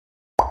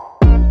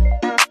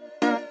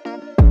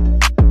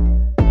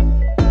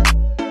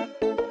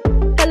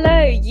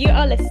You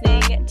are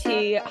listening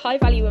to High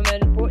Value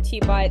Woman, brought to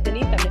you by the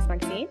New Feminist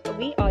Magazine.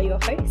 We are your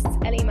hosts,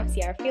 Ellie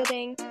Massiera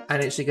Fielding.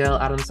 And it's your girl,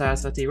 Adam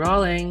Saraswati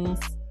Rawlings.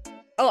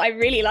 Oh, I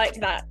really liked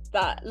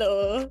that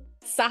little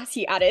sass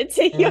you added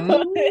to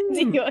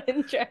your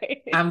intro.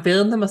 I'm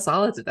feeling the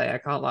masala today, I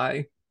can't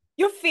lie.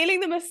 You're feeling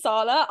the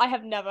masala? I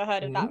have never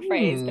heard of that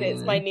phrase, but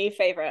it's my new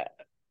favourite.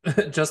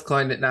 Just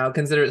coined it now.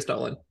 Consider it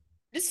stolen.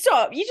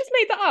 Stop. You just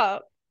made that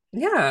up.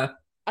 Yeah.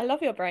 I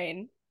love your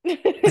brain.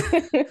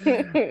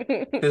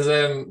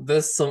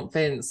 There's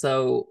something.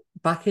 So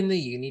back in the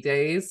uni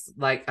days,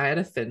 like I had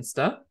a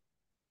Finsta.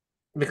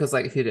 Because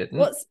like if you didn't.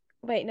 What's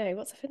a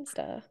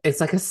Finsta?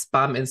 It's like a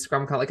spam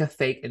Instagram account, like a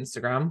fake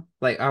Instagram.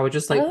 Like I would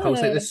just like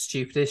post like the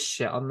stupidest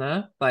shit on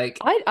there. Like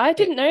I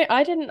didn't know.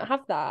 I didn't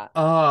have that.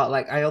 Oh,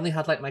 like I only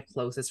had like my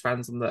closest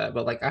friends on there,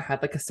 but like I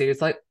had like a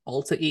series like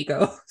alter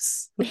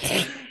egos.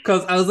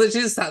 Because I was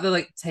literally just sat there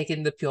like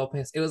taking the pure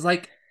piss. It was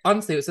like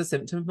honestly, it was a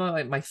symptom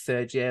of my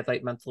third year of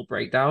like mental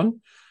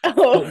breakdown.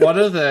 But one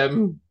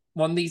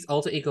of these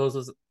alter egos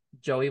was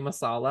Joey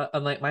Masala,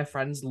 and like my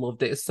friends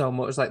loved it so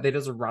much, like they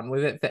just ran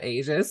with it for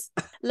ages.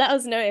 Let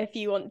us know if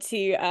you want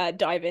to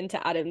dive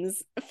into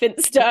Adam's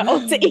Finsta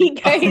alter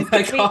egos. Oh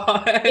my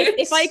God.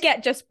 If I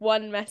get just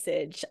one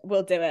message,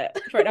 we'll do it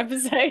for an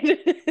episode.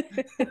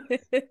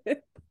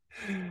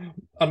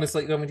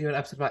 Honestly, when we do an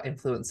episode about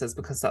influencers,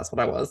 because that's what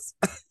I was.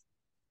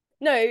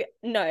 No,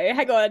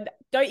 hang on.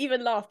 Don't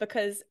even laugh,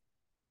 because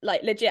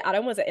like legit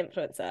Adam was an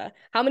influencer.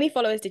 How many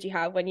followers did you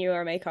have when you were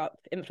a makeup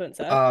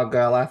influencer? Oh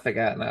girl, I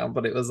forget now,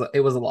 but it was a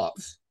lot.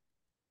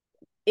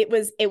 It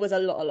was a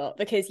lot,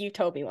 because you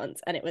told me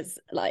once, and it was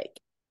like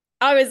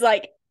I was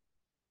like,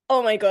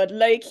 oh my God,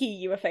 low key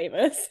you were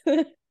famous.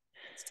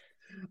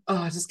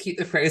 Oh, just keep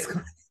the phrase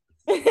going.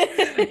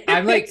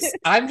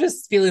 I'm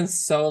just feeling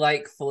so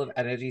like full of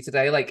energy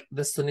today. Like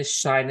the sun is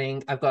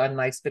shining. I've got a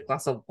nice big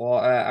glass of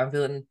water. I'm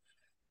feeling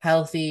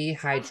healthy,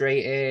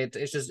 hydrated.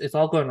 It's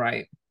all going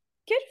right.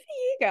 Good for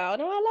you, girl.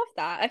 No, I love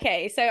that.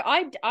 Okay, so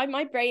I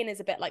my brain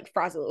is a bit like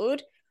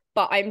frazzled,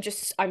 but I'm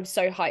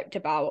so hyped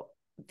about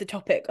the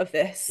topic of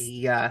this.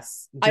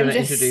 Yes. Do you want to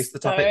introduce the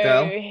topic,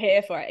 girl?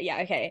 Here for it.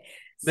 Yeah, okay.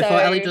 Before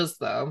Ellie does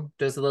though,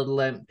 there's a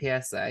little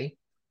PSA.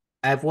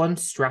 Everyone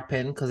strap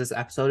in, because this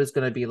episode is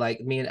going to be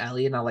like me and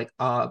Ellie and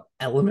our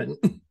element.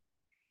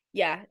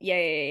 Yeah.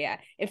 In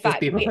Just fact,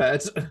 be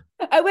prepared.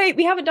 Oh wait,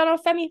 we haven't done our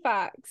femi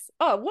facts.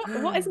 Oh,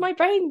 what is my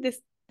brain this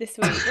week?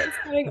 What's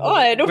going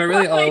on? We're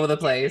really all over the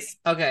place.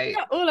 Okay.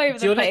 We're all over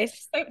the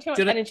place. So too much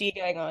energy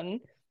going on.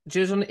 Do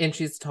you just want to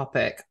introduce the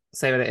topic,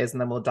 say what it is,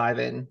 and then we'll dive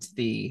into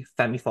the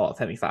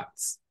femi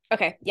facts?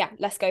 Okay, yeah,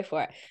 let's go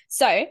for it.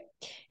 So,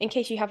 in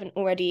case you haven't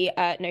already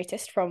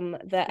noticed from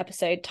the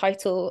episode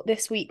title,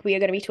 this week we are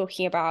going to be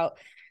talking about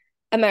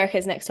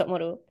America's Next Top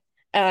Model.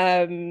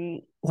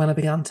 Wanna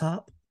be on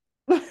top?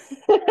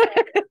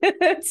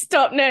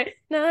 Stop, no.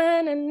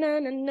 Na, na, na,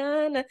 na,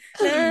 na, na,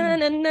 na,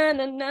 na,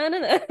 na, na, na,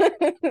 na.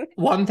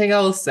 One thing I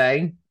will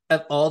say,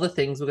 of all the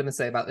things we're going to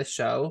say about this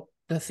show,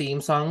 the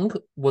theme song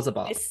was a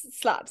bop. It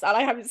slaps, and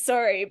I'm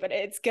sorry, but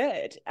it's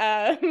good.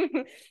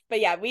 But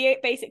yeah, we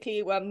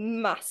basically were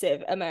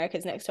massive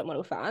America's Next Top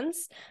Model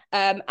fans.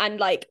 And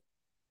like,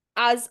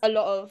 as a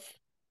lot of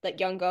like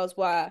young girls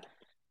were,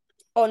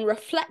 on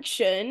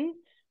reflection,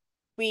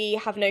 we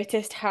have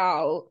noticed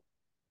how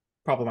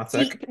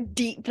problematic,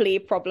 deeply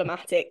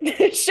problematic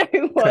the show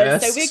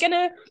was. So we're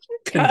gonna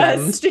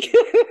condemned.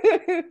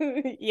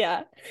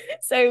 Yeah.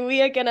 So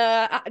we are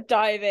gonna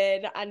dive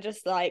in and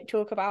just like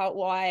talk about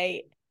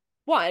why,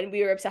 one,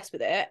 we were obsessed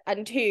with it,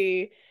 and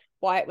two,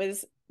 why it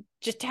was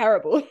just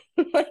terrible.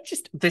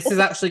 This is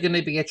actually going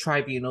to be a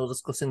tribunal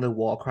discussing the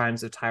war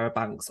crimes of Tyra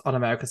Banks on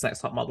America's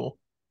Next Top Model.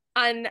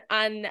 And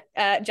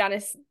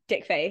Janice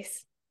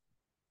Dickface.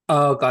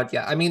 Oh God,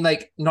 yeah. I mean,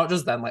 like, not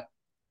just them, like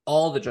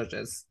all the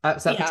judges,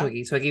 except for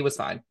Twiggy. Twiggy was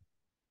fine.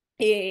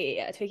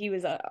 Yeah. Twiggy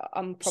was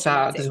unproblematic.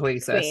 Shout out to Twiggy,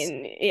 sis.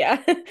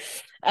 Yeah.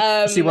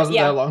 She wasn't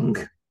there long.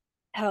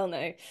 Hell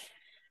no.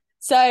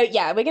 So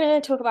yeah, we're gonna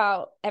talk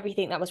about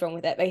everything that was wrong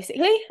with it,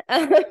 basically,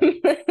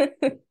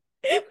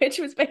 which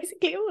was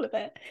basically all of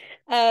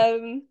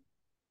it.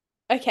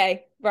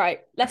 Okay,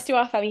 right. Let's do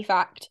our femi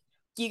fact.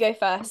 You go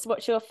first.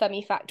 What's your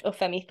femi fact or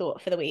femi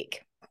thought for the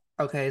week?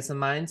 Okay, so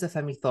mine's a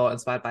femi thought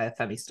inspired by a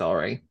femi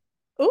story.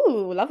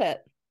 Ooh, love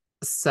it.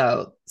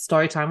 So,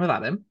 story time with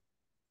Adam.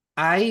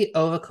 I,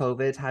 over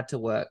COVID, had to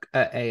work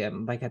at a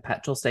like a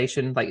petrol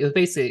station. Like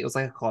it was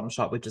like a corner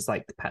shop with just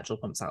like petrol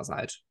pumps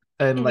outside.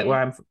 Like where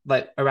I'm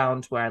like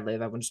around where I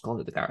live, everyone just called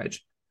it the garage.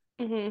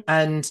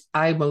 And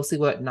I mostly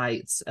worked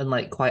nights and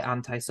like quite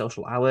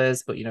anti-social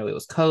hours, but you know, it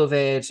was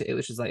COVID. It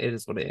was just like, it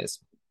is what it is.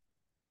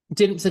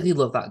 Didn't particularly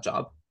love that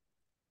job,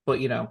 but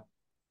you know,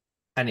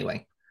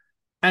 anyway.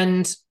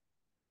 And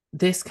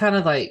this kind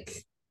of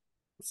like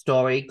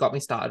story got me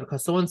started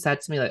because someone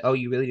said to me like, oh,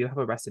 you really do have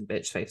a resting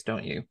bitch face,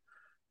 don't you?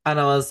 And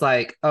I was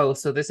like, oh,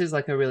 so this is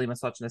like a really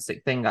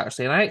misogynistic thing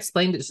actually. And I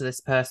explained it to this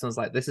person. I was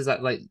like, this is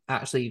like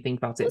actually, you think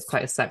about it, it's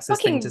quite a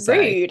sexist thing to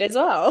say. Rude as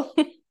well.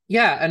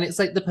 Yeah, and it's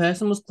like the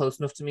person was close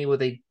enough to me where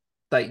they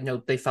like, you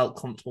know, they felt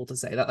comfortable to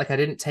say that. Like, I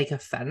didn't take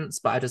offense,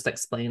 but I just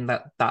explained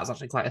that that's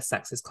actually quite a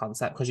sexist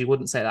concept because you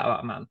wouldn't say that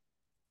about a man.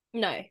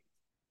 No.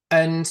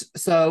 And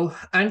so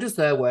I'm just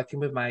there working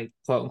with my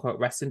quote unquote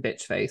resting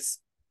bitch face.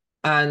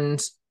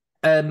 And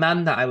a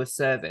man that I was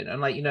serving,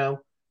 and like, you know,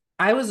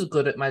 I was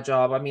good at my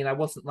job. I mean, I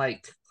wasn't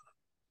like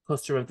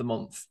customer of the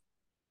month,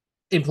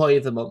 employee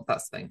of the month,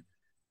 that's the thing.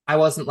 I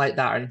wasn't like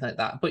that or anything like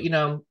that. But, you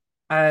know,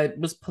 I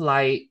was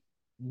polite,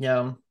 you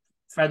know,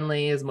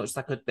 friendly as much as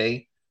I could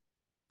be.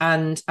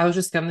 And I was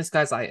just scanning this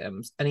guy's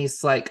items, and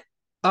he's like,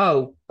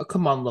 "Oh,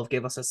 come on, love,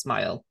 give us a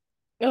smile."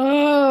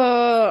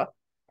 Oh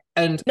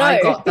And I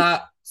no. got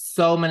that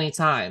so many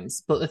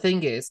times. But the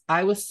thing is,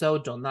 I was so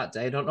done that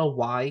day. I don't know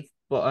why,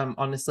 but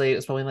honestly, it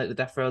was probably like the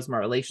death throes of my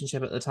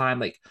relationship at the time.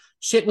 Like,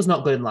 shit was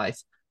not good in life.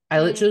 I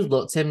literally Mm.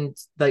 looked him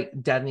like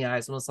dead in the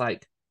eyes and was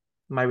like,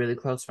 "My really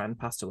close friend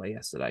passed away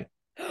yesterday."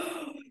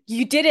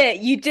 You did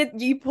it.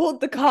 You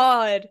pulled the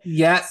card.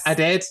 Yeah, I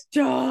did.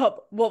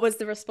 Stop. What was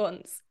the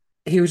response?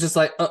 He was just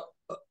like, oh,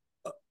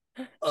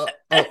 oh,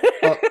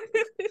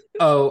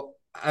 oh,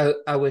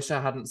 I wish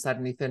I hadn't said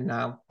anything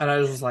now. And I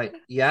was just like,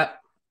 yeah,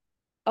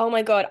 Oh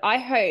my God. I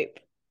hope.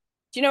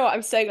 Do you know what?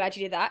 I'm so glad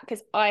you did that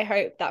because I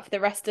hope that for the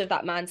rest of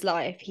that man's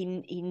life, he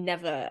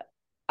never.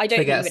 I don't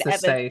think he forgets would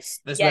this ever. face,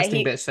 this Yeah,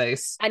 resting bitch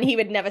face. and he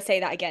would never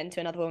say that again to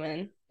another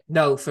woman.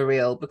 No, for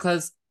real.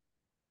 Because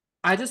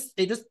I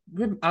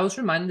was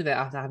reminded of it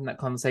after having that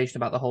conversation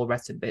about the whole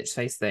resting bitch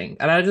face thing.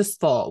 And I just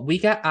thought, we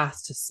get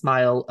asked to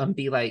smile and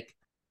be like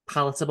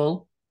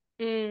palatable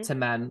Mm. to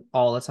men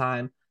all the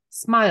time.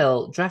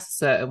 Smile, dress a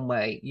certain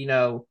way, you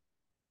know,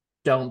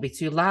 don't be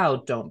too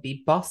loud, don't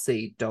be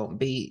bossy, don't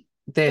be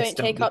this, Don't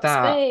don't take be up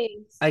that.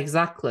 space.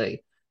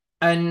 Exactly.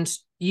 And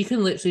you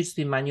can literally just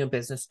be manual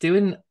business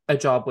doing a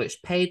job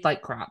which paid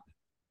like crap,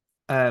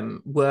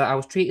 where I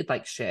was treated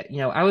like shit. You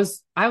know, I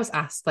was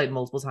asked like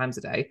multiple times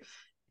a day.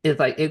 It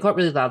got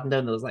really loud and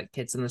then there was like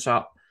kids in the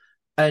shop.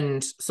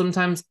 And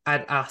sometimes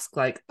I'd ask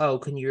like, "Oh,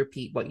 can you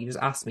repeat what you just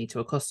asked me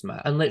to a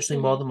customer?" And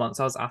literally more Mm. than once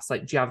I was asked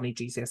like, "Do you have any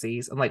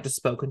GCSEs?" And like just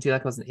spoken to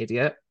like I was an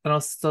idiot. And I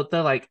was stood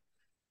there like,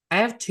 "I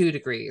have 2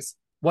 degrees.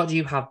 What do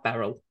you have,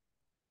 Beryl?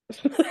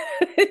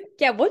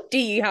 Yeah, what do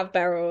you have,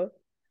 Beryl? Like,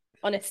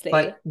 Honestly.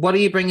 what are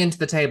you bringing to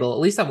the table? At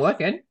least I'm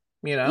working,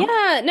 you know?"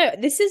 Yeah, no,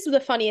 this is the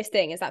funniest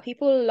thing is that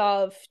people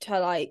love to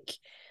like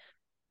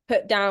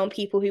put down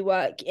people who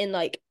work in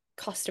like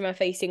customer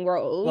facing Well,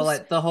 roles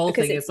like the whole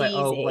because thing it's is like,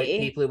 oh, like easy.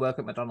 people who work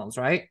at McDonald's,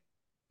 right?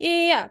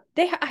 Yeah.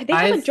 They have a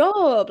I've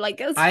job. Like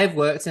it's I've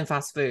worked in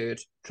fast food.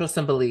 Trust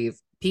and believe,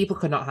 people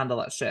could not handle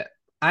that shit.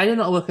 I did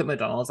not work at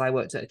McDonald's. I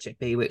worked at a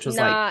Chippy, which was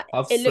like nah,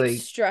 it looks obviously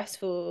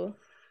stressful.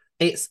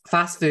 it's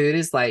fast food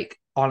is like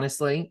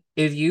honestly,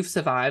 if you've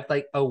survived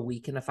like a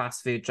week in a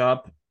fast food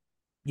job,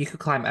 you could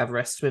climb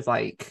Everest with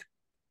like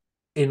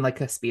in like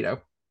a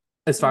speedo,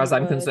 as Oh far my as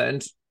I'm God.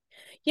 concerned.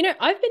 You know,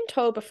 I've been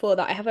told before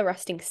that I have a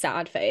resting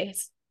sad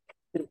face.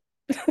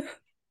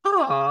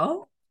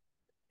 Oh,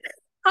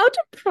 How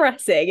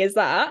depressing is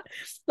that?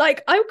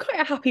 Like, I'm quite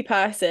a happy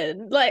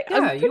person. Like, yeah,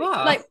 I'm you pretty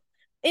are. like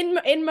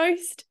in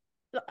most.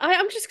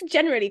 I'm just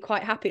generally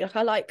quite happy. Like,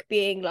 I like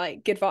being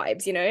like good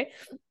vibes, you know.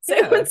 So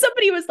when Yeah,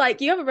 somebody was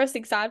like, "You have a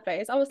resting sad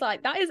face," I was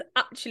like, "That is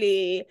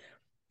actually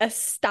a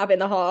stab in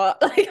the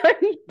heart." Like,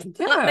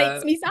 that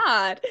makes yeah. me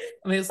sad.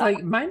 I mean, it's That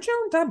like mind your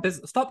own damn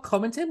business. Stop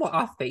commenting what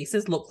our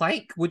faces look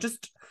like. We're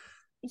just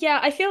yeah,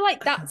 I feel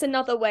like that's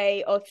another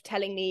way of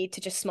telling me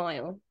to just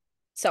smile.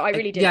 So I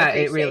really didn't yeah,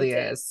 it appreciate really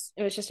it. is.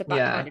 It was just a Yeah.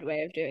 backhanded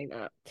way of doing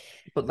that.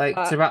 But like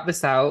But to wrap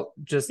this out,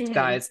 just mhm.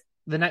 guys,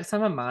 the next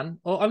time a man,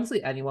 or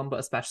honestly anyone, but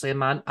especially a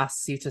man,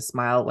 asks you to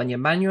smile when you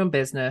man your own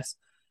business,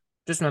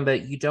 just remember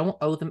you don't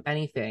owe them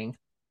anything.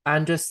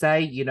 And just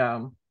say, you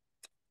know,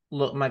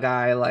 look, my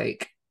guy,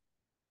 like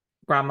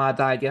grandma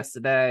died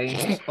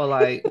yesterday, or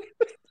like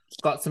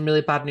got some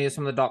really bad news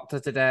from the doctor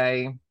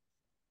today.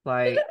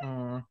 Like,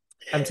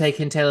 I'm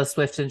taking Taylor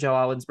Swift and Joe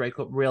Alwyn's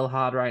breakup real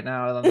hard right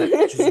now. And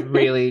I'm just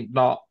really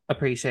not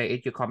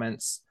appreciated your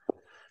comments.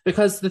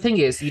 Because the thing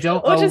is, you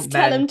don't Or owe just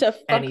tell him men to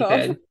fuck off.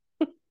 anything.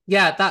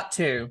 Yeah, that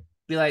too.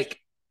 Be like,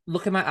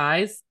 look in my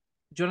eyes.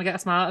 Do you want to get a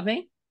smile out of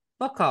me?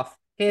 Fuck off.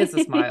 Here's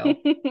a smile.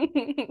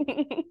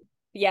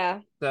 Yeah.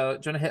 So,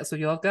 do you want to hit us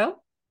with your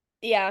girl?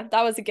 Yeah,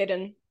 that was a good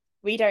one.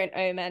 We don't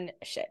owe men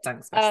shit.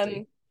 Thanks,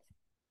 bestie.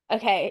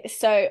 Okay,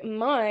 so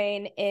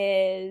mine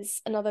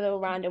is another little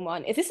random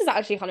one. If this is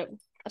actually kind of,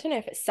 I don't know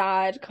if it's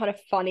sad, kind of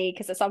funny,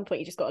 because at some point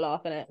you just got to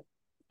laugh in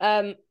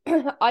it.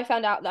 I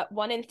found out that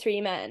 1 in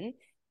 3 men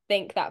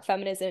think that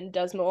feminism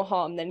does more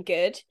harm than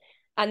good,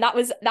 and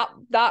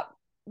that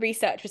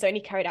research was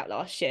only carried out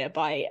last year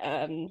by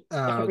like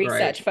a Oh, great.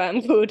 research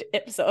firm called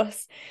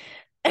Ipsos.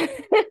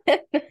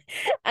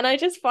 And I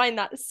just find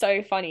that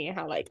so funny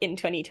how like in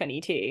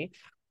 2022,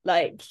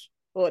 like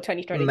or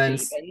 2023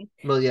 Men's, even,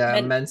 well, yeah,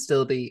 men men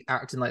still be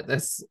acting like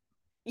this.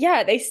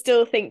 yeah, they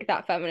still think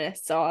that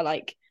feminists are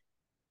like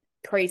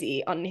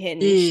crazy,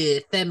 unhinged.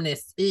 Ew,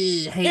 feminists.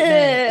 Ew, hate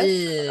men. Ugh.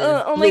 Ew,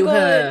 Oh my blue God.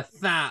 hair,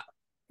 fat.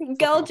 Fuck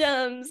Girl off.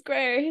 germs,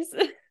 gross.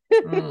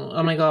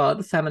 Oh my God,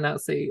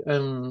 feminazi.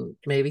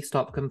 Maybe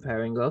stop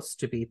comparing us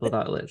to people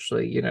that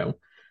literally,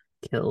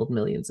 killed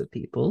millions of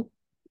people.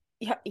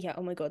 Yeah, yeah.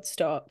 Oh my God,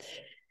 stop.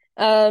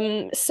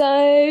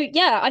 So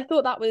yeah, I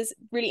thought that was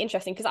really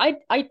interesting because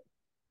I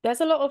there's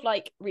a lot of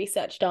like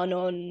research done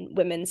on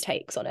women's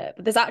takes on it,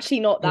 but there's actually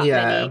not that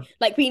Yeah. many.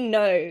 Like we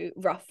know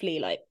roughly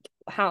like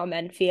how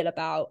men feel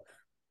about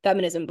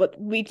feminism, but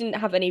we didn't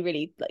have any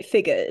really like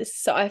figures.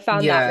 So I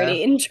found that Yeah.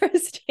 really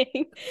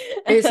interesting.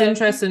 It's Um,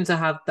 interesting to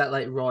have that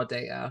like raw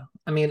data.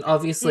 I mean, mm,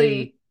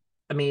 obviously,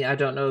 I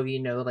don't know if you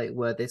know like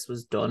where this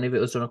was done, if it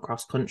was done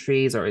across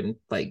countries or in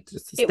like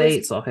just the it was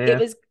States or it here.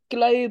 was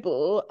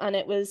global and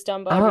it was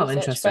done by a Oh,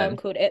 research firm interesting.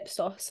 called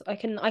Ipsos. I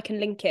can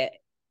link it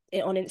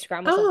on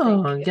Instagram or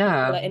something Oh, if people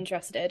yeah. are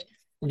interested.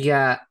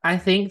 Yeah. I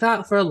think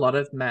that for a lot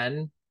of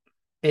men,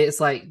 it's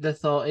like the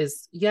thought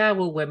is, yeah,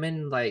 well,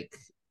 women like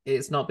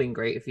it's not been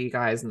great for you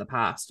guys in the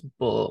past,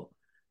 but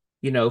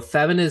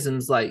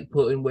feminism's like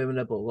putting women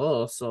above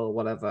us or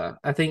whatever.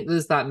 I think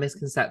there's that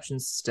misconception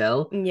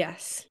still.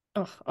 Yes.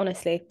 Oh,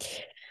 honestly,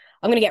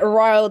 I'm gonna get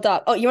riled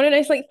up. Oh, you want to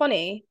know something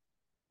funny?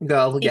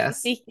 Girl,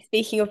 yes.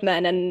 Speaking of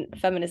men and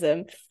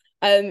feminism,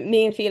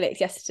 me and Felix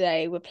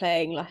yesterday were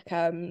playing like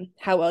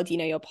how well do you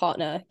know your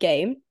partner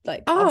game,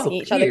 like asking Oh,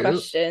 each other cute.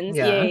 questions.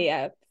 Yeah, Yeah.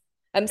 yeah,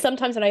 yeah.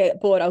 Sometimes when I get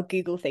bored, I'll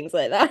Google things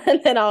like that,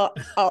 and then I'll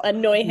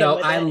annoy him No,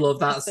 with I it love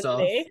that stuff.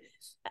 incessantly.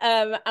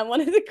 And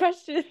one of the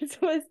questions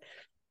was,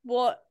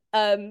 what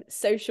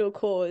social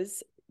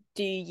cause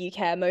do you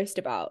care most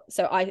about?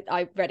 So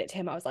I read it to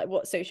him. I was like,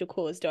 what social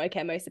cause do I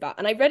care most about?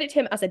 And I read it to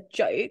him as a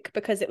joke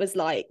because it was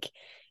like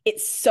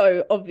it's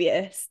so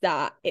obvious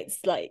that it's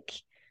like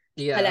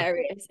Yeah.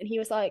 hilarious. And he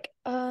was like,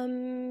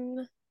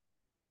 oh,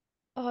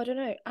 I don't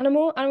know,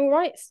 animal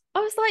rights. I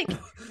was like,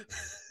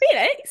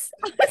 Felix,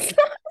 I was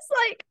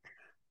like,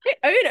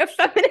 I own a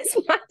feminist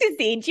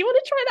magazine. Do you want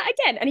to try that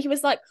again? And he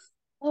was like,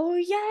 oh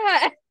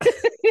yeah.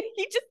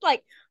 He just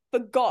like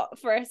forgot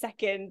for a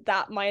second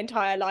that my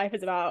entire life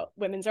is about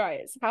women's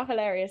rights. How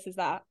hilarious is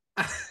that?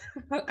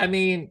 I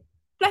mean,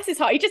 Bless his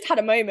heart. He just had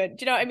a moment.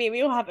 Do you know what I mean?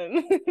 We all have him.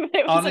 It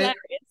was on it, hilarious.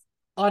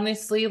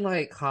 honestly,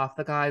 like half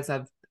the guys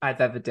I've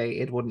ever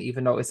dated wouldn't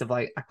even notice if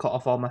like I cut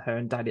off all my hair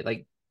and dyed it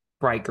like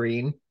bright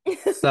green.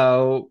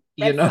 So,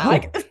 Red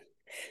flag.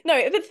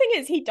 No, the thing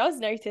is, he does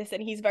notice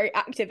and he's very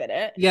active in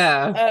it.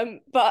 yeah,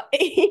 But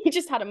he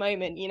just had a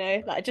moment,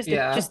 like just a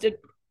yeah. just a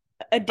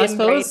I dim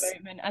brain suppose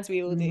moment, as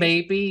we all do.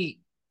 maybe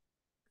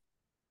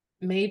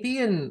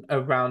in a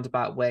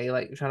roundabout way,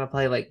 like trying to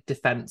play like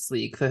defense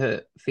league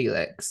for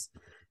Felix.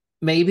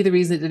 Maybe the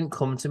reason it didn't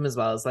come to him as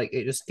well is like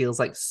it just feels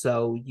like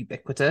so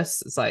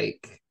ubiquitous.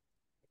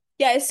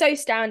 Yeah, it's so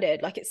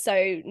standard, like it's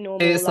so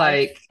normal It's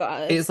life like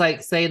for it's us.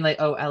 like saying like,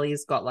 oh,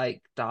 Ellie's got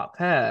like dark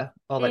hair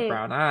or like Mm.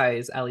 brown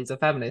eyes. Ellie's a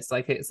feminist.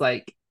 Like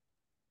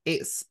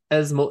it's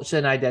as much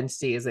an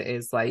identity as it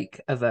is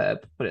like a verb.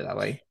 Put it that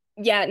way.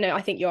 Yeah, no,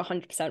 I think you're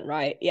 100%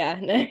 right. Yeah,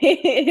 no,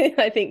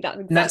 I think that's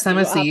Next time exactly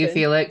I what see you, happened.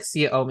 Felix,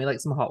 you owe me like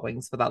some hot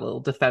wings for that little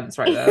defense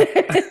right there.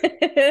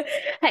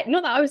 Hey,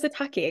 not that I was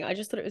attacking, I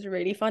just thought it was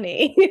really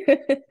funny.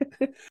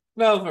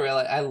 No, for real,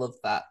 like, I love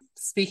that.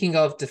 Speaking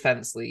of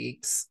defense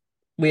leagues,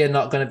 we are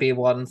not going to be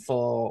one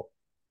for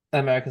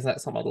America's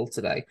Next Top Model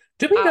today.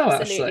 Do we know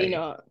Absolutely actually?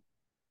 not.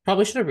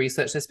 Probably should have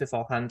researched this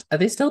beforehand. Are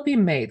they still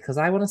being made? Because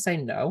I want to say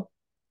no,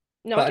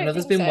 No, I but I know don't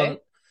there's think been so. one.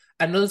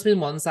 I know there's been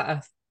ones that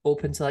are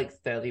open to like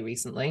fairly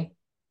recently.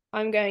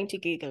 I'm going to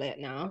Google it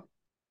now.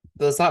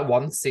 There's that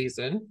one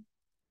season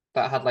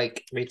that had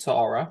like Rita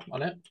Ora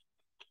on it.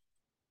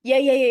 Yeah,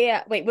 yeah, yeah,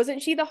 yeah. Wait,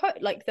 wasn't she the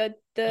like the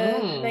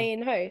Mm.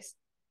 main host?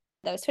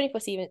 There was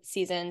 24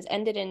 seasons,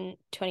 ended in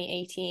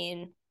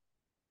 2018.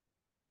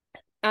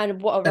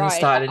 And what a And ride.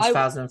 started in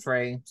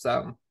 2003.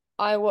 So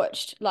I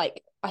watched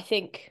like I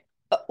think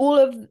all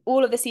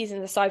of the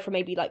seasons aside from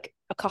maybe like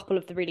a couple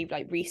of the really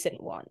like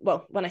recent one.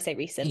 Well, when I say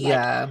recent, like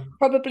yeah,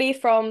 probably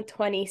from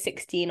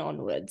 2016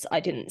 onwards, I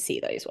didn't see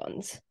those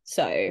ones.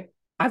 So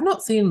I've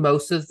not seen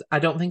most of. I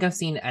don't think I've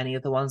seen any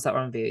of the ones that were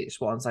on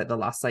VH1s, like the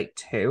last like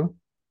two,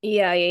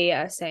 yeah, yeah,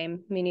 yeah,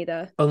 same. Me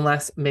neither.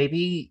 unless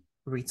maybe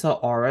Rita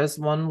Ora's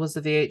one was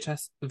the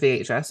VHS,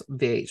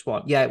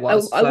 VH1. Yeah, it I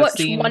was. I So I've watched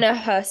one seen of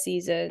her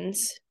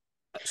seasons.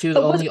 she was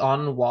Oh, was only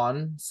on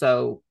one.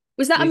 So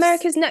was that we've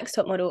America's Next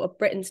Top Model or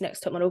Britain's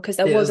Next Top Model? Because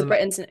there it was was a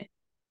Britain's.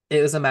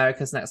 it was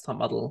America's Next Top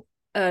Model.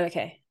 Oh,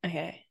 okay,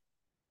 okay.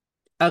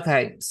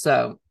 Okay,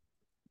 so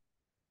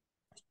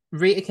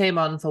Rita came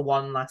on for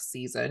one last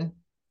season.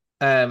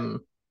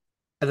 Um,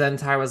 and then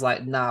Tyra was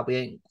like, nah, we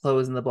ain't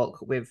closing the book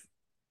with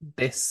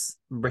this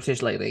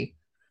British lady.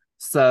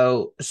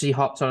 So she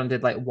hopped on and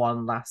did like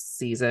one last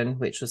season,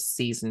 which was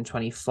season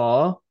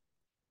 24.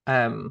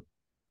 Um,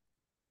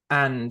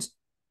 and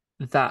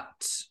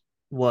that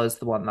was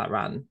the one that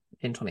ran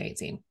in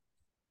 2018.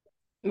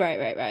 Right,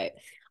 right, right.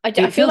 I It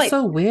feel feels like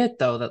so weird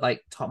though that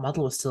like Top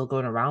Model was still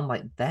going around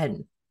like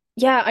then.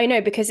 yeah, I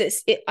know because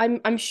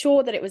I'm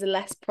sure that it was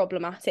less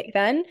problematic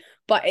then,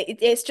 but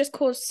it's just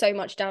caused so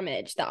much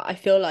damage that I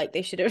feel like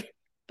they should have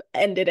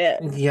ended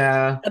it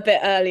Yeah. a bit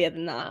earlier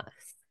than that.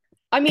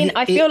 I mean,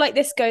 I feel it like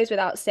this goes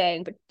without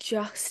saying, but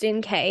just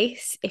in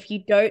case, if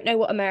you don't know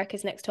what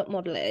America's Next Top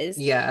Model is,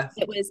 yeah,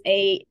 it was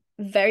a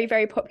very,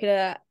 very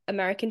popular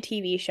American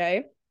TV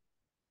show.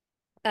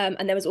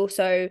 And there was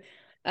also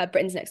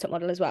Britain's Next Top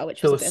Model as well,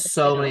 which there was a were bit of a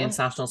so many spin-off.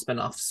 international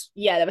spin-offs.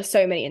 Yeah, there were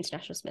so many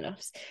international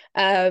spin-offs.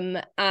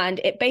 And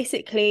it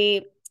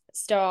basically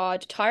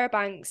starred Tyra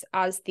Banks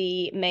as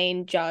the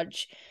main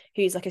judge,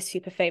 who's like a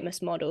super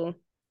famous model.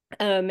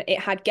 It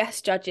had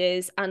guest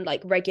judges and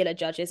like regular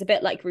judges, a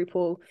bit like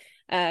RuPaul.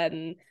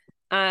 And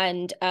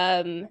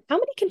how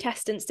many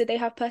contestants did they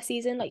have per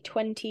season? Like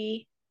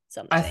 20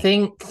 I something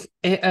think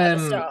it at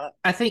the start.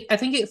 I think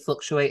it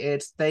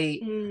fluctuated.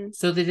 Mm,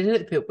 So they did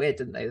it a bit weird,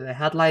 didn't they? They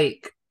had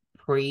like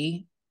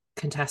pre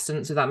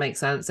contestants, if that makes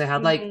sense. They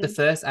had like the mm.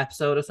 first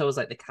episode or so was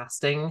like the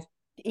casting,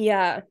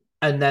 Yeah.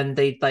 and then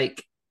they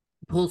like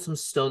pulled some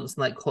stunts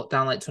and like cut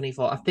down like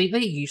 24. I think they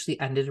usually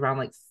ended around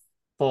like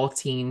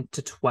 14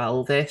 to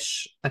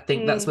 12-ish. I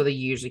think that's Mm. where they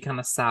usually kind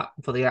of sat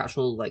for the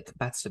actual like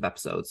competitive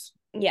episodes.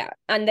 Yeah,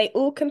 and they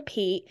all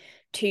compete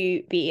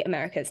to be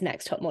America's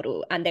Next Top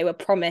Model, and they were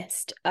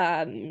promised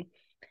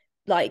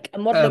like a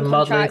modeling Modeling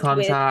contract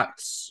with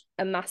contracts,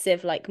 a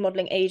massive like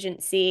modeling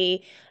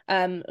agency,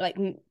 like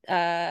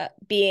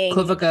being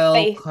cover the girl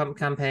face,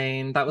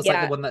 campaign. That was like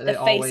the yeah, one that the they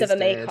face of always a did.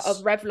 makeup of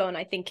Revlon,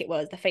 I think it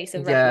was the face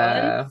of Revlon.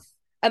 Yeah.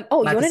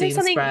 Oh, you want to know Magazine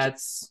something?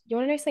 spreads. You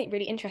want to know something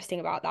really interesting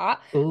about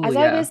that? Oh As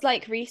I yeah. was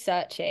like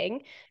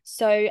researching,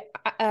 so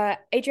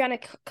Adriana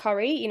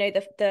Curry, you know,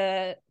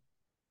 the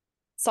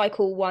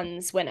cycle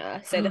one's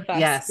winner, so the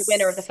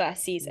winner of the Yes.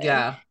 first season.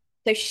 Yeah.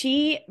 So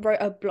she wrote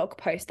a blog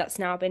post that's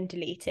now been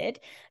deleted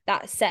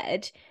that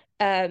said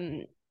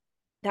um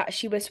that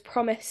she was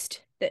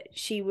promised that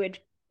she would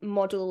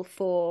model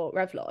for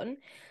Revlon,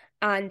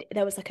 and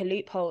there was like a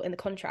loophole in the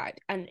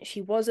contract, and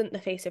she wasn't the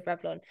face of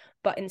Revlon,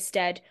 but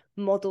instead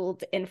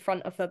modeled in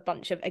front of a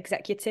bunch of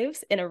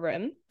executives in a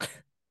room.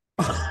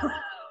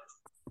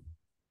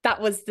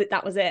 That was it.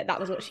 That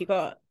was what she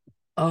got.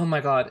 Oh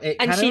my God. It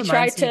And kind of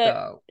reminds me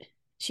though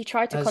she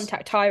tried to as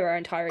contact Tyra,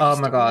 and Tyra oh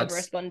just my God. never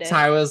responded.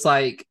 Tyra's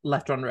like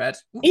left on red.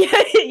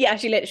 Yeah, yeah,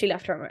 she literally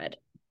left her on red.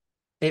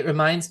 It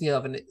reminds me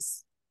of, and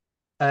it's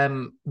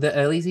the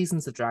early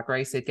seasons of Drag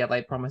Race, they'd get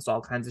like promised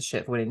all kinds of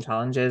shit for winning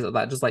challenges, and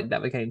that just like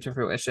never came to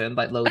fruition.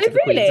 Like Oh, loads of the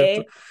queens of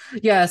really?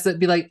 yeah, so it'd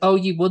be like, oh,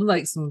 you won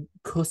like some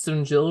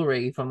custom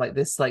jewelry from like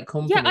this like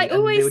Yeah, I company, and they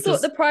always would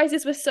thought the just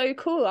prizes were so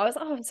cool. I was,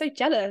 oh, I'm so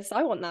jealous.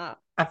 I want that.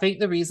 I think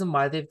the reason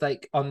why they've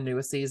like on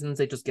newer seasons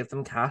they just give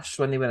them cash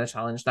when they win a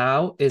challenge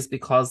now is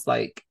because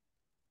like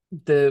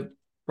the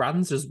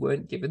brands just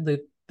weren't given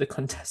the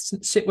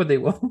contestant shit when they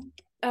won.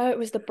 Oh, it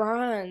was the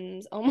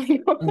brands. Oh my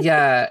God.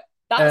 Yeah.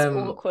 That's Um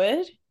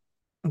awkward.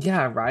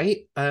 yeah,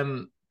 right.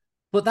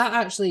 But that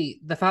actually,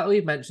 the fact that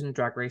we've mentioned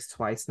Drag Race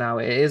twice now,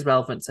 it is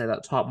relevant to say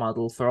that Top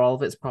Model, for all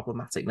of its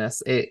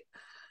problematicness,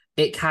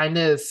 it kind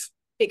of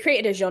It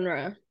created a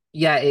genre.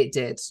 yeah, it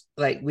did.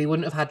 Like we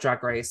wouldn't have had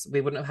Drag Race,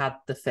 we wouldn't have had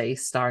The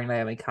Face starring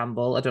Naomi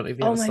Campbell. I don't know if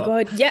you Oh ever my saw.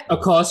 God. Yeah.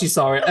 Of course you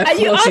saw it. Of Are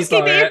you course you asking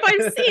saw me if it.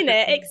 I've seen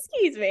it?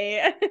 Excuse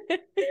me.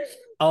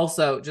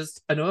 Also,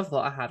 just another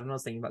thought I had when I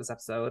was thinking about this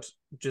episode,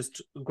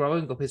 just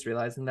growing up is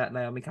realizing that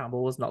Naomi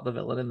Campbell was not the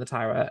villain in the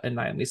Tyra and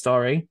Naomi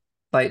story.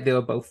 Like they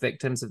were both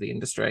victims of the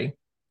industry.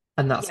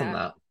 And that's on Yeah.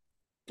 that.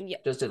 Yeah.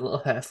 Just a little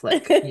hair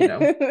flick, you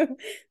know.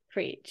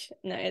 Preach.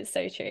 No, it's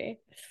so true.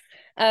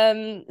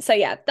 So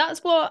yeah,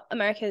 that's what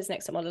America's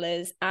Next Top Model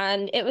is,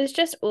 and it was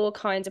just all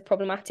kinds of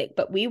problematic,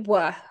 but we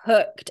were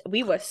hooked.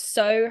 We were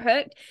so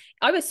hooked.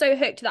 I was so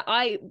hooked that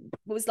I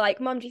was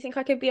like, Mum, do you think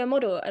I could be a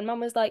model? And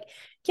Mum was like,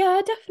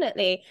 yeah,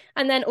 definitely.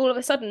 And then all of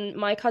a sudden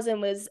my cousin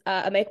was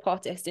a makeup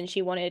artist, and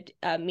she wanted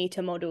me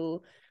to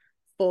model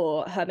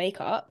for her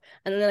makeup,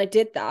 and then I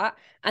did that,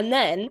 and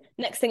then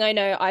next thing I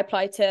know, I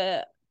applied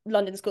to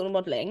London School of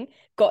Modeling,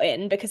 got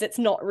in, because it's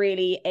not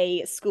really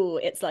a school,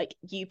 it's like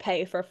you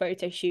pay for a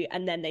photo shoot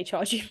and then they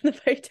charge you for the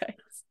photos.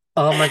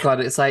 Oh my God,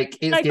 it's like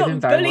it's I giving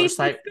got very bullied much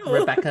for like school.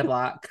 Rebecca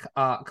Black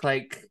arc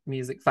like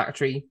music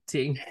factory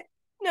tea.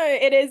 No,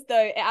 it is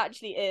though. It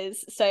actually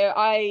is. So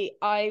I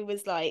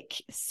was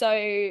like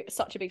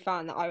such a big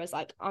fan that I was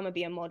like, I'm gonna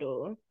be a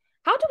model.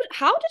 How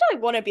did I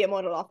want to be a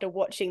model after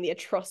watching the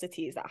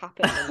atrocities that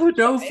happened in Oh that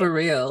no, show? for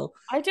real.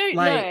 I don't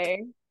Like know.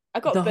 I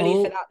got the bullied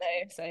for whole that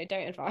though, so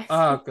don't advise.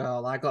 oh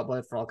girl, I got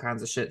bullied for all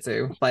kinds of shit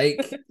too.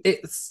 Like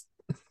it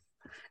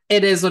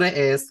is what it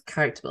is,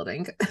 character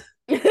building.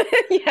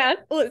 Yeah,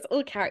 it's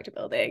all character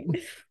building.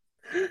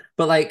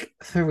 But like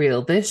for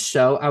real, this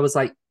show, I was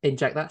like,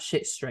 inject that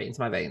shit straight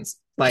into my veins.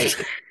 Like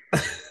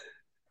I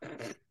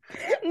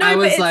No, but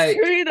was it's like,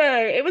 true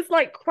though. It was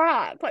like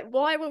crack. Like,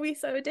 why were we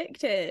so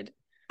addicted?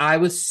 I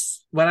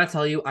was when I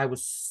tell you, I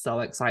was so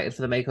excited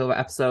for the makeover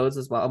episodes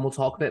as well, and we'll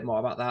talk a bit more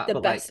about that. The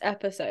But like, best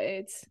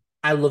episodes.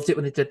 I loved it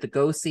when they did the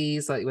go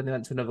sees, like when they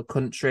went to another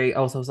country.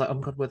 Also, I was like, oh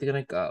my God, where are they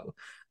gonna go?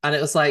 And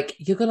it was like,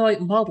 you're gonna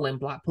like model in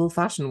Blackpool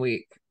Fashion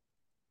Week.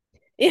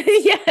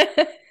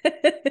 Yeah.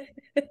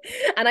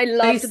 And I They,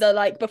 loved the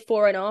like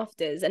before and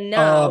afters, and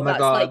oh now my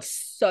that's like God.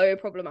 so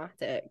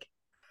problematic.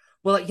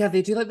 Well, like, yeah,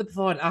 they do like the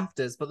before and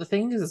afters, but the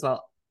thing is as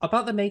well,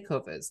 about the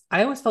makeovers,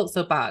 I always felt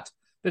so bad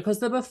because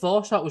the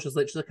before shot was just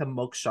literally like a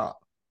mug shot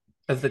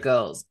of the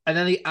girls, and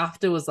then the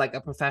after was like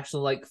a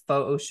professional like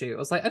photo shoot. I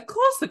was like, of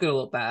course they're gonna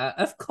look better.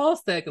 Of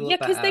course they're gonna Yeah, look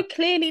because they better.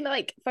 clearly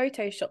like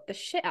photoshopped the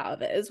shit out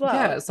of it as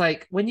Yeah, well. it's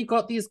like when you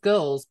got these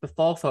girls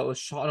before photos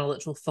shot on a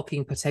literal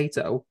fucking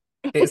potato.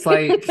 It's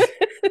like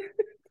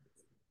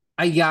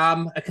a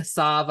yam, a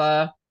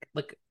cassava,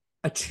 like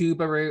a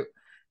tuber root.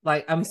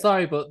 Like, I'm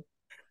sorry, but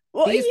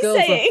What are these you girls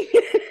are. saying?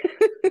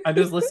 I'm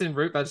just listing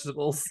root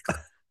vegetables.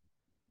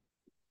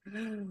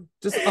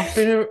 Just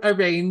offering a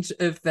range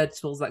of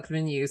vegetables that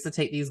can be used to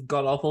take these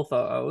god awful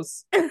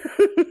photos.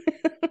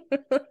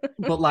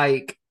 But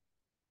like,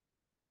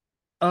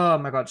 oh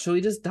my god, shall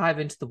we just dive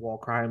into the war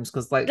crimes?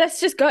 Because like, Let's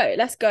just go.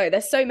 Let's go.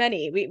 There's so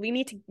many. We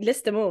need to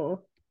list them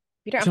all.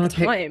 We don't do have you the want to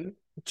pick? time.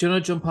 Do you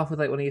want to jump off with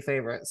like one of your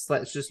favorites?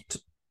 Let's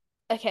just.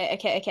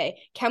 Okay.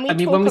 Can we I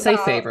mean, when talk we say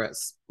about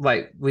favorites,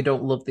 like we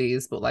don't love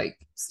these, but like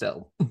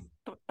still,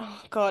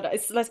 oh God,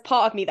 there's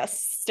part of me that's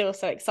still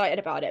so excited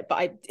about it,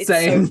 but it's so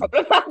same.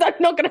 problematic. I'm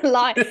not gonna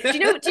lie. Do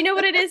you know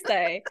what it is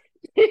though?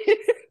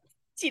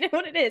 Do you know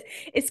what it is?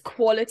 It's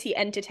quality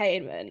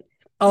entertainment.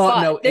 Oh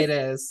But no, it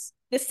is.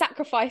 the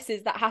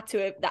sacrifices that had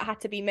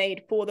to be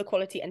made for the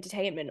quality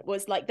entertainment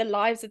was like the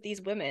lives of these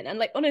women. And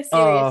like on a serious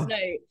Oh,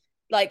 note,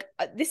 like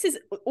this is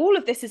all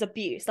of this is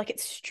abuse. Like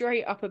it's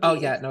straight up oh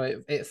yeah,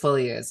 abuse. no, it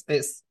fully is.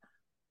 It's.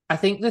 I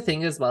think the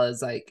thing as well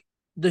is like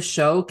the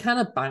show kind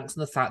of banks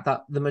on the fact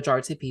that the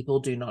majority of people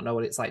do not know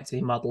what it's like to be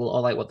a model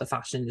or like what the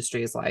fashion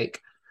industry is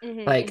like.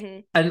 Like, Mm-hmm.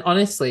 and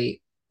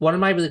honestly, one of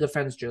my really good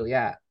friends,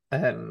 Juliet,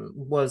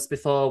 was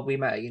before we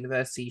met at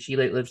university. She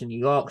like lived in New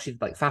York. She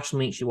did like fashion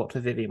week. She worked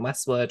with Vivienne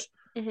Westwood.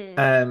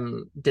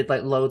 Mm-hmm. Did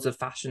like loads of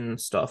fashion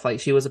stuff. Like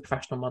she was a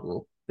professional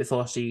model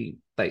before she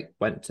like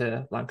went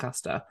to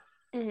Lancaster.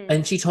 Mm-hmm.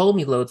 And she told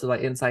me loads of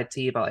like inside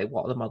tea about like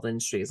what the model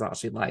industry is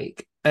actually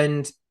like.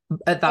 And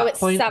at Oh, that it's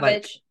point, like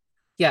savage.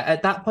 yeah,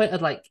 at that point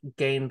I'd like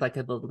gained like a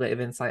little bit of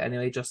insight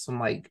anyway, just from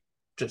like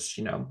just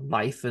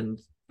life and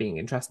being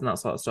interested in that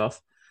sort of stuff.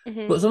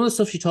 Mm-hmm. But some of the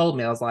stuff she told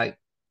me, I was like,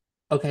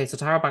 okay, so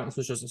Tara Banks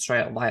was just a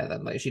straight up liar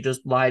then. Like she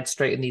just lied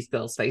straight in these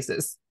girls'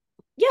 faces.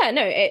 Yeah,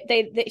 no,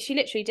 she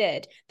literally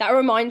did. That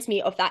reminds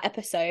me of that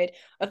episode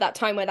of that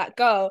time where that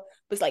girl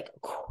was like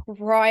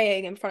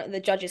crying in front of the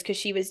judges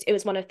because it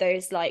was one of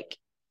those like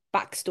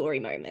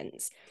backstory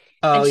moments.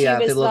 Oh And she yeah,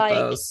 they was love like,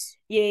 those.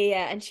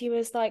 yeah. And she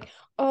was like,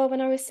 oh,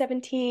 when I was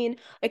 17,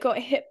 I got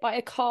hit by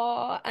a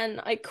car and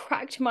I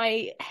cracked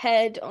my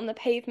head on the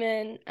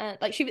pavement. And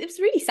like, it was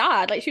really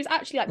sad. Like, she was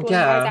actually like bawling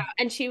her eyes out. Yeah.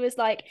 And she was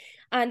like,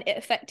 and it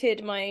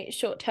affected my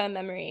short-term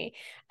memory.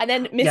 And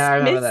then Yeah, Miss I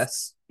remember Miss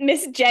this.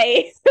 Miss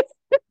J,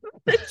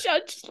 the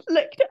judge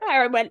looked at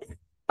her and went,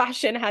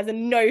 fashion has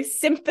no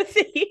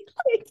sympathy.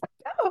 Like,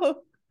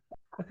 no,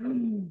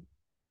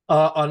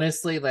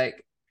 Honestly,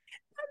 like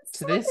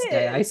to this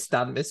day, I savage.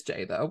 stand Miss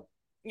J though.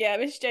 Yeah,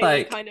 Miss J was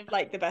Like, kind of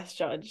like the best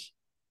judge.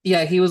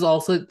 yeah, he was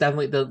also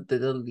definitely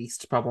the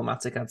least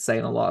problematic, I'd say,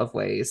 in a lot of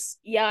ways.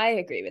 Yeah, I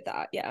agree with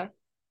that. Yeah.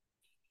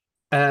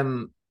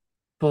 Um,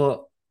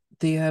 but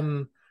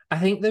the I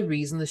think the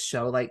reason the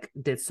show like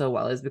did so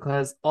well is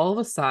because all of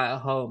us sat at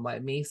home,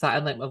 like me sat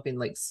in like my fucking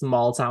like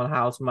small town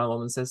house with my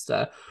mom and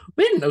sister.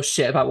 We didn't know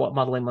shit about what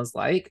modeling was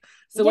like.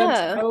 So when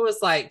Yeah. Tara was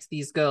like to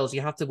these girls,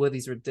 you have to wear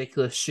these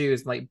ridiculous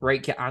shoes and like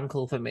break your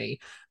ankle for me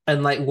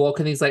and like walk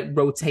on these like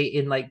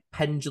rotating like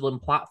pendulum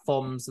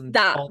platforms and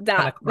That all kind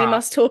that of we crap.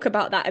 must talk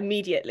about that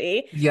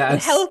immediately. The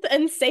Yes. health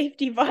and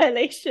safety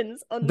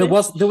violations on There this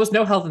was there was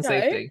no health and show.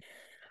 safety.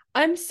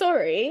 I'm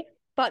sorry,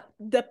 but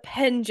the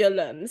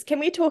pendulums. Can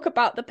we talk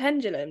about the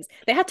pendulums?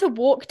 They had to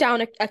walk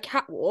down a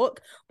catwalk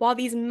while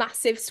these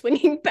massive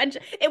swinging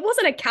pendulums. It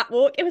wasn't a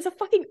catwalk. It was a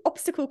fucking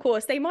obstacle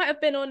course. They might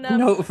have been on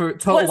No, for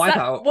total what's that?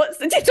 wipeout. What's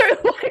the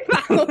total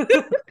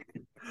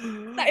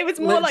wipeout? It was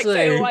more like total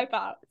Literally.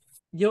 wipeout.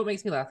 You know what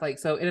makes me laugh? Like,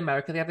 so in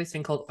America, they have this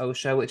thing called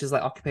OSHA, which is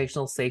like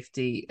Occupational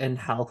Safety and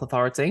Health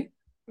Authority.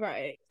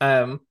 Right.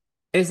 Um,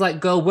 it's like,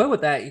 girl, where were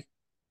they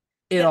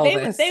in all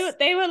this?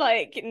 They were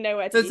like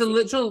nowhere to be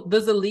seen.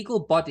 There's a legal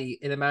body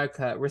in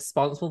America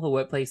responsible for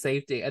workplace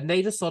safety, and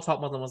they just saw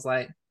top model and was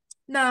like,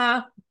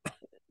 nah,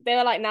 They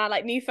were like, nah,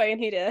 like new phone,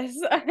 who does?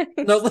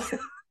 no,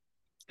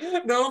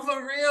 no,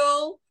 for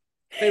real.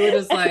 They were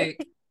just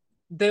like,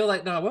 they were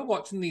like, no, we're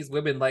watching these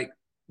women like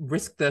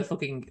risk their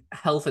fucking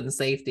health and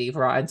safety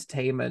for our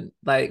entertainment.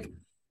 Like,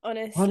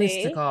 honest to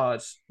Honestly.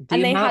 God, the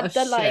And they amount had of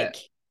the shit. like,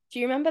 do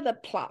you remember the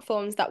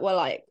platforms that were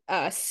like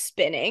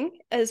spinning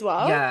as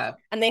well? Yeah,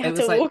 And they it had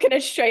to was like, walk in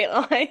a straight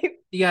line.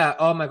 yeah,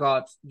 oh my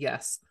God,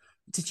 yes.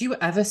 Did you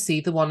ever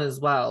see the one as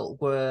well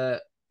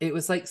where it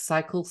was like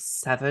cycle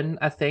 7,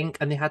 I think,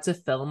 and they had to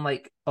film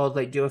like or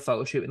like do a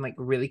photo shoot in like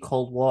really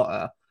cold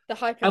water.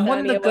 The And one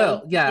of the hypothermia girl,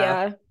 one. yeah,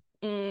 Yeah.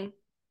 Mm.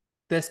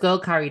 this girl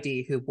Carrie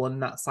D who won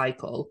that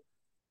cycle.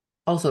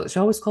 Also, she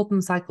always called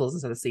them cycles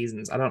instead of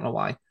seasons. I don't know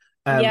why.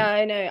 Yeah, Um,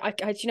 I know.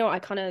 Do you know what? I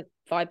kind of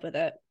vibe with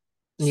it.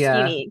 It's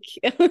yeah, unique.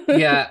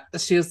 yeah.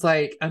 She was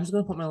like, I'm just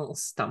gonna put my little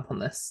stamp on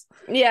this.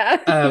 Yeah.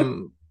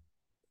 Um,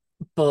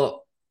 but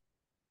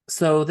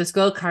So this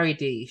girl, Carrie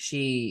D,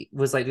 she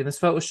was like doing this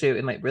photo shoot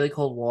in like really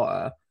cold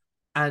water,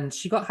 and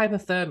she got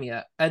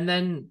hypothermia. And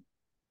then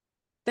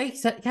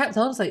kept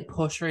telling us like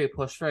push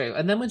through.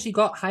 And then when she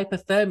got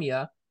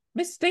hypothermia,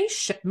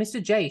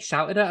 Mr. J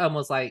shouted at her and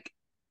was like,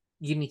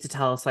 "You need to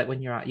tell us like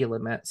when you're at your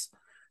limits."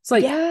 It's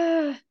like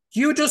Yeah,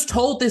 you just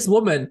told this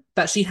woman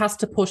that she has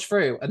to push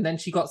through, and then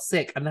she got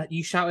sick, and that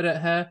you shouted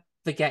at her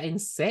for getting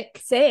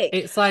sick. sick.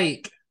 It's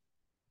like,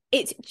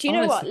 Do you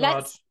know honest to what?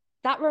 God,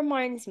 That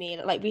reminds me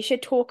that like we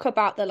should talk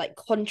about the like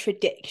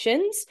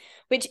contradictions,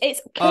 which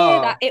it's clear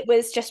that oh it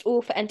was just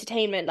all for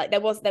entertainment. Like there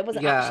wasn't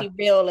yeah, actually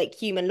real like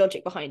human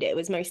logic behind it. It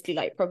was mostly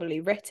like probably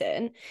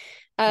written.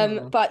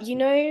 mm. But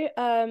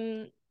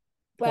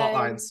Plot when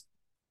lines.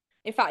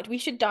 in fact we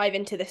should dive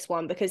into this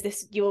one because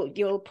this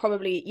you'll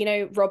probably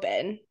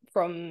Robin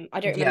from I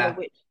don't remember Yeah.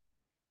 which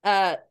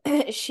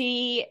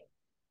she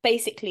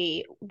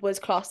basically was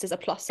classed as a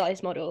plus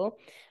size model.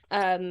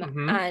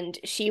 Mm-hmm. And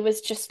she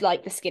was just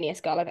like the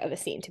skinniest girl I've ever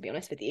seen, to be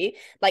honest with you.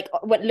 Like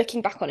when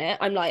looking back on it,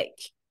 I'm like,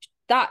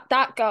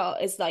 that girl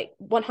is like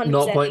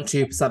 100%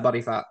 0.2%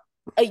 body fat.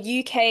 a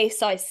UK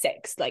size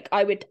 6. Like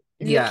I would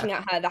Yeah. looking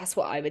at her, that's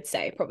what I would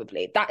say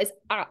probably. That is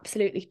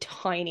absolutely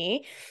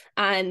tiny.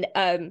 And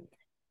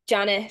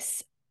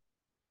Janice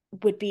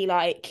would be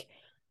like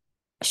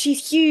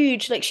she's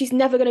huge. Like she's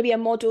never going to be a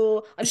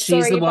model. I'm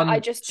She's the sorry, but I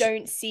one. just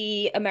don't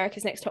see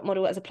America's Next Top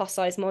Model as a plus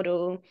size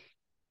model.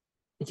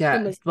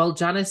 And Yeah. was Well,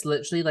 Janice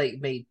literally like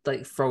made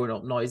like throwing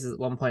up noises at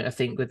one point, I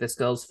think, with this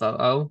girl's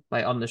photo,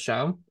 like on the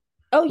show.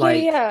 oh yeah,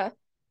 yeah, Like, yeah.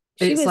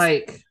 She it's was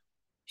like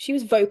she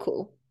was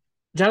vocal.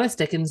 Janice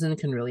Dickinson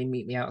can really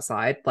meet me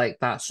outside. Like,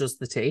 that's just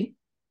the tea.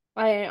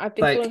 I've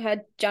been calling Like,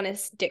 her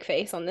Janice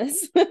Dickface on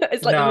this.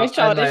 It's like the no, most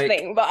and childish like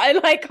thing, but I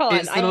like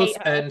can't. it's the I hate most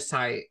her. earned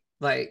title.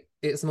 Like,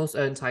 it's the most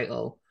earned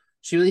title.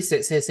 She really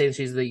sits here saying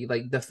she's the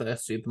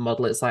first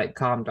supermodel. It's like,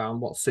 calm down.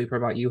 What's super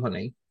about you,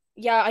 honey?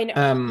 Yeah, I know.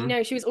 Um,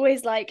 She was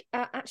always like,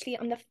 actually,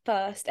 I'm the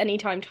first.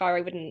 Anytime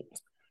Tyra wouldn't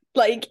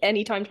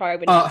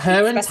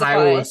actually her and Tyra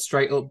specify. were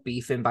straight up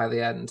beefing by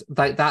the end.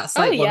 Like, that's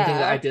Oh like one thing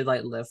that I yeah, did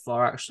like live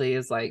for actually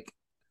is like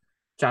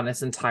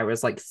Janice and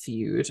Tyra's like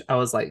feud. I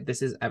was like,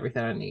 this is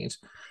everything I need.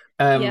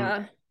 Um,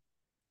 yeah.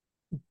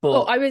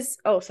 Oh, but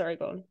Oh, sorry,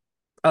 go on.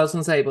 I was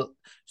gonna say, but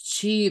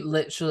she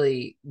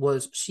literally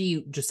was.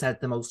 She just said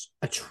the most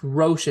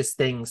atrocious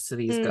things to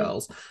these Mm,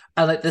 girls,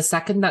 and like the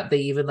second that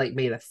they even like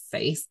made a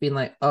face, being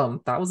like,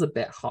 that was a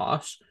bit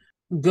harsh."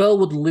 Girl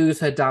would lose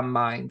her damn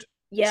mind.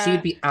 She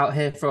would yeah, be out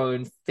here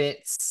throwing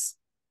fits,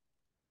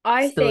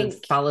 I spilling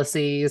think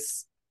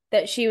fallacies.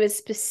 that she was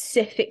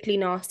specifically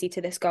nasty to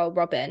this girl,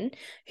 Robin,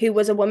 who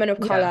was a woman of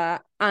Yeah. color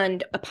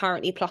and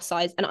apparently plus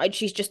size. And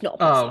she's just not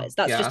plus Oh size.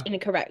 That's just yeah.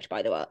 incorrect,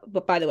 by the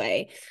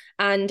way.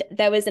 And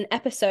there was an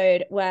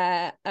episode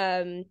where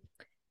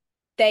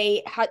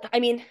they had, I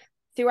mean,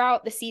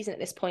 throughout the season at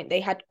this point,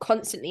 they had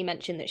constantly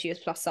mentioned that she was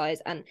plus size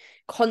and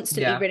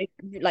constantly Yeah.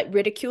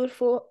 ridiculed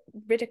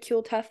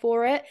her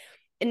for it.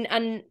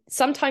 And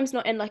sometimes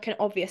not in like an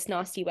obvious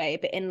nasty way,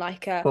 but in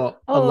like a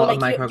But a oh lot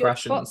of like your top,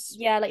 microaggressions.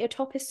 yeah, like your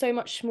top is so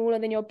much smaller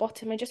than your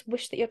bottom. I just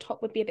wish that your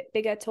top would be a bit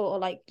bigger to or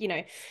like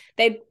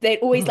they'd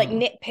always like Hmm.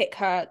 nitpick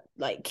her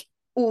like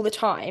all the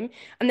time.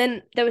 And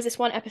then there was this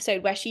one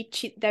episode where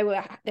they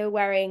were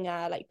wearing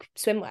like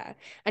swimwear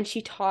and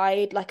she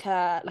tied like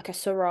a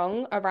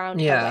sarong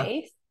around her Yeah.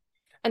 waist.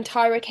 And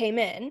Tyra came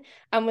in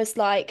and was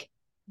like,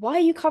 "Why are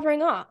you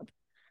covering up?"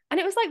 And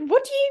it was like,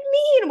 "What do you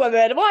mean,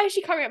 woman? Why is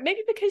she covering up?"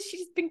 Maybe because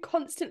she's been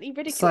constantly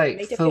It's ridiculed and like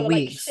made her for feel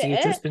like weeks you've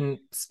shit. just been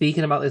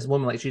speaking about this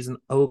woman like she's an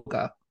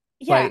ogre.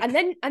 Yeah, Like, and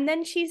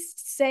then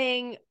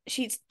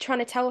she's trying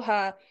to tell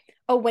her,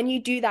 "Oh, when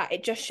you do that,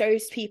 it just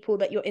shows people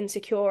that you're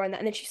insecure," and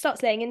then she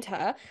starts laying into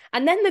her,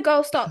 and then the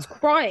girl starts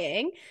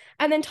crying,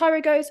 and then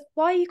Tyra goes,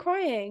 "Why are you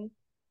crying?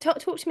 Talk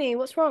to me.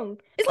 What's wrong?"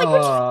 It's like,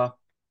 what do oh,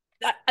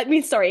 I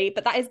mean, sorry,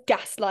 but that is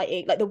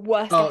gaslighting, like the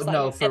worst oh gaslighting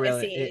no, I've for ever real,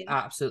 it seen.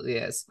 absolutely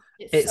is.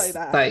 It's so It's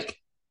bad. like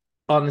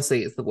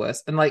honestly, it's the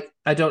worst. And like,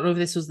 I don't know if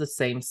this was the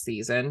same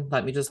season.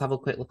 Let me just have a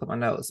quick look at my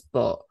notes.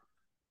 But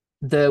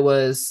there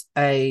was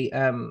a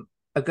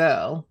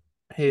girl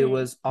who Hmm.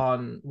 was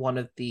on one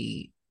of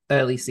the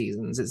early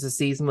seasons. It's a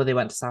season where they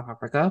went to South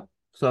Africa.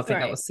 So I think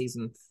that Right. was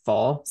season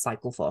 4,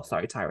 cycle 4.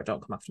 Sorry, Tyra,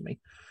 don't come after me.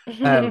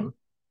 Um,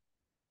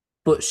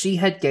 but she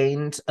had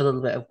gained a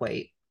little bit of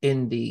weight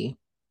in the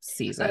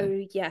season.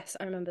 Oh, yes,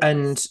 I remember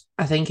And this.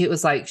 I think it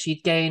was like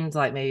she'd gained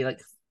like maybe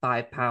like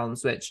 5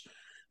 pounds, which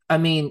I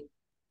mean,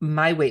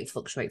 my weight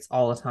fluctuates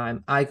all the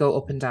time. I go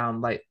up and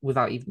down like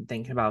without even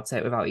thinking about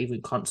it, without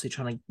even constantly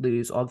trying to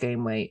lose or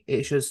gain weight.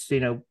 It's just,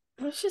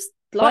 It's just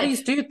bodies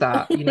life. do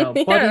that, Yeah.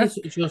 bodies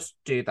just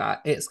do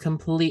that. It's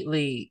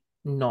completely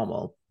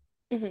normal.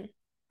 Mhm.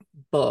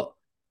 But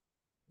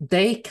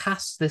they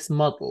cast this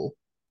model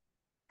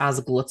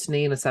as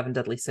gluttony in a Seven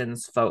Deadly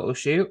Sins photo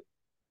shoot.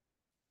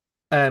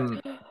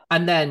 Um,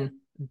 and then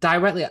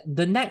directly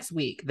the next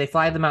week they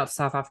fly them out to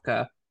South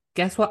Africa.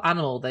 Guess what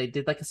animal they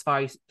did like a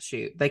safari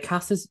shoot? They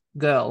cast this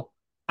girl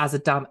as a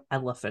damn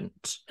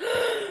elephant.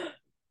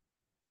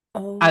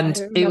 Oh, I And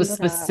don't it was remember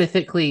that.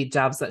 specifically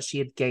jabs that she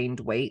had gained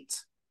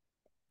weight.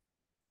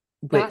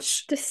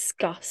 That's which,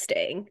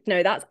 disgusting.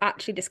 No, that's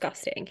actually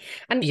disgusting.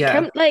 And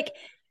yeah, like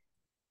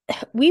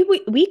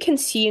we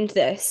consumed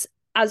this,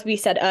 as we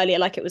said earlier,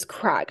 like it was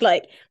crack.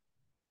 Like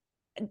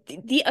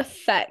the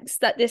effects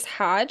that this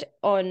had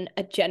on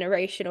a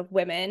generation of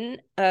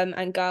women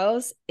and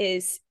girls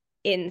is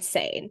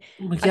insane.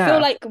 I feel yeah,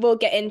 like we'll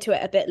get into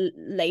it a bit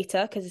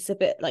later because it's a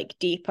bit like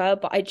deeper,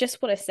 but I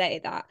just want to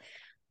say that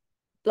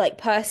like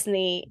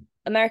personally,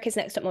 America's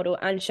Next Top Model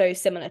and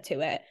shows similar to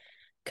it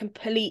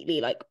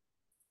completely like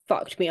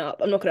fucked me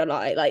up. I'm not gonna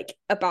lie, like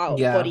about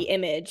yeah, body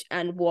image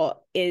and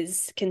what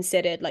is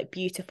considered like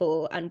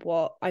beautiful and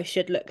what I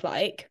should look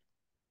like.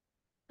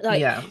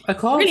 Like yeah, of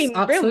course, really,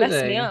 real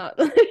messed me absolutely. up.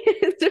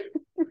 It's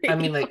I really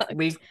mean, like fucked.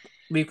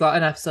 we've got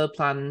an episode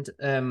planned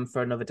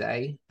for another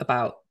day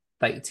about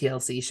like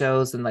TLC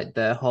shows and like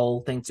the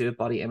whole thing to do with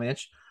body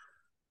image.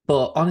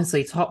 But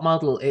honestly, Top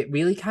Model, it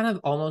really kind of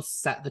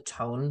almost set the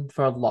tone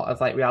for a lot of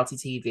like reality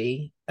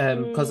TV.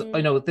 Because Mm,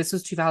 I know this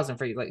was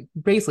 2003, like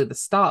basically the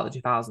start of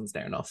the 2000s,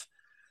 near enough.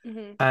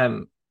 mhm.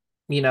 Um,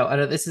 I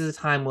know this is a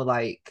time where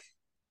like,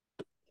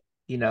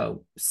 you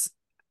know,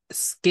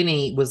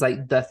 skinny was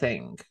like the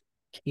thing,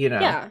 you know,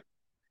 Yeah.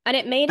 And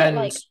it made it and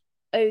like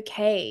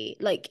okay.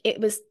 Like it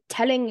was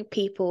telling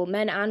people,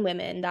 men and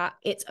women, that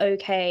it's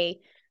okay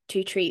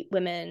to treat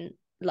women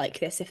like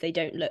this if they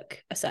don't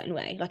look a certain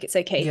way. Like it's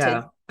okay to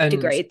yeah, and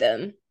degrade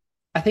them.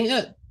 I think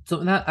that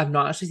something that I've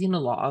not actually seen a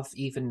lot of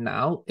even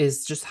now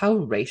is just how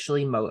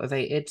racially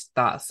motivated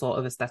that sort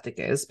of aesthetic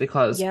is.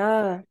 Because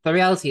Yeah. the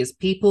reality is,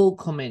 people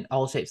come in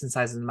all shapes and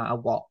sizes, no matter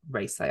what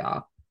race they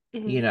are.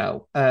 You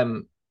Mhm.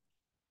 know,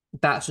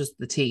 that's just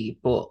the tea.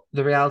 But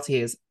the reality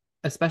is,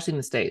 especially in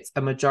the States,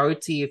 a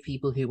majority of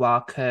people who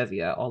are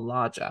curvier or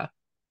larger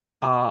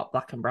are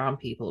Black and brown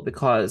people,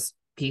 because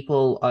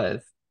people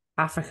of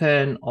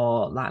African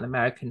or Latin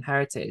American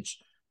heritage,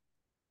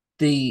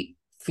 the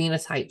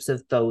phenotypes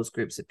of those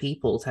groups of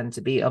people tend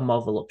to be a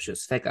more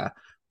voluptuous figure,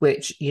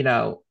 which,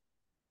 10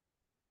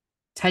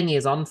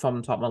 years on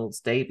from Top Model's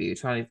debut,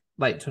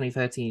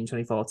 2013,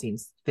 2014,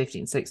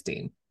 15,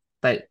 16,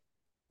 like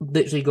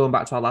literally going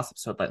back to our last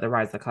episode, like the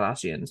rise of the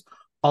Kardashians,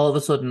 all of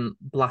a sudden,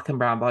 black and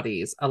brown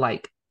bodies are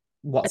like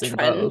A what's in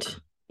vogue.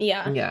 trend.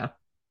 Yeah. Yeah.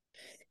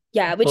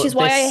 Yeah, which is But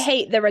why I this,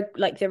 hate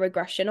like the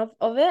regression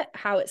of it,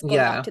 how it's gone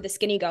back yeah, to the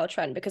skinny girl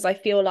trend, because I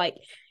feel like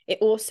it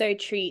also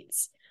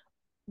treats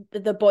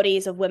the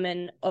bodies of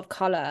women of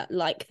color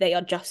like they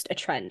are just a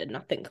trend and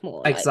nothing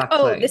more. Like,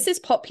 oh, exactly. this is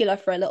popular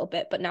for a little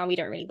bit, but now we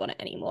don't really want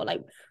it anymore.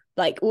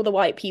 Like all the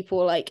white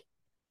people, like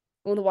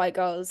all the white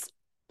girls,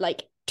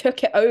 like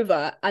took it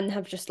over and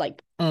have just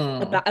like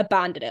Mm.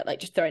 abandoned it, like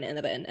just thrown it in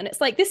the bin. And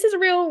it's like this is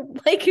real,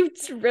 like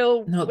it's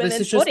real No,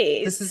 women's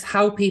bodies. this is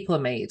how people are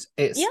made.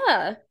 It's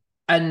Yeah.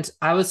 And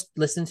I was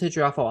listening to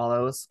Giraffe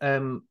Wallows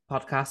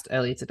podcast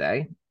earlier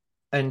today,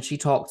 and she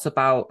talks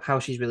about how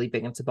she's really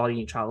big into body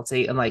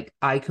neutrality, and like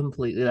I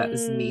completely, that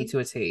is me Mm, to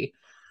a T.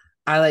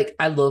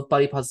 I love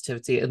body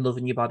positivity, and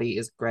loving your body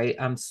is great.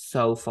 I'm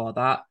so for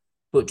that.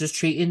 But just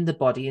treating the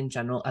body in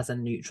general as a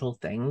neutral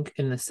thing,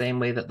 in the same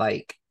way that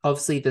like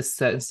obviously there's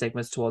certain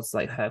stigmas towards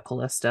like hair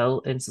color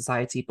still in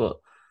society, but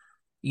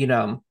you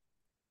know,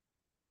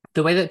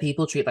 the way that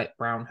people treat like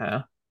brown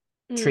hair,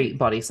 mm, treat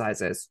body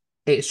sizes.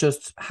 It's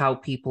just how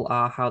people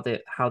are, how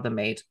they're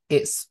made.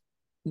 It's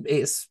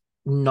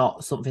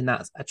not something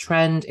that's a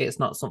trend. It's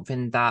not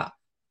something that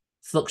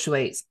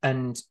fluctuates,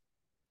 and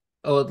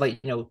or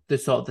like the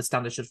sort of the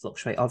standard should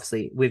fluctuate.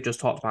 Obviously, we've just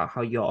talked about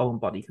how your own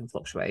body can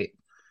fluctuate.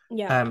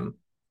 yeah. Um,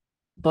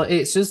 but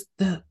it's just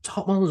the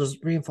top model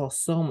just reinforce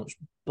so much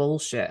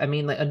bullshit. I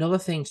mean, like another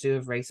thing to do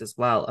with race as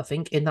well. I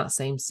think in that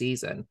same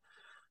season,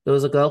 there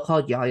was a girl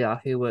called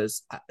Yaya who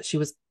was she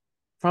was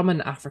from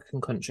an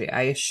African country.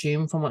 I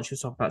assume from what she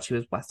was talking about, she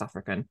was West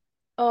African.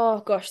 Oh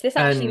gosh, this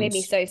actually made And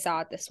me so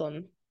sad, this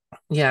one.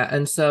 yeah,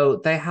 and so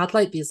they had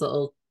like these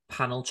little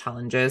panel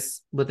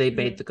challenges where they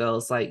made Mhm. the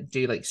girls like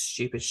do like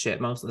stupid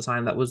shit most of the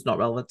time that was not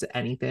relevant to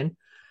anything.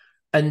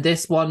 And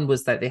this one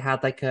was that they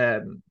had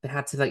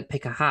to like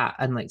pick a hat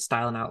and like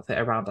style an outfit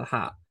around a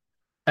hat.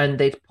 And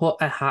they'd put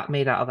a hat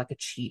made out of like a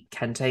cheap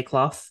kente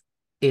cloth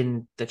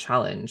in the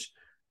challenge.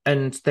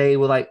 And they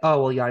were like,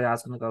 oh well,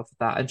 Yaya's gonna go for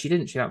that. And she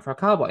didn't, she went for a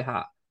cowboy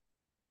hat.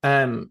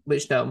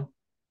 Which no,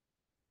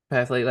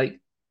 perfectly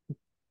like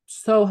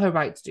so her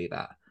right to do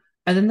that.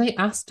 And then they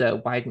asked her,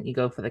 why didn't you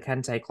go for the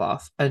kente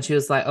cloth? And she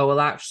was like, oh,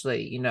 well,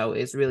 actually,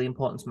 it's really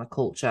important to my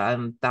culture.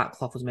 And that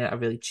cloth was made out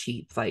of really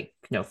cheap, like,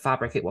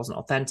 fabric. It wasn't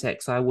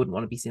authentic. So I wouldn't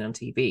want to be seen on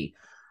TV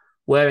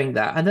wearing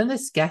that. And then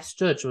this guest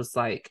judge was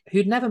like,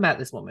 who'd never met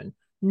this woman,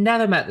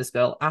 never met this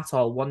girl at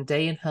all, one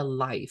day in her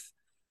life.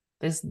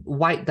 This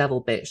white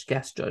devil bitch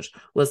guest judge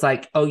was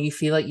like, oh, you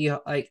feel like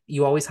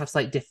you always have to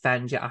like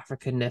defend your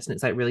Africanness, and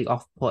it's like really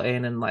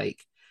off-putting, and like,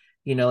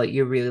 like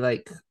you're really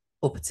like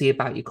uppity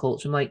about your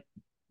culture. I'm like,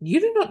 you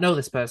do not know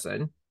this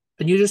person,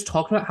 and you're just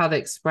talking about how they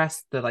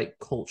express the like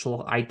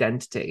cultural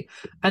identity.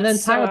 And It's then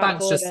so Tyra out of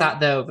Banks just order. sat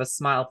there with a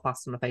smile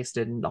plastered on her face,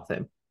 did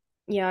nothing.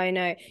 Yeah, I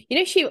know. You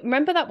know, she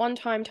remember that one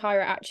time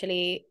Tyra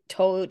actually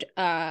told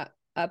a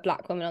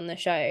black woman on the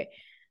show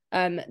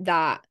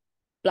that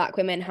black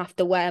women have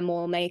to wear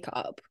more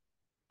makeup.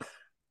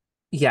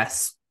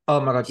 Yes. Oh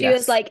my God, She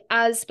was yes. like,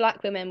 as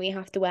black women, we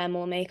have to wear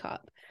more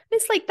makeup.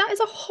 It's like that is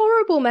a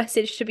horrible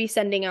message to be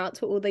sending out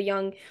to all the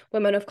young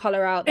women of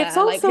color out It's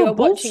there, like who also are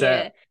watching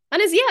bullshit. it.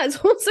 And it's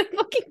also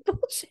fucking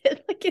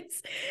bullshit. Like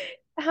it's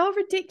how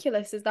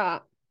ridiculous is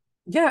that?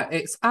 Yeah,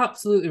 it's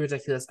absolutely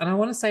ridiculous. And I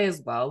want to say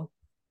as well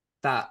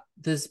that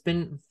there's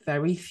been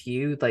very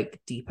few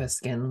like deeper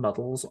skin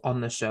models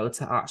on the show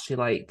to actually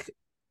like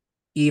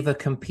either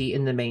compete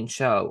in the main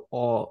show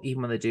or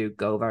even when they do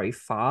go very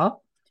far.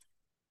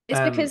 It's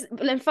because,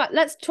 well, in fact,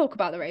 let's talk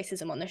about the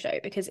racism on the show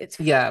because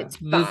Yeah, it's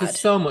there's bad.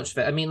 so much of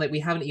it. I mean, like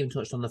we haven't even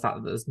touched on the fact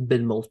that there's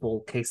been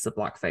multiple cases of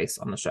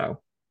blackface on the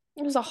show,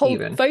 It was a whole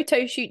even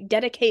photo shoot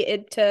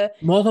dedicated to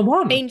more than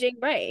one. changing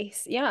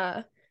race.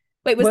 Yeah.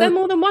 Wait, was there Well,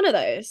 more than one of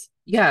those?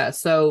 yeah.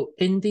 So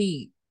in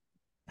the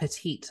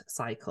petite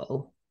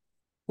cycle,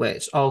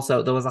 which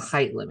also there was a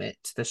height limit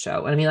to the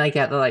show. And I mean, I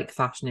get that like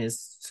fashion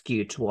is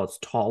skewed towards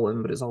tall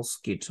women, but it's also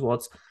skewed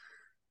towards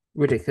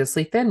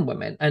ridiculously thin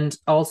women. And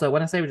also,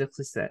 when I say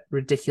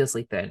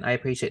ridiculously thin, I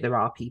appreciate there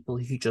are people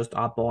who just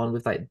are born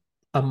with like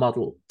a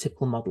model,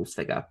 typical model's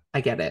figure.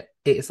 I get it.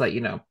 It's like,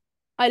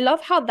 I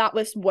love how that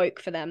was woke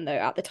for them though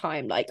at the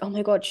time. Like, oh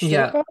my God, short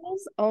yeah.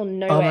 girls? Oh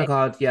no Oh my way.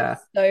 God, They're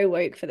yeah. so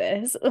woke for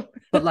this.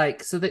 But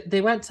like, so they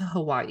went to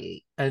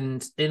Hawaii,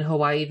 and in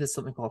Hawaii, there's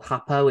something called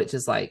Hapa, which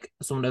is like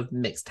some of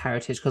mixed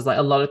heritage, because like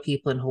a lot of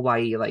people in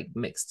Hawaii like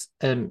mixed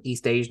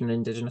East Asian and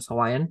Indigenous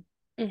Hawaiian.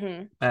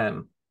 Hmm.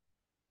 Um,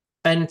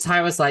 and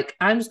Tyra's like,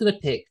 I'm just gonna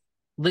pick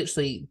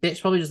literally,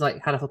 bitch probably just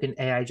like had a fucking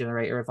AI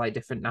generator of like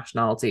different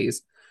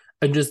nationalities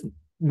and just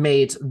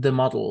made the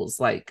models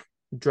like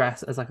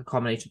dress as like a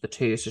combination of the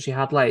two. So she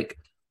had like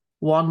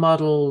one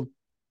model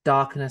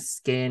darken her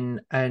skin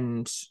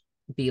and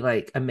be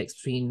like a mix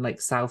between like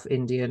South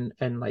Indian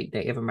and like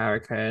Native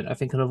American. I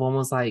think another one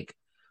was like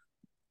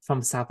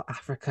from South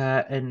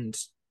Africa and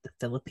the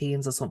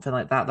Philippines or something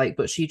like that. Like,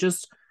 but she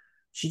just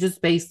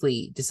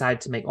basically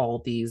decided to make all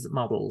of these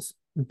models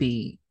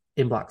be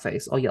in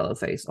blackface or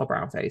yellowface or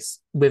brownface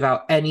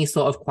without any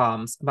sort of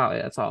qualms about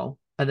it at all.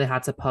 And they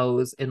had to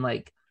pose in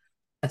like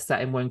a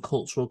setting wearing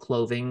cultural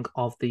clothing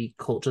of the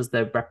cultures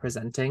they're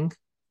representing.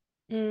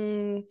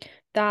 Mm,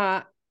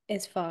 that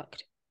is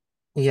fucked.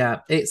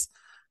 Yeah, it's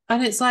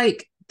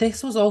like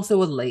this was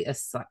also a later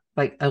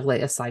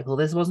cycle.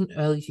 This wasn't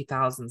early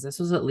 2000s. This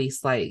was at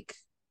least like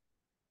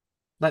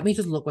let me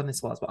just look when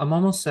this was, but I'm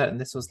almost certain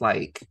this was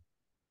like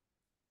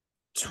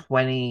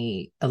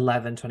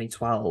 2011,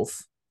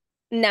 2012.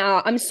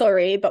 Now, I'm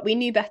sorry, but we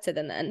knew better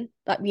than then.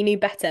 Like we knew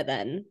better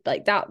then.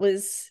 Like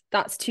that's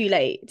too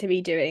late to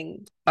be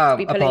pulling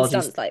Apologies.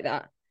 stunts like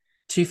that.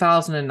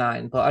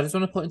 2009, but I just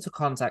want to put into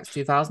context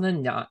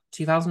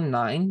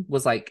 2009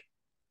 was like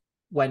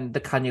when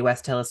the Kanye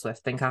West Taylor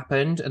Swift thing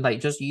happened, and like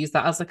just use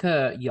that as like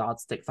a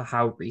yardstick for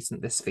how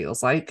recent this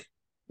feels like.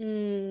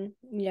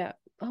 Yeah.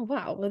 Oh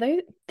wow. Were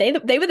they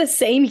were the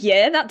same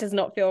year? That does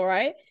not feel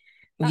right.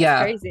 That's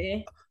Yeah,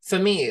 crazy. for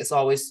me, it's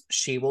always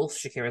She Wolf.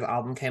 Shakira's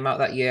album came out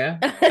that year,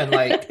 and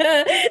like,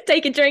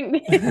 Take a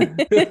drink. Do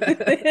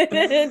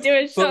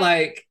a but shot.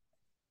 like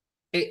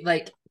it,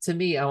 like to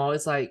me, I'm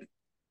always like,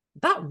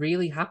 that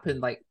really happened.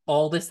 Like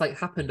all this like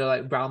happened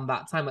like around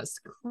that time. That's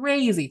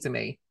crazy to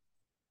me.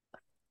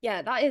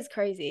 Yeah, that is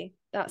crazy.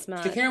 That's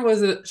mad.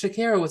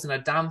 Shakira was in her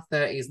damn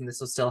 30s and this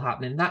was still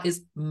happening. That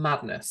is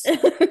madness.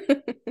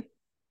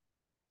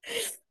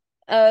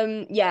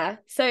 Yeah.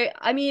 So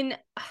I mean,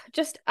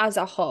 just as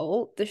a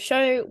whole, the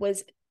show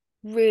was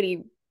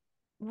really,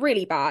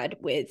 really bad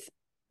with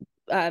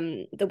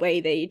the way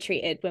they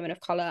treated women of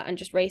color, and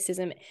just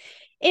racism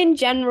in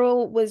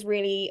general was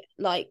really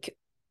like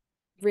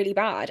really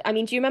bad. I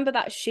mean, do you remember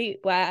that shoot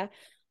where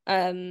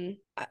I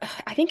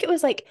think it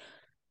was like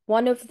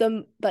one of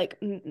the like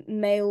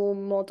male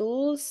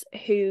models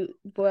who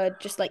were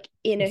just like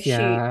in a shoot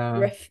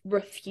Yeah.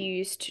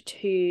 refused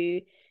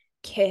to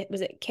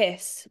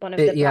kiss one of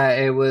the Yeah, black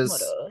it was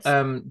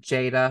models.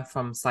 Jada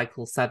from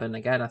Cycle 7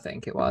 again, I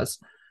think it was.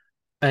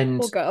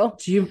 And Poor girl.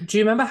 do you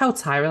remember how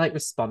Tyra like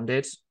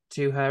responded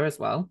to her as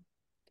well?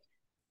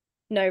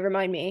 No,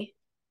 remind me.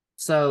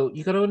 So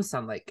you got to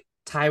understand, like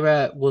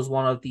Tyra was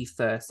one of the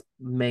first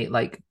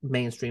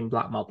mainstream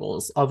black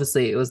models.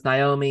 Obviously, it was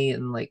Naomi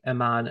and like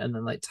Iman, and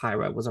then like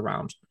Tyra was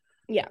around.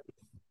 Yeah.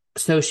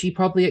 So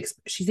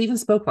she's even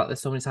spoke about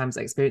this so many times,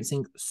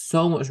 experiencing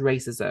so much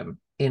racism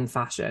in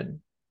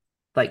fashion,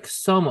 like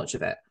so much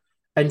of it,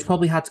 and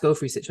probably had to go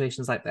through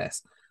situations like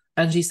this.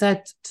 And she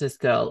said to this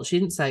girl, she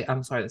didn't say,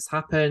 "I'm sorry this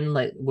happened.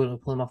 Like we're gonna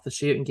pull him off the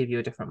shoot and give you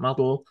a different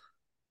model."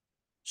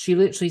 She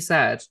literally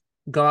said,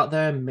 "Go out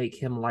there and make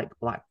him like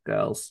black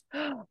girls."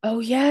 Oh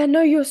yeah,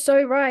 no, you're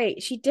so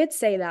right. She did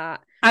say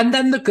that. And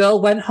then the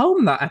girl went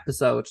home that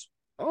episode.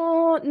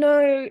 Oh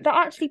no, that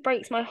actually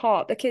breaks my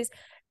heart because,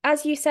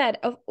 as you said,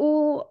 of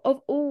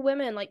all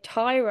women, like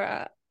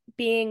Tyra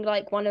being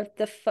like one of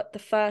the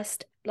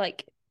first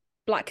like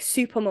black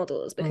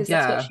supermodels, because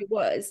that's what Yeah, she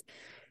was,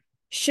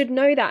 should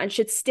know that and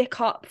should stick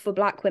up for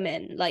black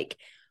women. Like,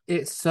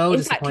 it's so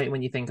in fact, disappointing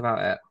when you think about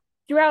it.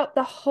 throughout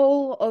the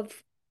whole of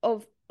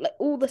of like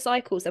all the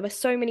cycles, there were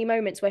so many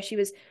moments where she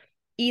was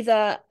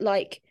either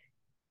like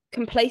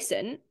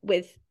complacent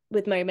with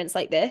moments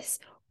like this,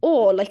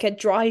 or like a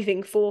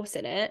driving force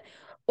in it,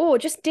 or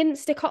just didn't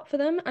stick up for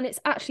them. And it's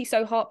actually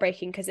so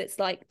heartbreaking, because it's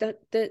like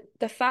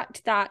the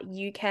fact that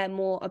you care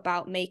more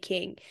about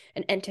making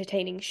an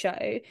entertaining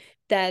show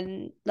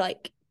than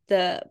like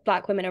the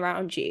black women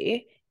around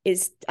you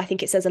is, I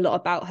think it says a lot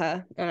about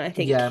her. And I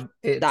think Yeah,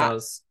 it that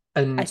does.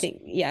 I And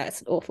think, yeah,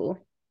 it's awful.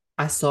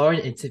 I saw an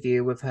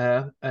interview with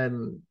her.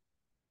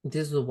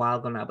 This was a while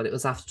ago now, but it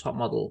was after Top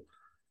Model,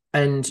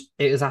 and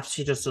it was after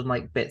she just done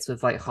like bits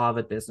with like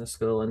Harvard Business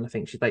School, and I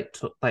think she like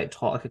took like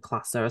taught like a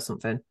class there or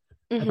something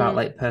about Hmm.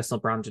 like personal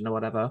branding or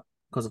whatever,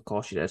 because of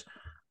course she did.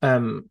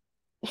 Um,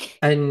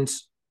 and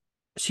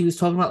she was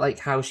talking about like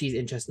how she's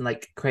interested in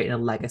like creating a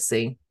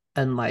legacy,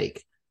 and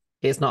like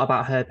it's not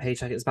about her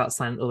paycheck, it's about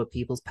signing other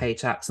people's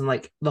paychecks, and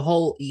like the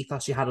whole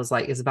ethos she had was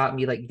like it's about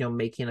me, like, you know,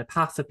 making a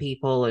path for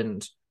people,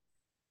 and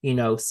you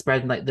know,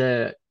 spreading like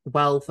the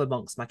wealth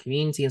amongst my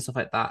community and stuff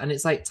like that. And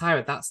it's like,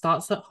 Tyra, that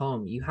starts at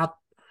home. You had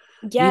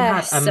a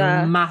Yes,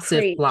 massive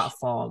preach.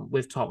 platform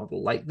with Top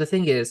Model. Like the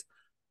thing is,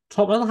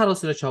 Top Model had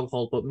us in a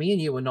chokehold, but me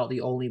and you were not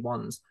the only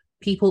ones.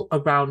 People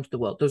around the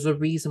world. There's a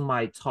reason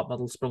why Top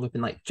Model sprung up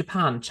in like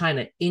Japan,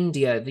 China,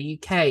 India, the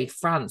UK,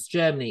 France,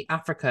 Germany,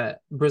 Africa,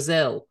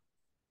 Brazil,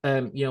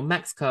 you know,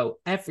 Mexico,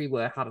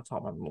 everywhere had a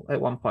Top Model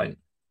at one point.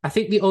 I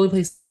think the only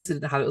place that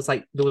didn't have it was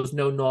like there was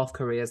no North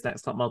Korea's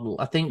next Top Model.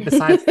 I think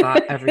besides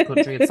that, every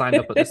country had signed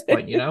up at this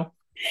point, you know?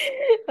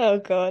 Oh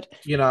God.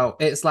 You know,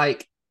 it's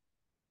like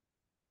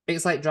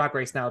Drag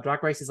Race now.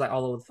 Drag Race is like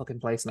all over the fucking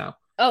place now.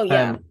 Oh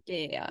yeah. Um,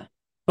 Yeah, yeah.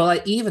 but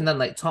like even then,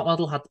 like Top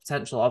Model had the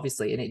potential,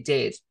 obviously, and it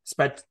did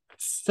spread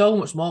so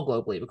much more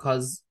globally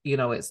because you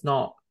know it's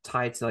not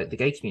tied to like the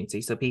gay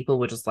community. So people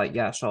were just like,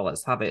 yeah, sure,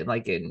 let's have it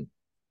like in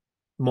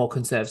more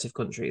conservative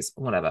countries,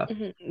 whatever.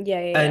 Mhm. Yeah,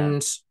 yeah, yeah.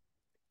 And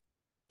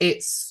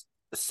it's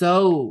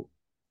so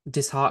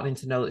disheartening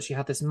to know that she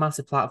had this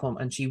massive platform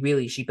and she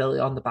built it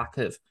on the back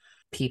of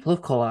people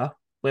of color,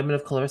 women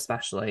of color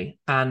especially,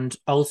 and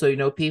also, you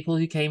know, people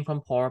who came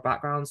from poorer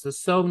backgrounds. There's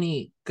so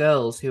many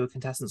girls who were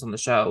contestants on the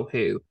show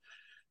who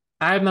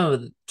I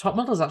remember Top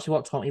Model is actually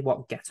what taught me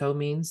what ghetto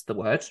means, the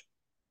word.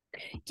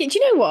 Do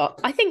you know what?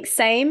 I think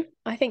same.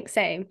 I think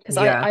same, because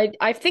Yeah,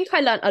 I think I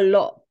learned a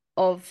lot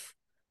of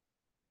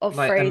like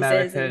phrases and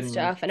American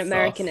stuff and stuff.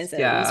 Americanisms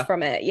Yeah.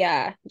 from it.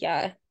 Yeah,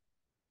 yeah.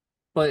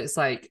 But it's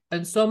like,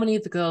 and so many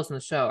of the girls on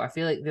the show, I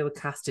feel like they were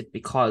casted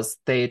because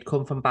they had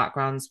come from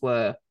backgrounds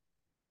where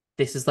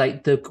this is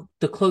like the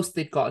closest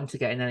they'd gotten to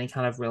getting any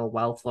kind of real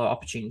wealth or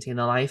opportunity in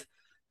their life.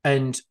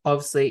 And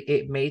obviously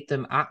it made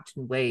them act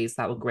in ways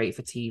that were great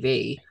for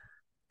TV,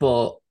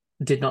 but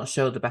did not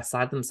show the best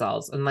side of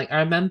themselves. And like I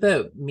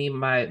remember me and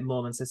my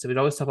mom and sister would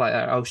always talk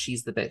about, oh,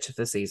 she's the bitch of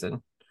the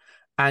season.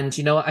 And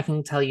you know what I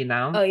can tell you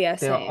now? Oh yeah,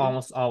 They are same.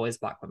 almost always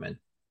black women.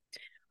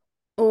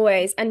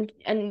 Always. And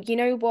you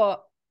know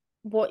what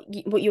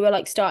you were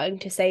like starting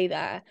to say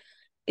there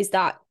is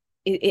that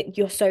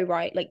you're so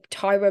right. Like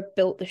Tyra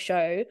built the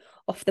show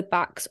off the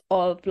backs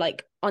of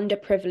like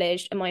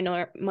underprivileged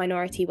and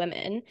minority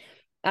women,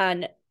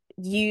 and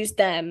used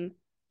them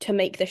to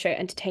make the show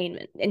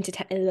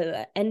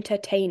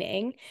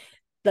entertaining.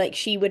 Like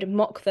she would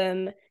mock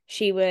them.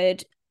 She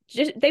would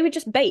just they would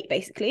just bait,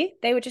 basically.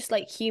 They were just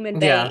like human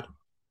Yeah. bait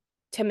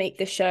to make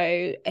the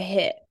show a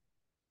hit,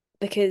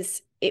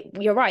 because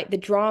you're right, the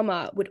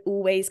drama would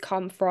always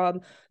come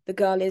from the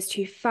girl is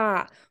too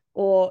fat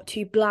or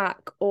too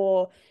black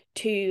or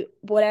too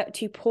whatever,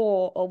 too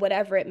poor or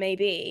whatever it may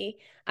be,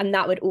 and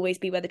that would always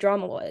be where the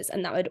drama was,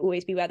 and that would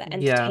always be where the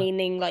Yeah.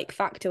 entertaining like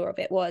factor of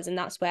it was. And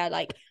that's where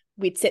like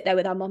we'd sit there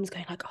with our mums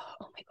going like,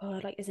 oh my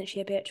God, like isn't she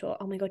a bitch, or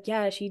oh my God,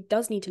 yeah, she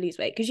does need to lose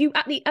weight, because you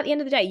at the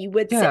end of the day you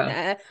would sit Yeah.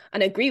 there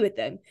and agree with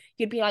them.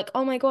 You'd be like,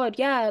 oh my God,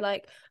 yeah,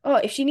 like, oh,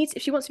 if she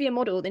wants to be a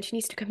model, then she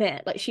needs to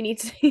commit, like she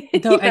needs to,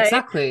 No,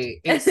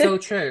 exactly. It's so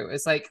true.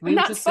 It's like we and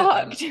would that's just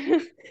sit there.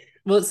 fucked.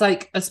 Well, it's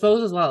like I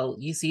suppose as well,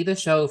 you see the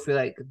show through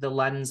like the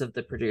lens of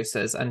the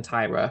producers and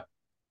Tyra,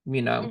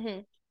 you know, Hmm.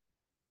 Yeah.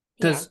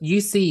 because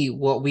you see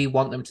what we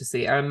want them to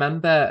see. I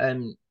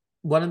remember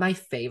one of my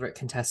favorite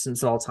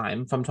contestants of all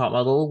time from Top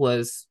Model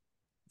was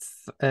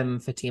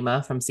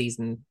Fatima from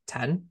season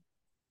 10.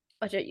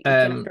 You're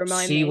gonna have to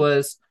remind She me.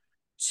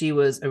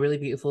 was a really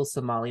beautiful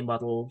Somali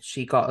model.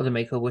 She got the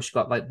makeover, she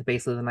got like the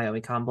basically the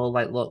Naomi Campbell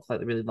like look, like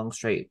the really long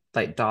straight,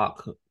 like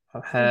dark Hmm.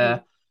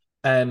 hair.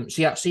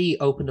 She actually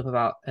opened up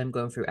about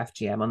going through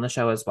FGM on the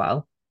show as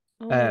well.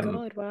 Oh my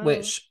God, wow.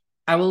 Which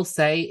I will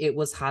say it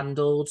was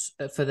handled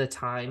for the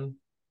time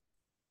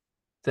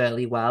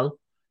fairly well.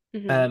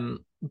 Hmm.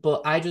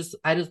 But I just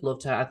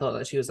loved her. I thought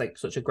that she was like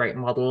such a great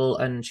model,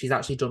 and she's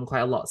actually done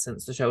quite a lot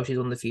since the show. She's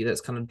one of the few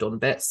that's kind of done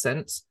bits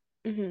since.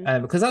 Hmm.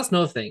 Because that's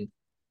another thing.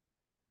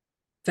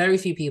 Very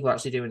few people are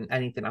actually doing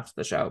anything after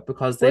the show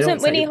because they don't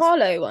Wasn't say Winnie it's.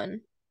 Harlow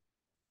one?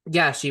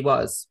 Yeah, she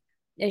was.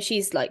 And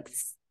she's like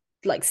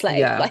slay,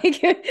 Yeah,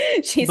 like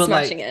she's but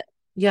smashing like, it.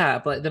 yeah,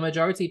 but the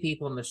majority of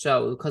people on the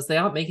show, because they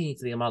aren't making you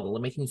to be a model,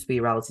 they're making you to be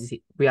a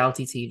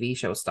reality TV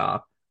show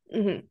star.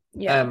 Hmm.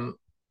 Yeah. Um,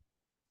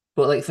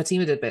 But like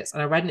Fatima did bits,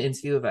 and I read an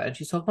interview of her, and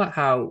she's talking about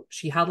how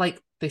she had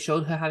like they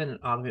showed her having an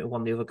argument with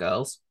one of the other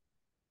girls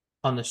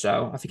on the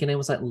show. I think her name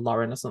was like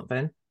Lauren or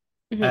something.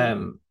 Hmm.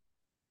 Um,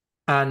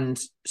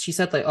 and she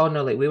said like, oh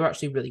no, like we were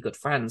actually really good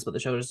friends, but the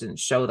show just didn't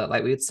show that.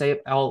 Like we would stay up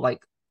all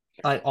like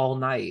all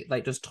night,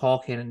 like just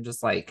talking and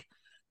just like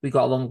we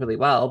got along really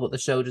well, but the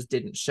show just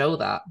didn't show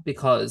that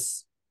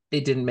because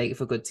it didn't make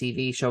for good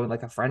TV showing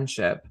like a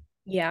friendship.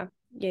 Yeah.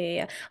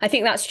 Yeah. I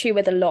think that's true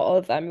with a lot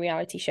of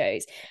reality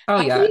shows. Oh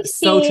Have yeah, you it's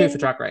so true for seen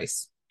Drag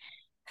Race.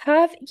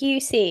 Have you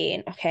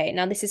seen, okay,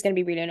 now this is going to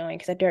be really annoying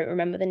because I don't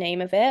remember the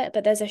name of it,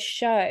 but there was a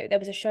show that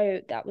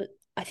was,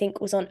 I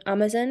think was on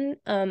Amazon.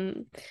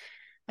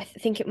 I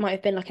think it might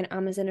have been like an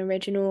Amazon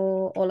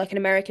original or like an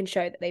American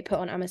show that they put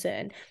on Amazon,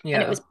 and it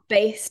Yeah. was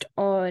based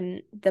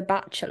on The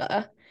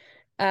Bachelor.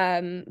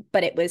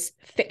 But it was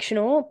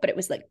fictional, but it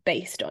was like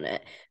based on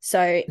it.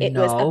 So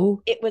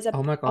No. it was a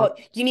Oh my oh,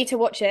 God. you need to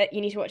watch it.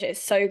 You need to watch it.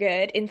 It's so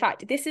good. In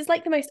fact, this is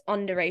like the most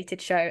underrated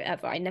show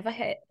ever. I never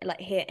hear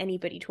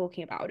anybody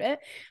talking about it.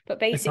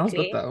 But It sounds good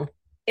basically, though.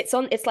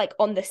 it's like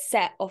on the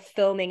set of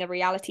filming a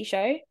reality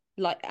show.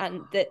 Like,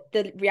 and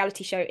the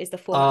reality show is the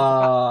format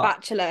of the Uh,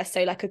 Bachelor,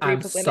 so like a I'm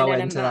group of women so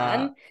and a into that.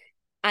 man,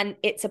 and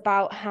it's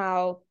about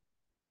how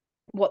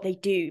what they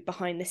do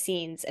behind the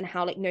scenes and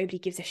how like nobody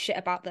gives a shit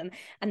about them,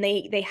 and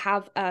they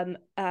have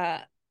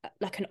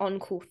like an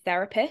on-call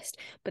therapist,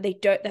 but they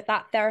don't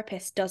that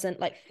therapist doesn't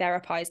like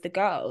therapize the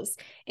girls.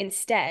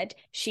 Instead,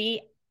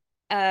 she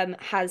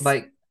has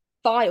Like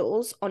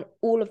files on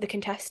all of the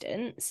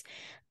contestants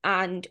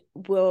and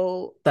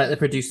will that the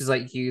producers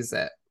like use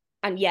it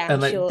and yeah, and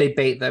and like she'll they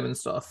bait them and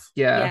stuff.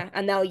 Yeah. yeah,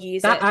 and they'll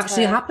use That it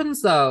actually to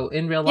happens though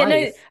in real yeah, no,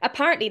 life.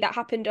 apparently that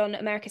happened on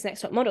America's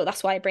Next Top Model.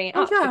 That's why I bring it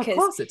Oh up, yeah, of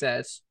course it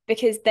did.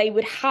 because they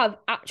would have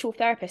actual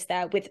therapists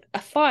there with a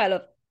file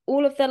of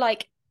all of the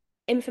like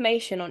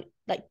information on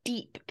like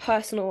deep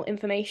personal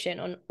information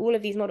on all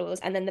of these models,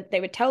 and then they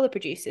would tell the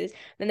producers,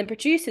 then the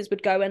producers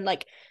would go and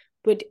like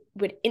would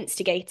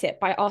instigate it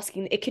by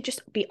asking, it could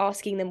just be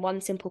asking them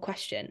one simple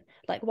question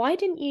like, why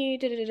didn't you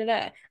da, da, da, da,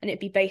 da? And it'd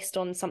be based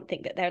on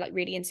something that they're like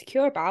really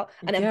insecure about,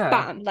 and then Yeah.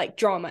 bam, like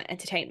drama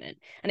entertainment.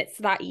 And it's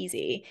that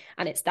easy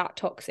and it's that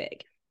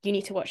toxic. You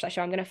need to watch that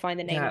show. I'm going to find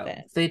the name of Yeah.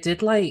 it. They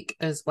did like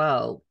as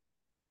well.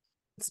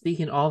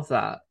 Speaking of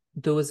that,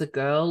 there was a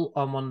girl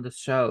on one of the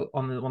show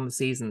on one of the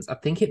seasons. I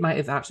think it might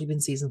have actually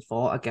been season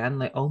 4 again.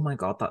 Like, oh my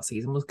God, that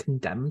season was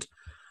condemned.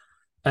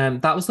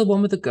 That was the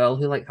one with the girl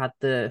who like had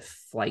the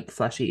like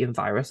flesh-eating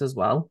virus as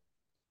well.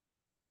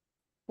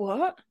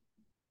 What?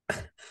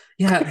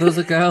 Yeah, there was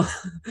a girl.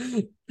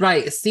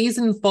 Right,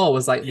 season 4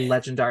 was like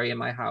legendary in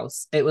my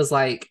house. It was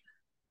like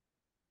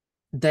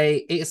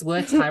it's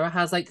where Tyra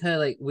has like her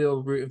like we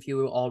were rooting for you,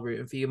 we were all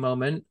rooting for you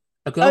moment.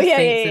 A Oh girl yeah,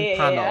 faints yeah, in yeah,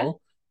 yeah, yeah.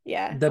 panel.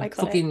 Yeah, The iconic.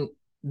 fucking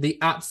the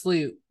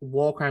absolute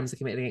war crimes are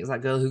committed against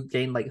that girl who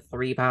gained like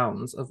 3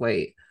 pounds of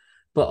weight.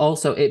 But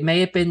also, it may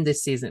have been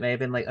this season, it may have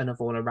been like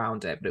another one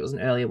around it, but it was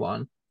an earlier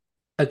one.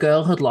 A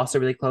girl had lost a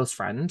really close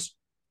friend,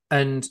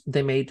 and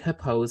they made her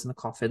pose in a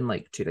coffin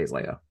like 2 days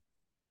later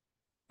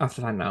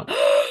after finding out.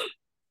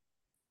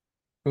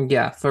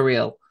 Yeah, for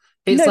real.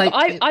 It's No, but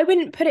like I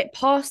wouldn't put it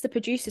past the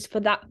producers for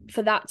that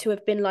to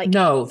have been like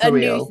no, a for new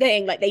real.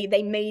 thing. Like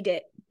they made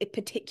it Well,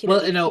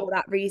 particularly for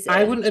that I reason.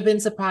 wouldn't have been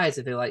surprised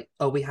if they're like,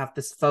 oh, we have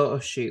this photo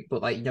shoot,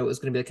 but like, it was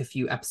going to be like a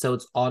few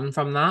episodes on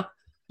from that.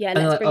 Yeah, And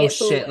they're let's like, bring oh it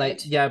shit, like,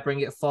 forward. yeah, bring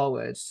it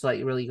forward to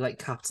like really like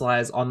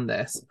capitalize on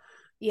this.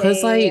 Yeah,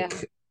 Because yeah, yeah.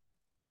 like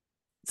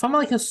from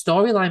like a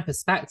storyline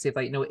perspective,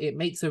 like it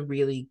makes a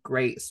really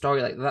great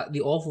story. Like that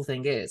the awful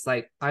thing is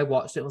like I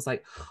watched it and was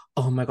like,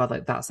 oh my God,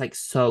 like that's like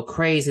so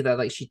crazy that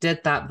like she did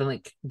that, then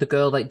like the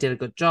girl like did a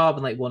good job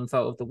and like won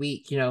photo of the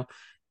week.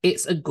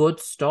 It's a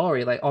good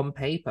story, like on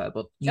paper,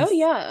 but Oh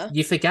yeah.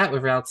 you forget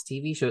with reality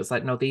TV show, it's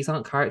like, no, these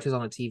aren't characters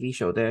on a TV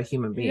show, they're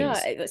human Yeah,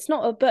 beings. it's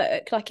not a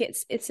book. Like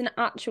it's an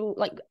actual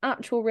like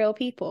actual real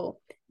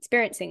people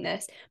experiencing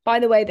this. By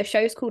the way, the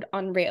show's called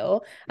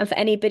Unreal, and for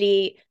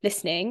anybody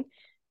listening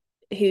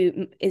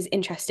who is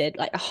interested,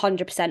 like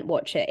 100%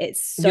 watch it.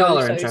 It's so Y'all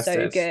are so so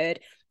interested. good.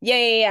 Yeah,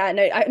 yeah, yeah.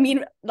 No, I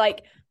mean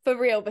like for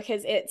real,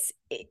 because it's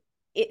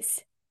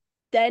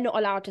they're not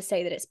allowed to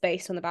say that it's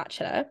based on The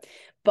Bachelor,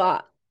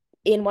 but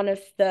in one of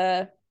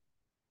the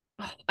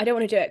I don't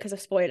want to do it because of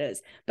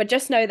spoilers, but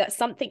just know that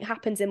something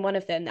happens in one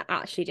of them that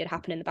actually did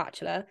happen in The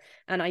Bachelor,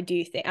 and I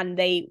do think, and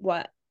they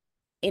were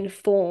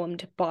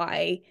informed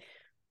by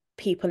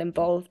people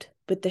involved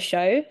with the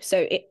show,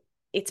 so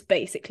it's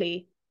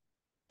basically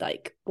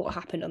like what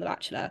happened on The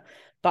Bachelor,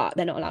 but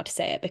they're not allowed to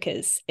say it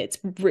because it's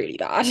really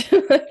bad.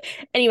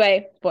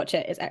 Anyway, watch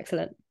it; it's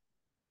excellent.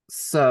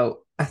 So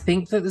I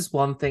think that there's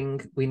one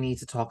thing we need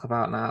to talk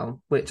about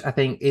now, which I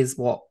think is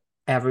what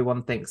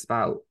everyone thinks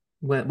about.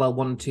 Well,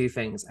 one or two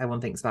things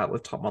everyone thinks about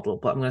with Top Model,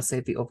 but I'm going to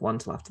save the other one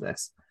till after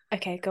this.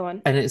 Okay, go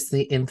on. And it's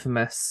the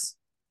infamous,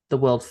 the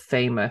world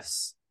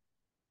famous,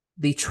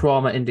 the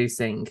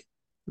trauma-inducing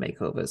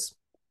makeovers.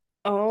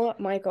 Oh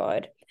my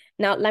God.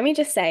 Now, let me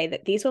just say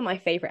that these were my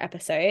favorite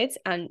episodes.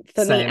 And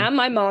for me Same. and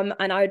my mom,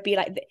 and I would be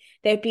like,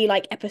 there'd be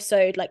like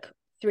episode like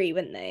 3,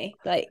 wouldn't they?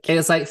 Like It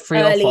was like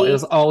 3 or 4. It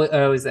was early.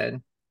 always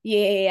in.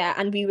 Yeah.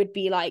 And we would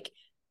be like,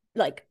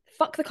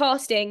 fuck the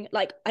casting.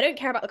 Like, I don't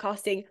care about the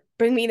casting.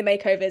 Bring me the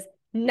makeovers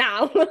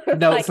now.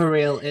 No, Like, for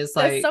real. It's there's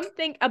like,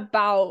 something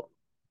about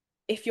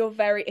if you're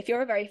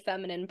a very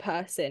feminine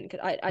person, because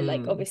I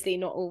like obviously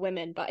not all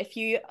women, but if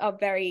you are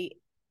very,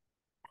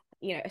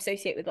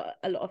 associate with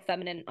a lot of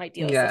feminine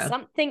ideals, there's yeah.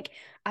 something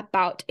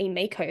about a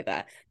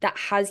makeover that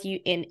has you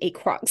in a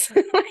crux.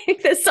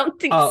 Like, there's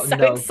something Oh so no,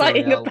 for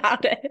exciting real.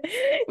 about it,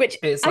 which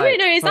It's I don't like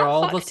know, is for that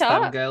all of fucked us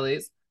femme up?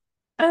 girlies.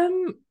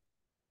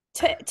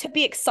 To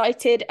be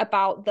excited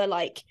about the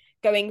like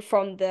going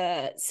from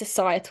the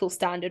societal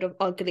standard of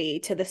ugly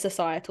to the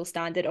societal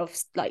standard of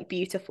like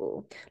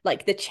beautiful,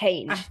 like the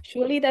I, change.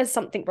 Surely there's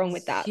something wrong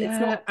with that. It's yeah,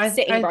 not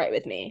sitting right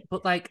with me.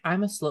 but like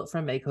I'm a slut for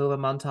a makeover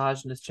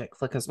montage and this chick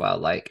flick as well.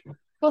 Like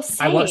Well,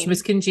 I watched Miss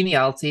same.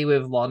 Congeniality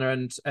with Lorna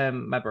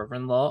and my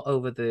brother-in-law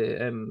over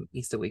the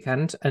Easter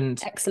weekend,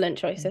 and Excellent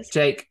choices.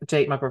 Jake,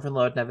 my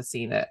brother-in-law, had never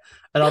seen it,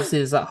 and obviously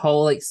there's that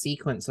whole like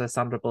sequence where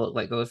Sandra Bullock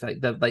like goes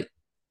like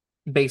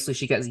basically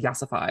she gets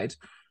yassified.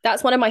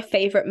 That's one of my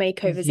favorite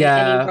makeovers in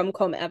any Yeah,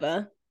 rom-com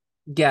ever.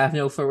 yeah,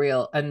 no, for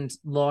real. And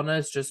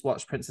Lorna's just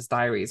watched Princess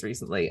Diaries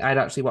recently. I'd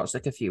actually watched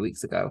like a few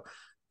weeks ago,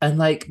 and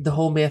like the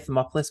whole Mia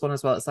Thermopolis one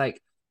as well. It's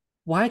like,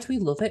 why do we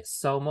love it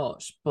so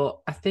much? But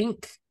I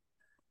think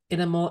in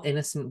a more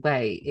innocent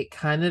way, it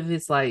kind of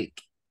is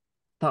like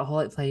that whole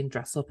like playing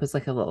dress up as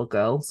like a little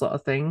girl sort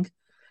of thing.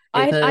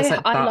 It I feels I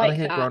like I that on like like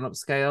a that. grown up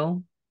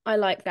scale. I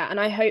like that, and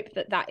I hope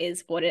that that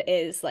is what it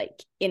is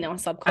like in our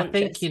I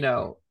think,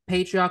 subconscious.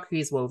 patriarchy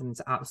is woven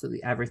into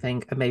absolutely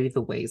everything, and maybe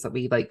the ways that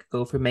we like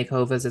go through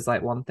makeovers is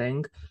like one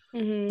thing.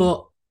 Hmm.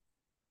 But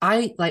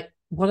I like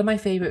one of my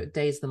favorite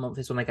days of the month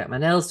is when I get my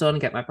nails done,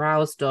 get my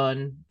brows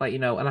done, like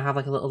and I have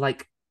like a little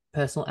like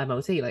personal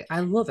MOT. Like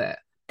I love it.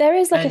 There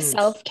is like a And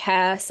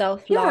self-care,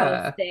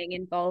 self-love yeah, thing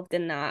involved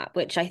in that,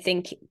 which I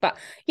think, but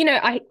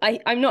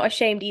I'm not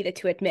ashamed either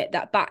to admit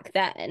that back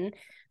then,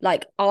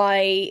 like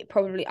I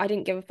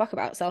didn't give a fuck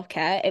about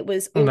self-care. It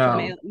was all for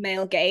no,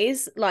 male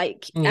gaze,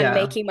 like, and yeah,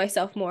 making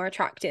myself more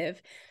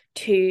attractive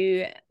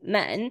to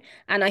men.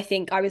 And I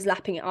think I was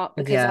lapping it up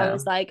because I yeah.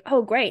 was like,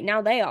 oh great,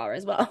 now they are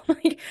as well.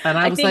 Like, And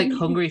I I was like think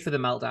hungry for the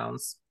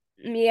meltdowns.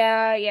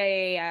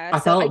 yeah. I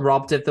So felt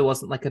robbed if there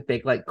wasn't like a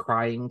big like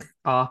crying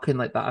arc in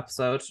like that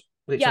episode,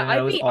 which yeah, I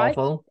know is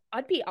awful.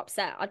 I'd be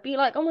upset. I'd be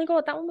like, oh my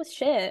God, that one was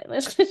shit.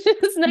 There's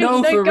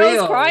No, no for girls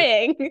real.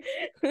 crying.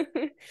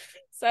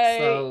 So,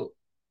 So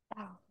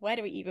where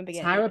do we even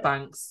begin with Tyra this?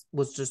 Banks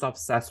was just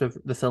obsessed with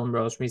the film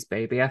Rosemary's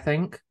Baby, I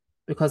think,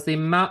 because the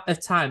amount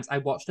of times I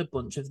watched a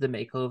bunch of the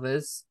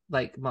makeovers,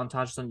 like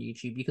montages on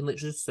YouTube, you can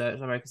literally just search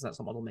American Next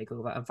Top Model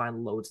makeover and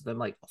find loads of them,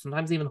 like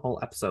sometimes even whole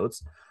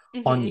episodes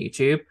on Hmm.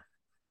 YouTube.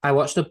 I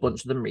watched a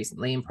bunch of them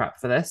recently in prep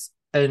for this,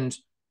 and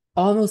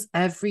almost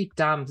every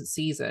damn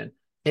season,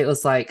 it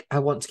was like I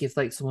want to give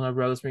like someone a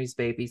Rosemary's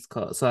Baby's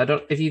cut. So I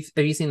don't if you've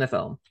have you seen the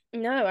film?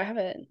 No, I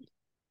haven't.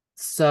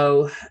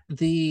 So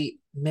the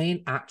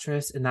main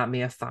actress in that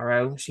Mia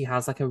Farrow, she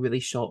has like a really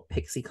short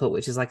pixie cut,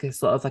 which is like a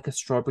sort of like a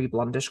strawberry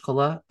blondish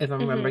color, if I'm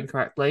Hmm. remembering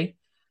correctly.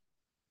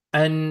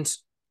 And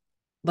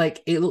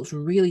like it looks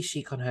really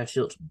chic on her.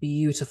 She looks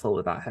beautiful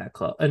with that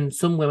haircut. And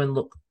some women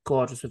look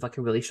gorgeous with like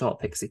a really short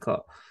pixie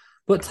cut.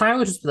 But Tyra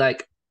would just be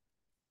like,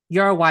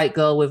 you're a white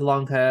girl with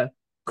long hair,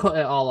 cut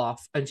it all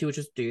off. And she would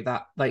just do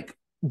that like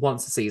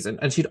once a season.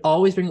 And she'd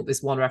always bring up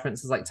this one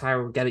reference as like,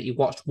 Tyra, get it, you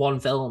watched one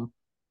film.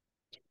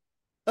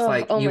 It's Oh,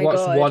 like oh you my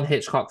watched God. one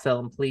Hitchcock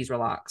film, please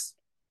relax.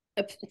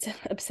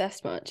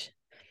 Obsessed much.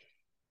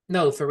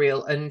 No, for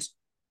real. And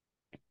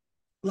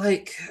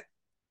like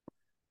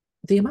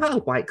the amount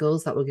of white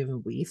girls that were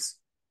given weaves,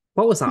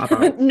 what was that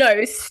about?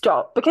 No,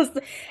 stop. Because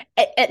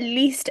at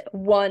least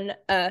one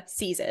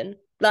season.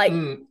 Like,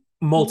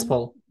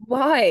 Multiple.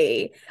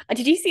 why? And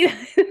did you see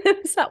that? There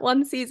was that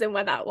one season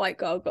where that white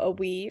girl got a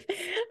weave,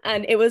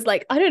 and it was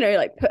like, I don't know,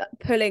 like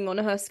pulling on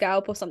her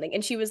scalp or something,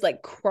 and she was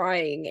like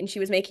crying, and she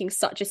was making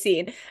such a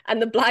scene,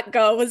 and the black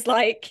girl was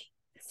like,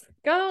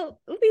 "Girl,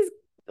 all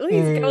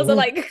these girls are Mm.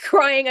 like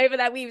crying over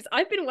their weaves.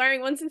 I've been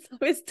wearing one since I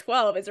was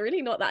 12. It's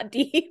really not that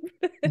deep."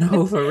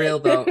 No, for real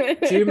though.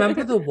 Do you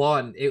remember the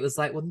one? It was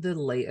like one of the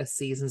later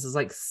seasons. It was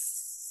like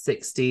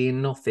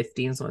 16 or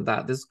 15, something like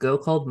that. This girl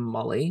called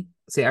Molly.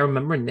 See, I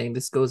remember her name.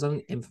 This goes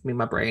on infamy in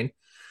my brain.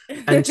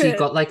 And she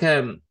got like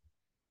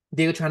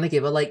they were trying to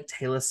give her like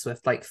Taylor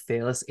Swift, like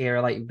Fearless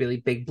era, like really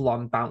big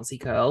blonde bouncy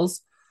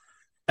curls.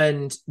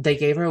 And they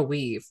gave her a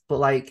weave, but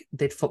like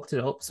they'd fucked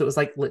it up. So it was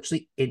like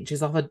literally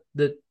inches off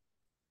the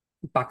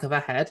back of her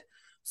head.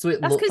 So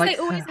it That's looked because like they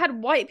always her.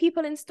 had white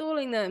people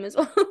installing them as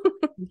well.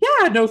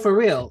 Yeah, no, for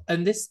real.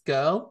 And this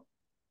girl,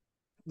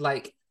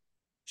 like,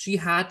 she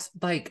had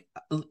like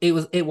it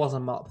was a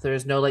mop. There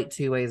is no like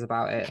two ways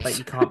about it. Like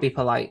you can't be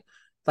polite.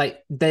 Like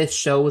this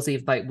show was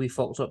even like we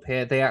fucked up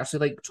here. They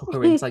actually like took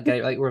her into like get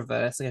it like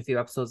reversing a few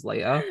episodes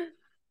later.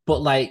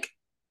 But like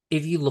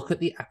if you look at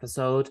the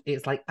episode,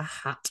 it's like a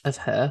hat of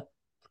her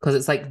because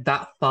it's like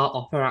that far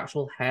off her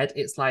actual head.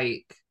 It's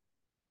like,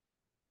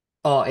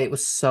 oh, it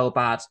was so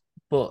bad.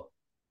 But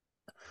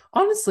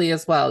Honestly,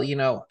 as well,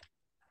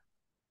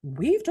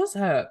 weave does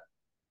hurt.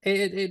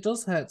 It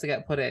does hurt to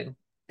get put in.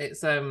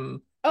 It's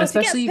Oh, to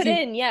get especially if put you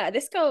in, yeah.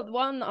 This girl, the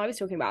one I was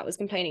talking about, was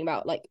complaining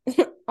about like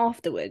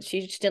afterwards.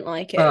 She just didn't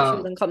like it. She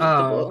was oh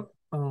uncomfortable.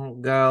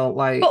 girl, But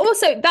like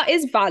also that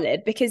is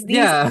valid because these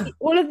yeah.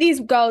 all of these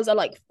girls are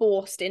like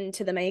forced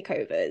into the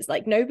makeovers.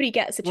 Like nobody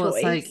gets a Well,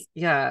 it's like, choice.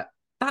 yeah,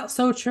 that's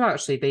so true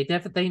actually.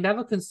 They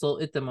never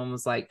consulted them and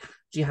was like,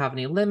 do you have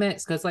any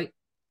limits? Because like,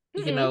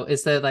 Mm-mm.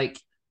 is there like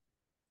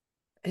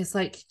it's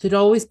like there'd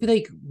always be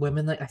like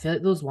women like I feel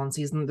like there was one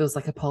season there was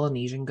like a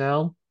Polynesian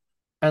girl.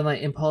 And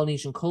like in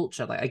Polynesian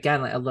culture, like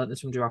again, like I learned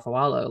this from Giraffe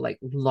Wallow, like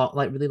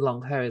really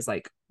long hair is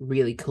like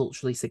really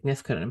culturally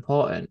significant and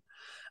important.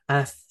 And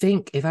I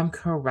think if I'm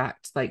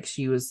correct, like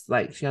she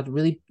had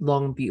really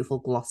long, beautiful,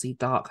 glossy,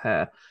 dark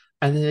hair,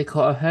 and then they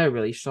cut her hair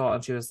really short,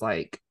 and she was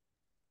like,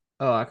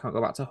 "Oh, I can't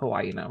go back to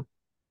Hawaii now."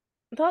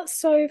 That's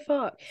so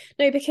fucked.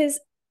 No, because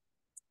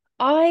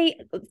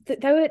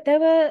there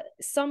were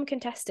some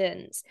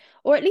contestants,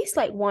 or at least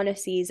like one a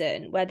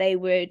season, where they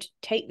would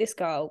take this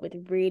girl with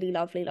really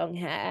lovely long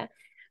hair,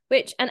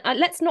 which and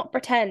let's not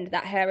pretend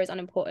that hair is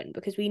unimportant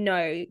because we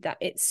know that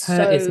it's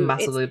Hair is so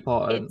massively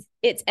important.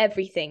 it's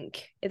everything.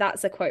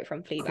 That's a quote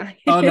from Fleabag.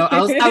 Oh no,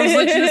 I was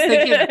literally just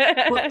thinking,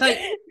 but like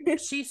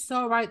she's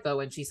so right though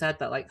when she said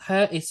that like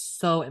hair is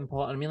so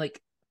important. I mean,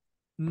 like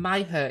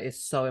my hair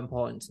is so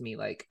important to me.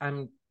 Like I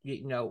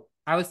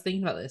was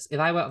thinking about this. If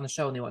I went on the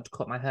show and they wanted to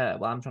cut my hair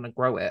while I'm trying to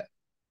grow it,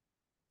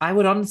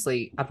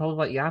 I'd probably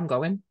like, yeah, I'm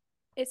going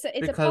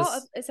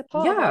because It's a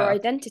part of our yeah,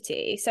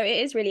 identity, so it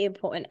is really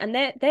important. And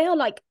they are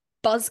like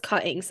buzz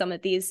cutting some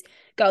of these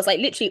girls, like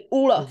literally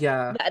all off.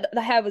 yeah,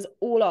 The hair was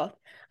all off,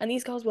 and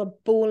these girls were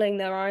bawling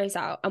their eyes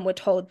out, and were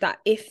told that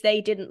if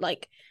they didn't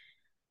like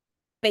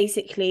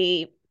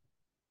basically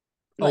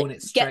like own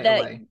it straight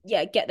away.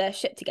 get their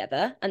shit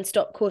together and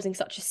stop causing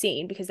such a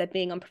scene because they're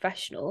being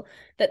unprofessional,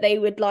 that they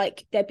would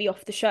like they'd be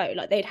off the show.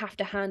 Like they'd have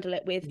to handle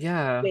it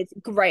Yeah, with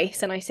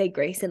grace, and I say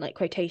grace in like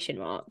quotation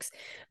marks,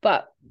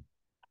 but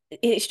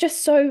it's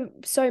just so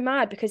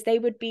mad because they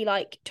would be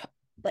like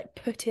like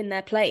put in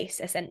their place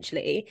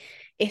essentially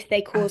if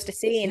they caused a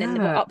scene and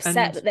were yeah, upset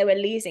and that they were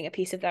losing a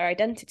piece of their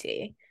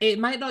identity. it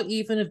might not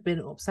even have been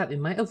upset. They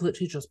might have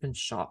literally just been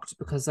shocked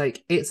because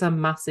like it's a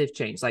massive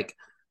change. Like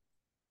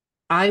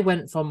I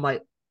went from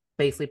like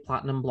basically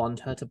platinum blonde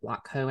hair to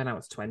black hair when I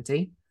was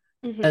 20.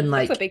 And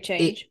That's a like big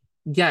it, change.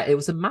 yeah, it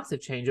was a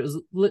massive change. It was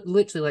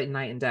literally like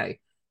night and day.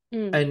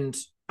 Mm. And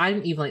I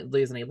didn't even like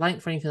lose any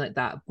length or anything like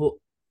that. But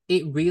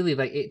it really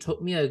like it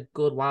took me a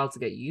good while to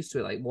get used to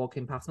it. Like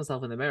walking past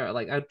myself in the mirror,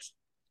 like I'd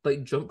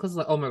like jump because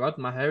like, oh my god,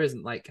 my hair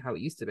isn't like how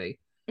it used to be.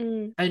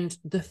 Mm. And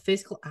the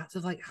physical act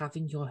of like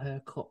having your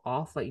hair cut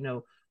off, like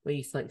where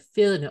you like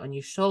feeling it on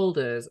your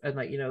shoulders and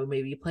like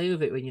maybe you play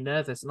with it when you're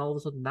nervous, and all of a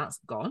sudden that's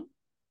gone.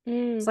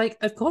 It's Mm. like,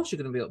 of course you're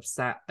gonna be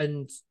upset,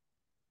 and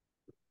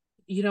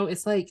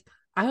it's like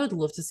I would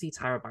love to see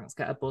Tyra Banks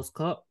get a buzz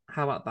cut.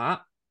 How about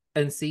that?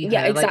 And see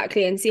Yeah, her like,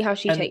 exactly, and see how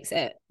she and takes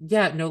it.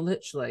 yeah, no,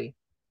 literally,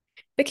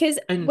 Because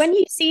and when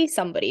you see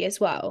somebody as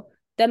well,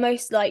 their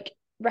most like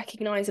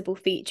recognizable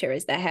feature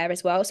is their hair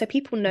as well. So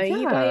people know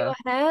you by yeah, your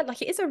hair.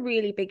 Like it is a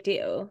really big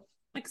deal.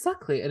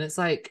 exactly. And it's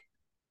like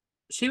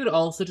she would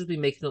also just be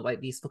making up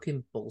like these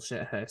fucking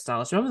bullshit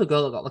hairstyles. Remember the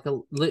girl that got like a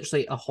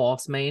literally a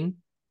horse mane?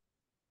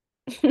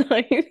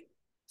 No.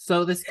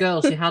 So this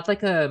girl, she had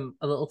like a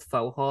little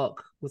faux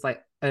hawk with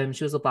like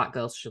she was a black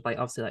girl, so she had like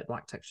obviously like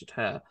black textured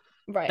hair.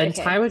 Right, And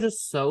okay. Tyra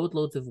just sewed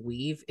loads of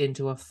weave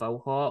into a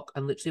faux hawk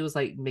and literally was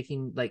like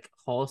making like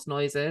horse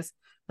noises.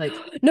 Like,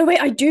 No, wait,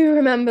 I do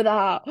remember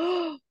that.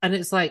 and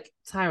it's like,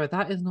 Tyra,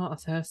 that is not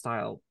a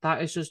hairstyle.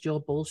 That is just your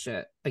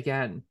bullshit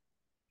again.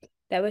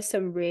 There were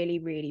some really,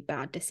 really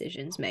bad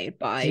decisions made Do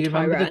by you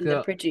remember Tyra the and the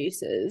girl?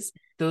 producers.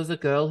 There was a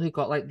girl who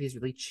got like these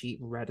really cheap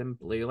red and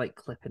blue like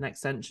clipping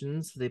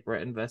extensions for the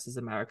Britain versus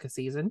America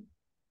season.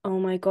 Oh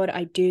my God,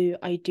 I do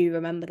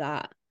remember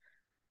that.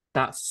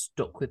 That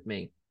stuck with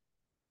me.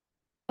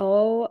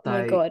 Oh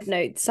my God. Like,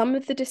 No, some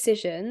of the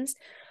decisions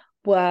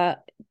were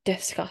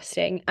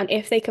disgusting. And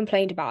if they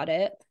complained about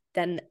it,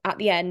 then at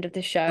the end of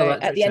the show,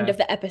 at electric the end of chair,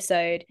 the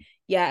episode,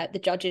 yeah, the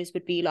judges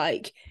would be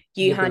like,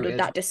 you you're handled booted.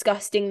 that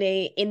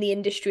disgustingly in the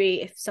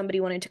industry. If somebody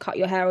wanted to cut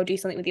your hair or do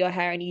something with your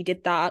hair and you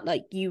did that,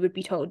 like you would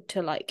be told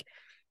to like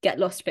get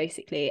lost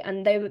basically.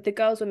 And the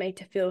girls were made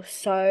to feel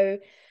so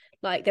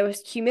like they were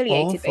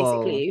humiliated Awful.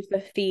 basically for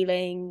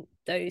feeling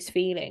those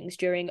feelings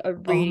during a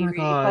Oh really, my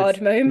really god.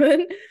 hard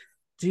moment.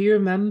 Do you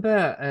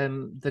remember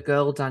the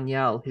girl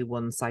Danielle who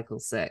won Cycle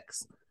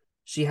 6?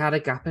 She had a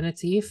gap in her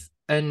teeth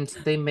and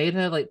they made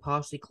her like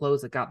partially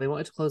close the gap. They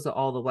wanted to close it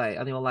all the way.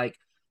 And they were like,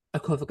 a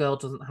cover girl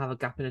doesn't have a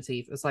gap in her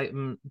teeth. It's like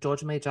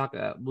Georgia May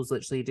Jagger was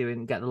literally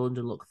doing Get the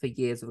London Look for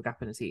years with a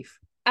gap in her teeth.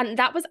 And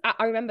that was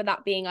I remember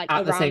that being like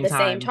At the around same the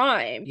same time.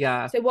 time.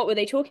 Yeah. So what were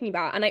they talking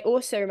about? And I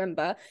also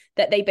remember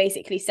that they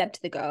basically said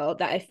to the girl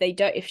that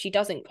if she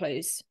doesn't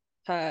close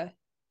her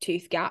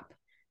tooth gap,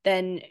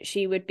 then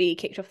she would be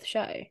kicked off the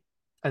show.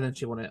 And then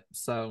she won it.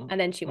 So And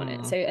then she won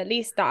it. mm. So at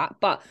least that,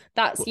 but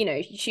that's, But you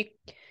know, she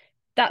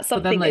that's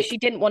But then something that like she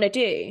didn't want to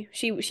do.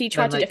 She then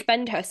tried to like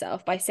defend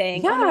herself by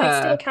saying, "Oh no, I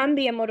still yeah, can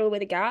be a model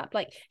with a gap."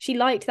 Like she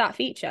liked that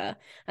feature,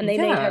 and they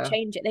made her yeah.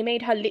 change it. They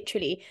made her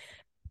literally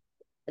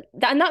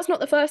that, and that's not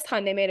the first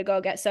time they made a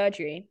girl get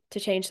surgery to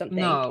change something.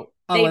 No.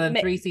 Oh, and They then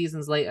ma- 3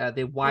 seasons later,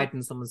 they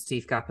widened someone's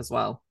teeth gap as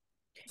well.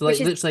 So like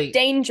which is literally,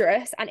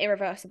 dangerous and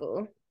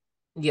irreversible.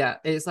 yeah,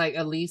 it's like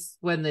at least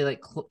when they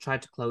like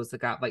tried to close the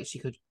gap, like she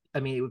could. I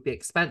mean, it would be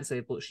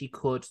expensive, but she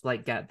could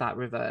like get that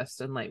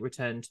reversed and like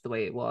return to the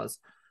way it was.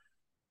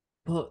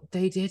 But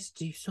they did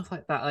do stuff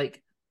like that.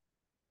 Like,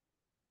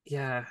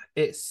 yeah,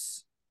 it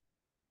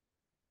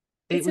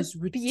It's was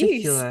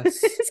abuse.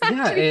 ridiculous. It's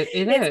Yeah, actually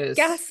it it's is.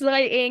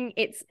 gaslighting.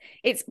 It's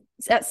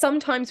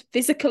sometimes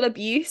physical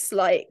abuse,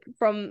 like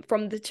from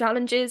the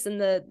challenges and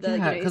the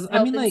Yeah, because I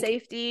health mean, and like,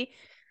 safety.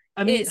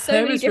 I mean, It's so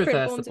her many is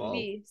different forms of reversible.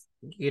 abuse.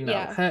 You know,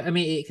 Yeah. her. I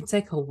mean, it can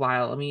take a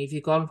while. I mean, if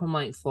you've gone from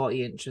like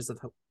 40 inches of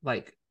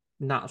like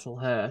natural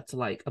hair to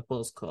like a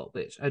buzz cut,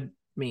 which I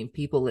mean,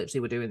 people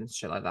literally were doing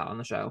shit like that on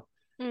the show.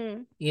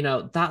 Mm. You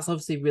know, that's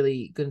obviously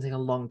really going to take a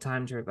long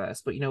time to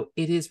reverse. But you know,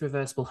 it is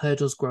reversible. Hair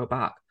does grow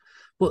back.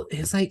 But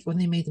it's like when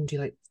they made them do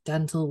like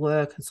dental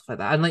work and stuff like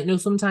that, and like, you know,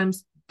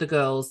 sometimes the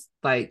girls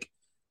like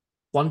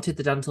wanted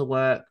the dental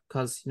work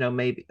because, you know,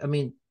 maybe, I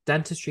mean,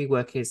 dentistry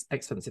work is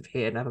expensive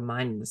here, never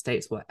mind in the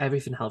States where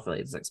everything health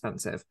related is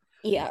expensive.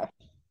 Yeah.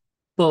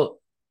 But,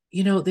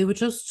 you know, they were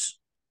just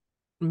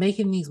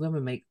making these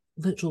women make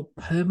literal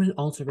permanent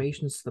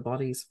alterations to the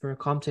bodies for a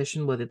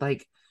competition where they'd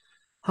like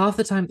half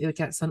the time they would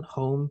get sent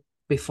home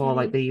before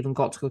like Mm-hmm. they even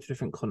got to go to a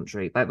different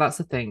country. Like that's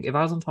the thing. If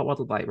I was on Top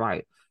Model, like,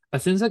 right,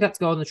 as soon as I get to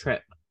go on the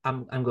trip,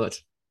 I'm good.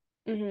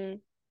 Mm-hmm.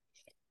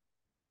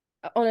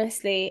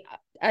 Honestly,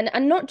 and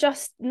not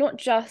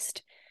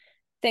just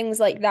things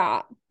like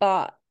that,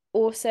 but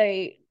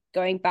also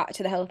going back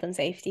to the health and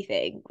safety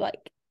thing,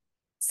 like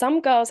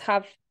some girls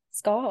have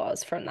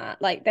scars from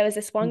that. Like there was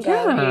this one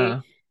girl who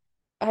Yeah.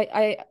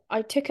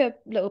 I took a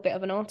little bit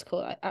of an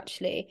article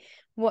actually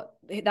what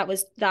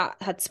that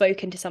had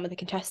spoken to some of the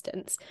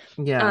contestants,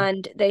 Yeah.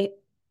 and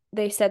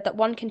they said that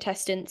one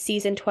contestant,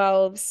 season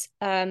 12's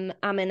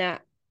Aminat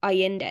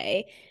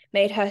Ayinde,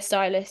 made her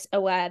stylist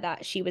aware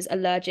that she was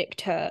allergic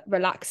to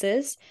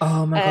relaxers,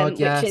 Oh my God, which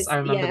yes, I is,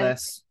 remember yeah,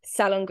 this.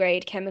 salon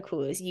grade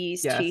chemicals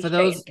used Yeah, to for straighten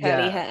those,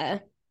 curly yeah,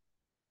 hair.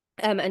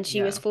 And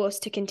she was yeah.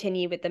 forced to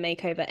continue with the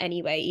makeover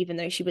anyway, even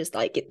though she was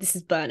like, this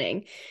is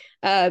burning.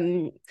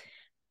 Um,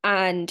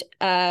 and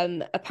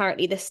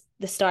apparently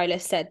the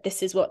stylist said,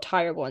 this is what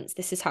Tyra wants,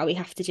 this is how we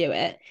have to do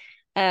it.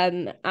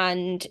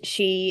 And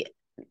she,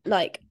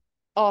 like,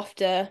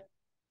 after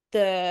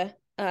the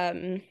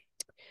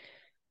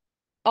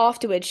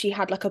afterwards she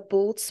had like a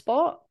bald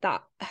spot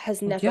that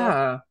has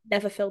Yeah.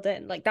 never filled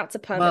in. Like that's a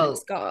permanent Well,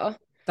 scar.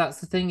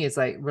 that's the thing is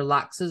like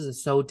relaxers are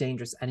so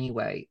dangerous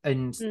anyway.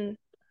 And Mm,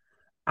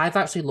 I've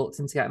actually looked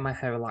into getting my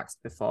hair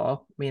relaxed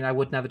before. I mean, I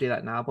would never do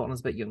that now, but when I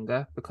was a bit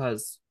younger,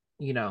 because,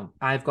 you know,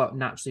 I've got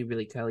naturally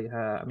really curly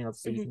hair. I mean,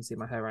 obviously you mhm, can see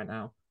my hair right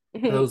now. For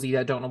mhm. those of you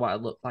that don't know what I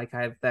look like,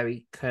 I have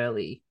very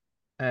curly.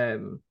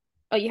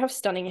 Oh, you have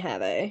stunning hair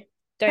though.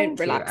 Don't Thank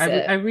you. relax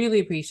it. I really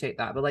appreciate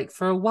that. But like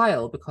for a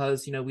while,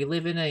 because you know, we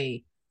live in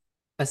a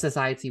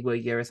society where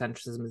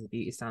Eurocentrism is the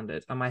beauty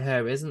standard, and my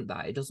hair isn't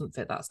that. It doesn't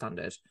fit that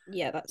standard,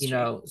 Yeah, that's you true.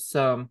 know.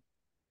 So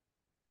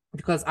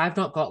because I've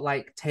not got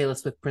like Taylor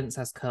Swift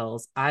princess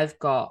curls, I've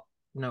got,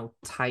 you know,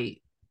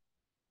 tight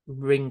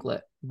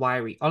ringlet,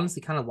 wiry,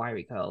 honestly, kind of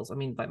wiry curls. I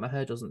mean, like my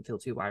hair doesn't feel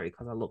too wiry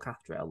because I look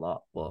after it a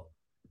lot, but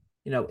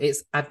you know,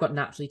 it's I've got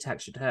naturally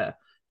textured hair.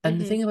 And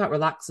the Hmm. thing about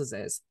relaxers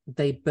is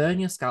they burn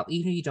your scalp,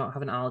 even if you don't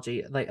have an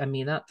allergy. Like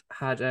Amina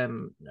had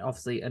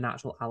obviously a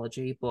natural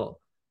allergy, but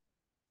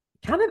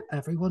kind of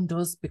everyone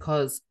does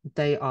because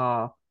they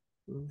are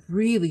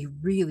really,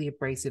 really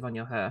abrasive on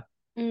your hair.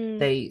 Mm.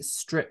 They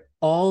strip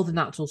all the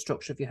natural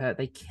structure of your hair.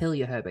 They kill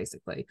your hair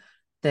basically.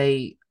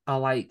 They are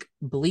like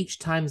bleach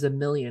times a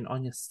million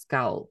on your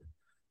scalp.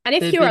 And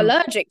if They've you're been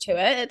allergic to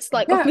it, it's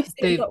like yeah,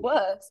 obviously a lot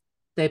worse.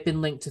 they've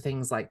been linked to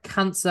things like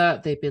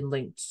cancer. They've been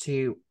linked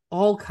to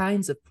all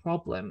kinds of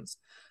problems.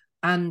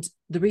 And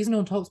the reason no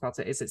one talks about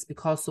it is it's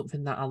because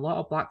something that a lot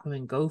of black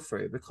women go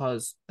through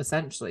because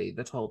essentially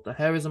they're told the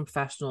hair is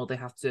unprofessional, they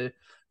have to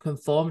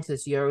conform to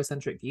this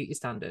Eurocentric beauty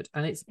standard.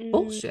 And it's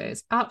bullshit. Mm.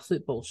 It's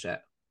absolute bullshit.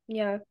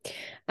 Yeah.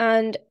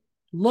 And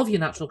Love your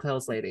natural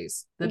curls,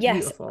 ladies. They're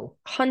yes, beautiful.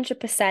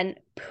 100%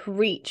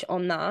 preach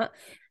on that.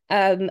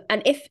 And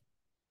if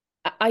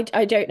I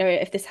don't know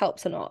if this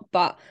helps or not,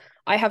 but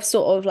I have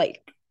sort of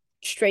like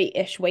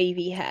straight-ish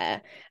wavy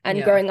hair, and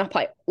Yeah. growing up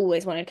I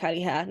always wanted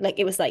curly hair. Like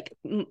it was like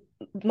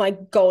my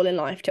goal in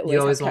life to You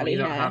always have always want what you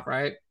curly don't hair. have,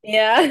 right?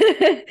 Yeah.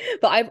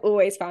 But I've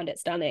always found it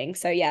stunning.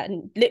 So yeah,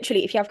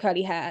 literally if you have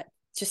curly hair,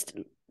 just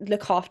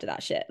look after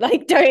that shit.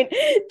 Like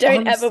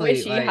don't ever Honestly,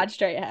 wish you like, had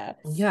straight hair.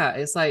 yeah,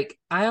 it's like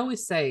I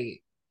always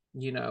say,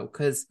 you know,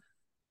 because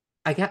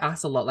I get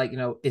asked a lot, like, you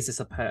know, is this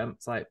a perm?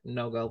 It's like,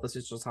 no, girl, this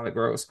is just how it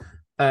grows.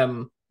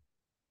 Um,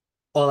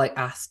 or like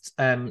asked,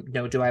 you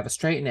know, do I ever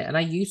straighten it? And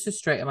I used to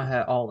straighten my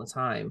hair all the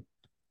time.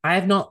 I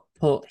have not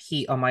put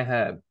heat on my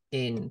hair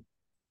in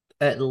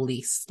at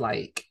least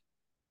like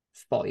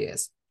 4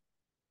 years.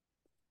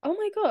 Oh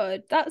my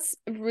God, that's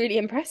really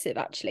impressive,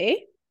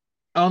 actually.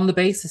 On the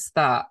basis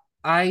that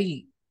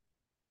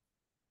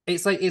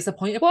it's a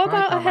point of What pride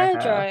about a now, my hair.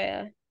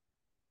 hairdryer?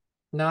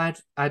 No,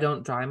 I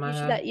don't dry my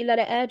hair. You let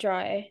it air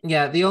dry.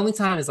 Yeah, the only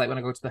time is like when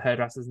I go to the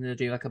hairdressers and they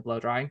do like a blow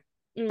dry.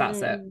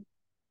 That's it. Mm-mm.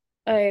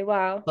 Oh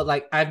wow. But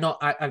like I've not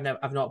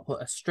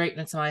put a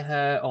straightener to my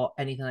hair or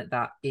anything like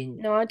that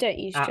in No, I don't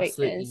use absolute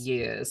straighteners.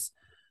 years.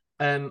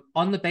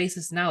 On the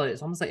basis now that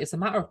it's almost like it's a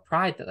matter of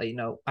pride that, like, you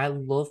know, I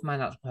love my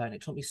natural hair and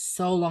it took me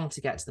so long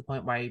to get to the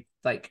point where I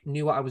like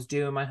knew what I was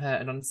doing with my hair.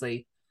 And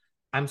honestly,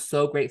 I'm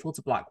so grateful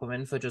to Black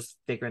women for just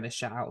figuring this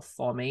shit out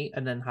for me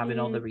and then having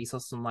all the Mm,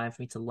 resources online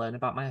for me to learn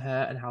about my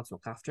hair and how to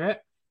look after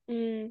it.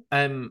 mm,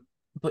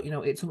 But you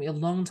know, it took me a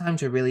long time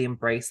to really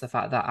embrace the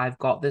fact that I've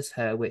got this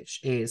hair, which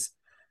is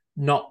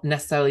not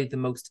necessarily the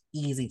most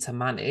easy to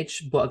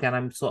manage. But again,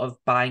 I'm sort of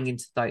buying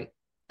into like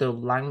the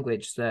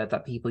language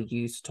that people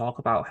use to talk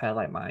about hair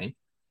like mine.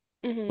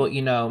 mm, But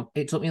you know,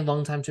 it took me a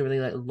long time to really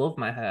like love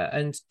my hair.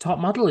 And top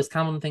model is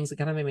kind of one of the things that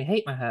kind of made me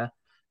hate my hair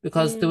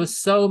because there were mm.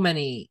 so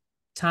many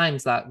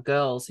times that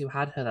girls who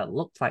had hair that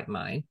looked like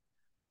mine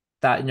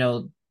that, you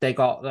know, they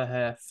got their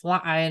hair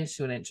flat ironed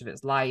to an inch of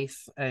its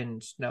life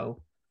and, you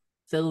know,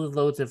 filled with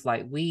loads of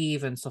like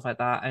weave and stuff like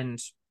that. And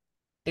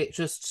it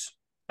just,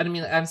 and I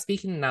mean, I'm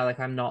speaking now like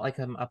I'm not like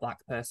a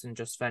black person,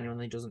 just for anyone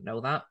who doesn't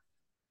know that.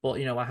 But,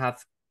 you know, I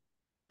have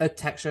a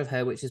texture of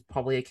hair which is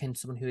probably akin to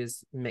someone who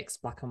is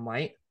mixed black and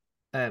white,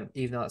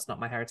 even though that's not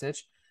my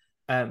heritage.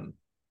 Um,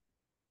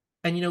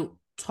 and, you know,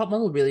 Top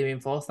Model really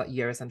reinforced that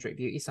Eurocentric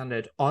beauty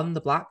standard on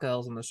the black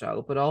girls on the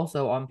show, but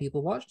also on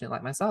people watching it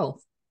like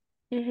myself.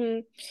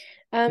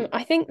 Mm-hmm.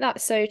 I think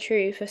that's so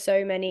true for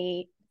so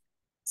many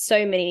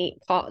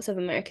parts of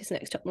America's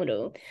Next Top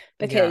Model Yeah.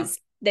 because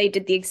they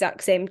did the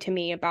exact same to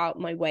me about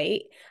my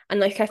weight. And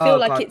like I feel Oh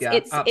like God, yeah,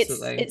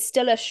 absolutely. it's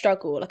still a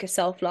struggle, like a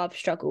self-love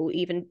struggle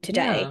even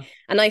today. Yeah.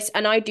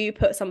 And I do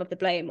put some of the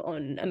blame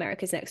on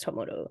America's Next Top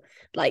Model.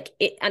 Like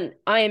it and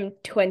I am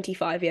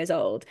 25 years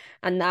old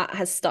and that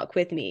has stuck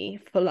with me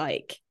for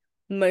like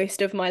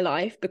most of my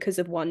life because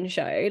of one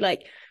show.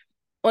 Like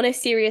on a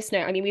serious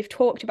note, I mean, we've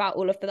talked about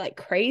all of the like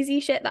crazy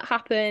shit that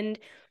happened.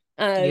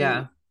 Um,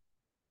 Yeah.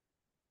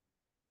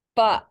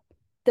 but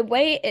the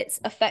way it's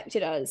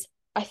affected us,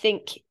 I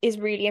think, is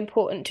really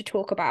important to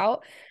talk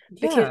about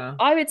because Yeah.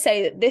 I would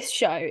say that this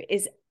show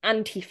is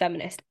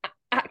anti-feminist,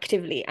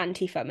 actively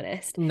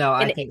anti-feminist No,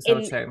 I in think so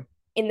in too.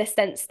 in the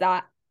sense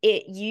that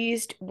it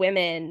used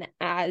women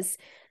as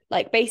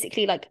like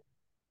basically like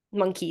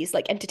monkeys,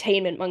 like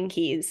entertainment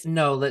monkeys,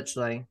 No,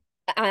 literally.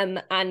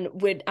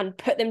 and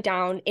put them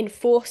down,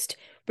 enforced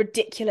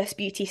ridiculous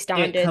beauty It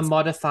standards.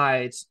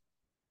 commodified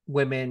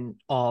women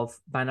of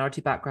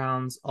minority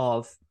backgrounds,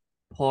 of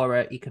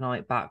poorer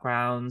economic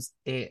backgrounds.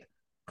 It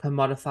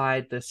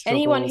commodified the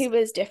Anyone struggles. who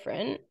was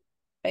different,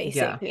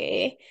 Yeah.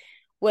 basically,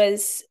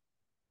 was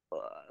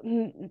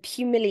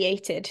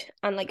humiliated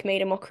and like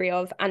made a mockery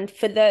of. And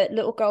for the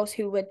little girls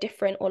who were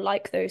different or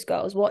like those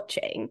girls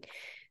watching,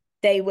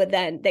 they would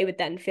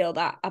then feel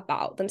that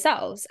about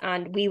themselves.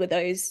 And we were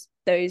those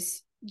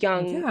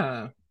young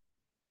Yeah.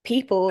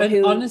 people And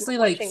who were honestly,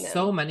 like watching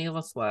so them. many of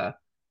us were.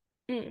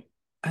 Mm,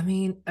 I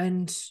mean,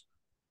 and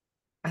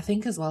I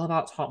think as well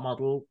about Top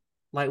Model,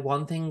 like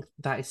one thing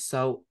that is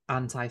so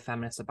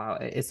anti-feminist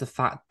about it is the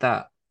fact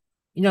that,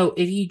 you know,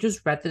 if you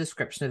just read the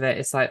description of it,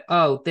 it's like,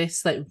 oh,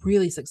 this like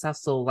really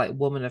successful like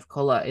woman of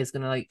color is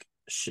gonna like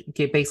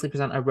basically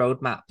present a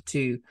roadmap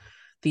to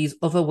these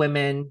other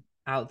women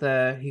out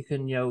there who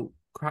can, you know,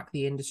 crack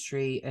the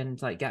industry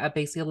and like get a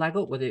basically a leg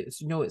up with it.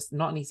 It's, you know, it's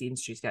not an easy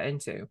industry to get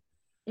into.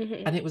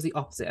 mhm. And it was the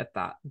opposite of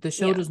that. The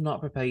show Yeah. does not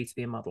prepare you to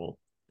be a model.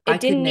 I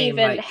It could didn't name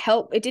even like,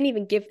 help. It didn't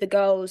even give the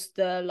girls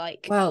the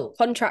like well,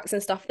 contracts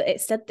and stuff that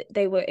it said that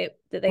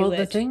that they well, the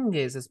would. thing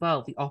is as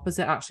well, the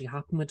opposite actually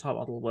happened with Top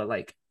Model, where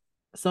like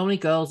so many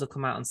girls have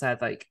come out and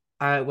said like,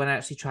 when I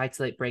actually tried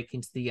to like break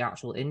into the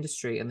actual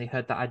industry and they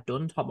heard that I'd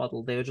done Top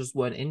Model, they just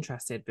weren't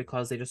interested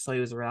because they just saw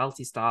you as a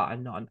reality star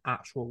and not an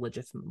actual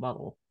legitimate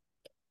model.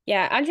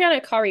 Yeah,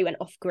 Adriana Curry went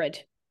off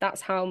grid.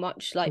 That's how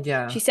much like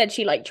Yeah, she said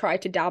she like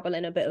tried to dabble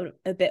in a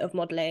bit of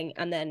modeling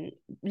and then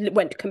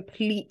went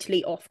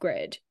completely off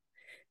grid.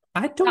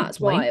 I don't That's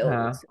blame wild.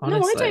 her, No, I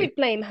honestly. don't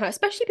blame her,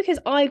 especially because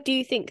I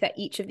do think that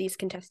each of these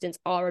contestants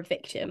are a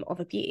victim of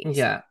abuse.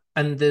 Yeah,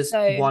 and there's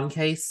So, one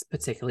case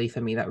particularly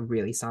for me that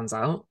really stands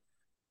out.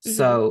 mhm,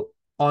 So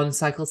on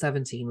Cycle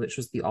 17, which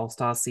was the All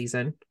Stars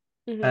season,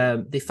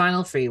 mhm, the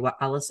final three were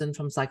Alison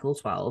from Cycle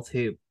 12,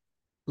 who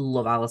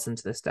love Alison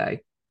to this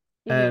day.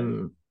 mhm.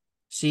 Um,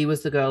 she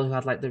was the girl who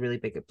had like the really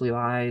big blue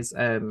eyes.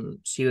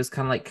 She was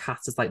kind of like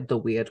cast as like the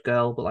weird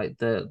girl, but like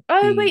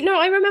Oh the wait, no,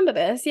 I remember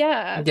this.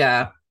 Yeah.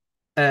 yeah.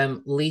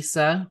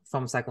 Lisa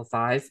from Cycle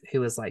 5,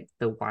 who was like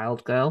the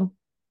wild girl,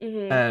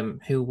 Mhm.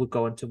 who would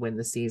go on to win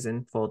the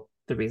season for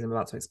the reason I'm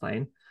about to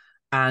explain,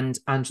 and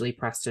Angelique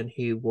Preston,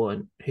 who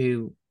won,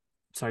 who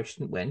sorry, she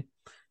didn't win.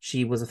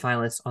 She was a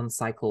finalist on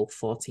Cycle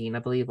 14, I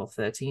believe, or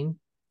 13.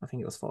 I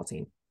think it was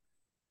 14.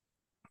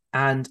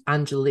 And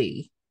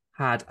Angelique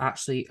had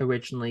actually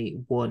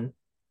originally won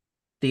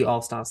the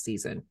All Stars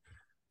season.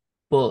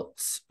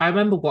 But I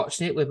remember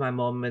watching it with my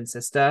mom and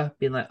sister,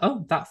 being like,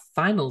 "Oh, that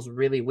final's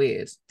really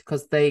weird,"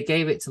 because they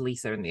gave it to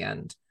Lisa in the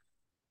end,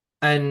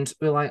 and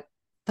we're like,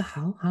 "The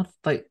hell? How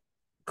like?"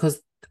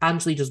 Because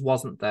Angeli just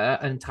wasn't there,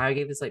 and Tyra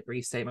gave this like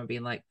brief statement,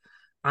 being like,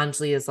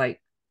 "Angeli is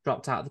like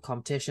dropped out of the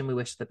competition. We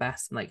wish her the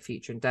best in like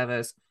future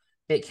endeavors."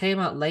 It came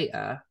out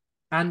later.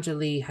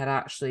 Angeli had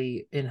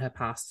actually, in her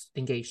past,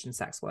 engaged in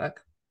sex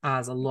work,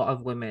 as a lot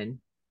of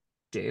women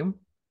do.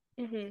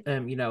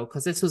 You know,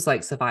 because this was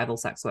like survival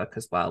sex work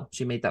as well.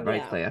 She made that very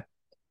Yeah. clear.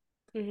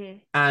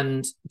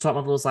 And Top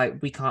Model was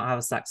like, we can't have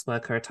a sex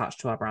worker attached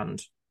to our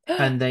brand.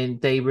 And then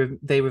they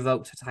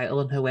revoked her title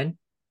and her win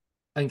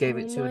and gave Oh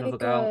it to my another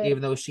girl, God.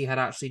 even though she had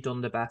actually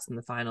done the best in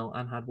the final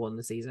and had won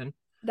the season.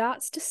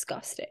 That's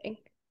disgusting.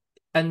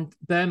 And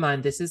bear in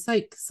mind, this is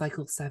like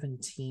cycle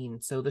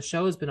 17. So the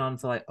show has been on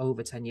for like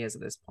over 10 years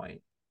at this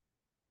point.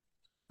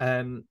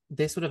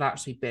 This would have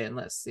actually been,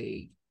 let's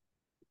see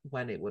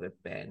when it would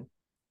have been.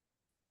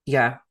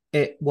 Yeah,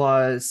 it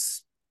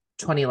was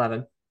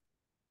 2011.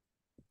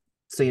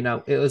 So, you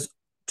know, it was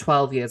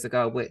 12 years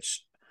ago,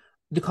 which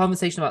the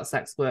conversation about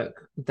sex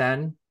work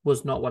then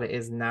was not what it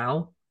is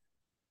now.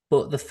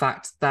 But the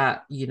fact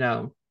that, you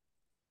know,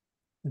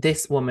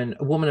 this woman,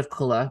 a woman of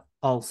color,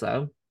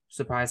 also,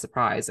 surprise,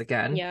 surprise,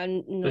 again, Yeah,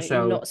 the no,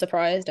 show, not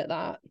surprised at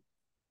that.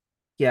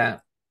 yeah,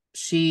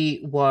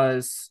 she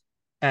was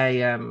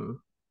a,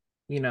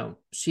 you know,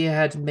 she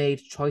had made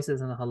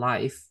choices in her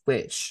life,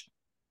 which,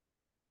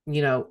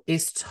 you know,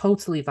 is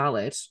totally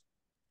valid.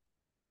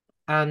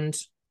 And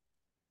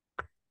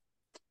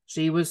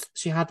she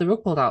had the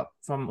rug pulled out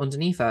from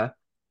underneath her,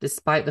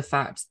 despite the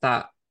fact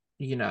that,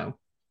 you know,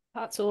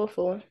 That's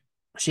awful.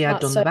 she had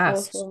That's done the so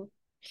best. awful.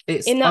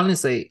 It's In that,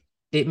 honestly,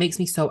 it makes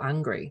me so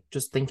angry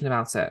just thinking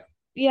about it.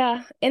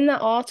 yeah, in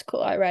that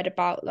article I read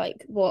about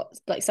like what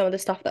like some of the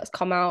stuff that's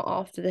come out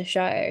after the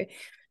show,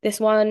 this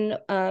one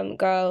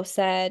girl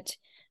said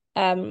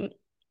um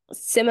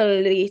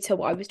similarly to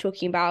what I was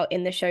talking about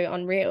in the show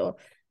Unreal,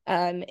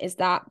 is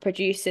that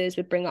producers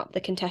would bring up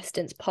the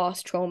contestants'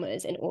 past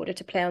traumas in order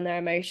to play on their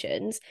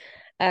emotions,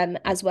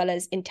 as well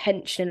as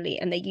intentionally,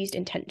 and they used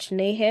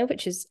intentionally here,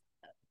 which is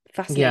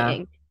Yeah,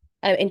 fascinating,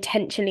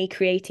 intentionally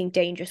creating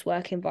dangerous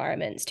work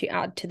environments to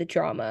add to the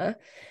drama.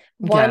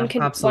 One yeah,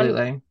 con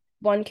absolutely.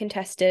 one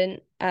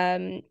contestant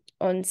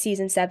on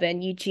season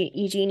 7,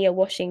 Eugenia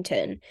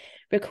Washington,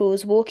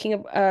 recalls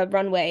walking a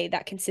runway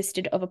that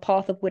consisted of a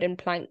path of wooden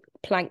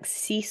planks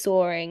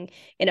seesawing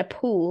in a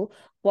pool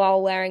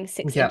while wearing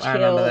six Yeah, inch I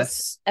remember heels,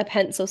 this. a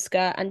pencil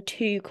skirt, and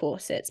two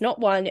corsets. Not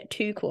one,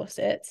 two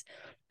corsets.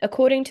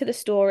 According to the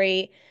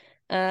story,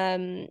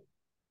 um,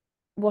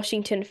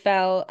 Washington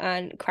fell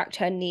and cracked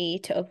her knee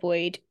to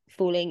avoid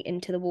falling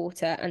into the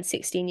water, and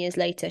 16 years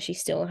later she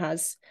still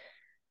has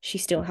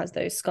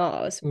those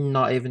scars.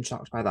 Not even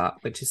shocked by that,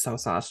 which is so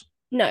sad.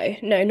 No,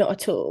 no, not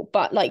at all.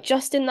 But like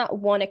just in that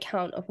one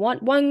account of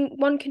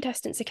one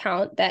contestant's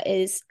account, there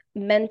is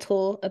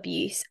mental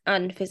abuse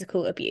and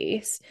physical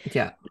abuse.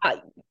 Yeah,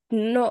 Like,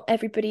 not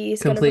everybody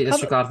is going to complete recover.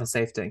 disregard for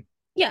safety.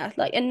 Yeah,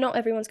 like, and not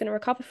everyone's going to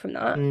recover from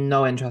that.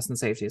 No interest in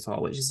safety at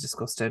all, which is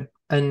disgusting.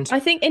 And I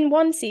think in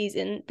one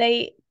season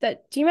do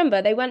you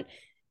remember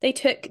they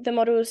took the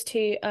models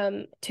to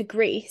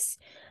Greece,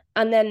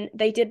 and then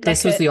they did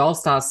this like was a the All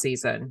Stars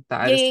season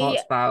that I yeah, just yeah,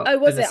 yeah. talked about Oh,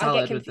 in was the it? I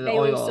get salad with confused. the They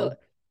all sort oil.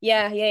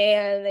 yeah, yeah,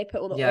 yeah. And they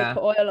put they Yeah,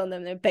 put oil on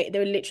them. They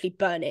were literally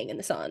burning in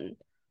the sun.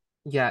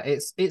 yeah,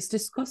 it's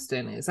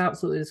disgusting. It's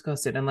absolutely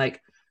disgusting. And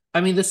like,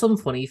 I mean, there's some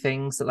funny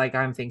things that like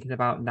I'm thinking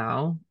about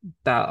now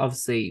that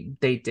obviously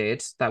they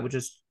did that were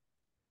just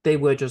they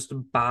were just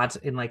bad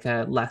in like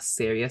a less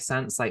serious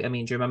sense. Like, I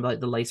mean, do you remember like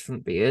the lace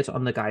front beard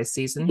on the guys'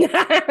 season?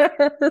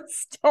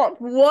 Stop.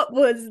 What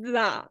was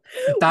that?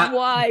 That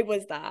Why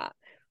was that?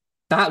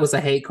 that was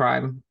a hate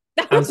crime.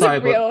 That I'm was a sorry,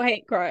 but real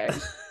hate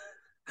crime.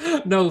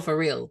 no, for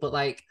real. But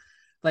like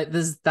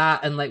there's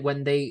that, and like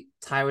when they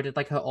Tyra did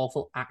like her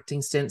awful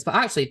acting stints, but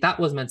actually that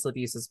was mental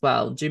abuse as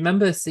well. Do you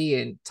remember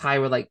seeing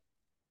Tyra like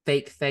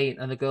fake faint,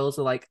 and the girls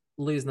were like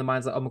losing their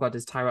minds, like, oh my god,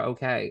 is Tyra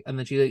okay? And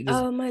then she like,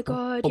 just Oh my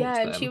God, yeah.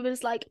 pumped And she them.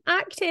 was like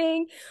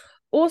acting.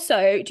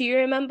 Also, do you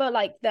remember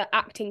like the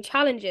acting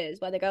challenges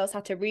where the girls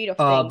had to read off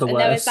Oh, things? the And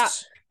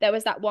worst. there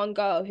was that one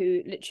girl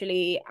who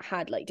literally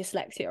had like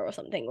dyslexia or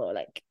something, or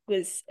like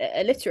was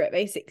illiterate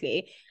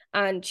basically,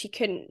 and she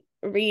couldn't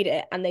read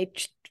it, and they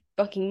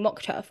fucking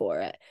mocked her for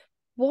it.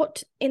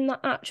 What in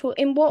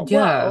what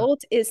Yeah,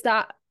 world is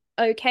that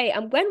okay?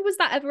 And when was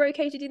that ever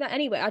okay to do that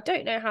anyway? I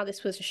don't know how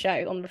this was a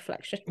show on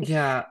reflection.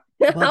 yeah.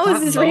 Well, How is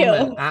that this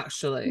moment real?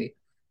 actually,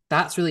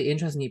 that's really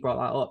interesting. You brought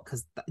that up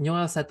because you know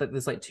I said that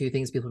there's like two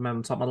things people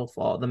remember Top Model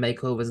for: the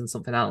makeovers and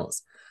something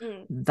else.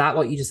 Mm, That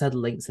what you just said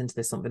links into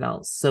this something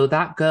else. So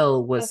that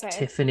girl was okay.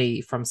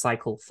 Tiffany from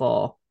Cycle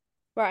 4.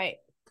 Right.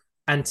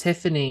 And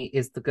Tiffany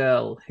is the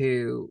girl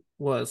who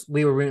was,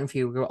 we were rooting for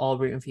you. We were all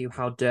rooting for you.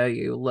 How dare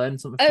you learn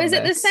something Oh, from is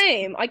it the this?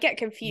 same? I get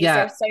confused.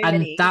 There are Yeah. so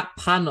And many that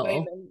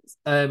panel moments.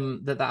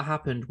 that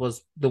happened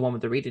was the one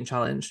with the reading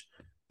challenge.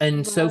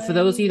 And so for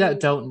those of you that Right.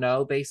 don't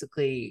know,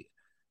 basically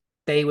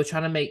they were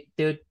trying to make,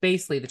 they were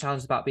basically, the challenge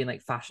was about being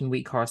like Fashion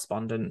Week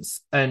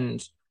correspondents,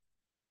 and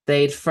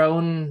they'd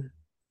thrown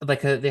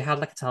they had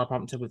like a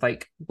teleprompter with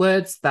like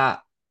words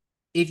that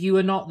if you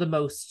were not the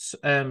most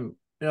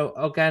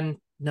again,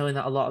 knowing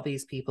that a lot of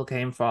these people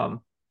came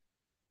from,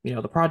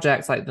 the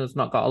projects, like there's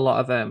not got a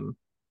lot of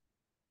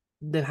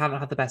they haven't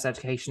had the best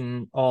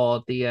education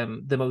or the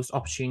most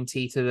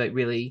opportunity to like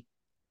really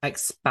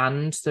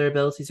expand their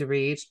ability to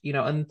read,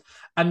 and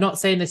I'm not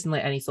saying this in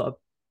like any sort of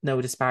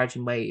no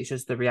disparaging way. It's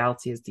just the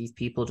reality is these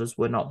people just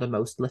were not the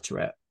most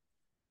literate.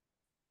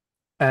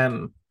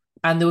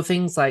 And there were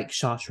things like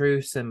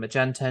chartreuse and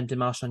magenta and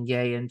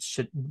Demarchonier and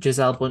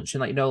Giselle Bunch,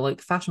 and like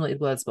fashion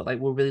related words, but like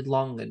were really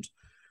long. And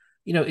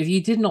if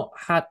you didn't know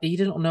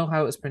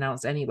how it was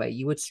pronounced anyway,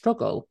 you would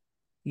struggle.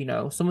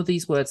 Some of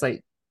these words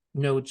like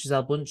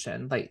Giselle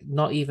Bunchen, like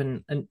not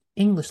even an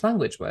English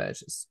language word,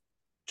 it's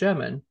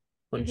German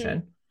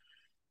Bunchen.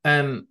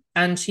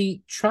 And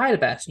she tried her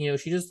best,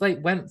 she just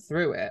like went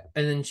through it,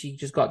 and then she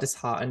just got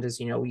disheartened, as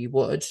you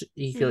would.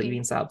 You feel like you've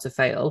been set up to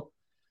fail.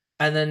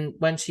 And then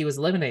when she was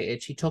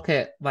eliminated, she took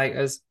it like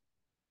as,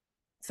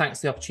 thanks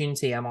to the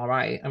opportunity, I'm all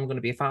right, I'm going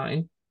to be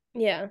fine.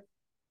 Yeah.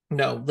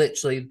 No,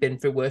 literally been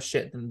through worse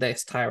shit than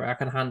this, Tyra. I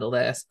can handle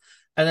this.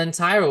 And then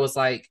Tyra was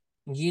like,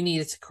 you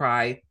needed to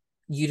cry.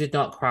 You did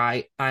not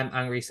cry. I'm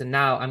angry. So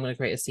now I'm going to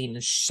create a scene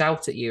and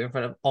shout at you in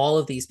front of all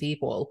of these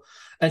people.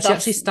 And she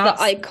actually starts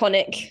the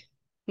iconic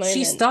moment.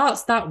 She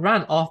starts that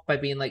rant off by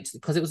being like,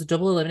 because it was a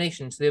double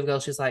elimination to the other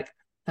girl, she's like,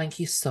 thank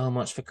you so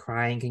much for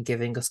crying and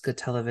giving us good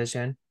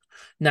television.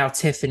 Now,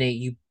 Tiffany,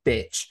 you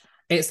bitch.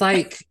 It's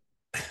like,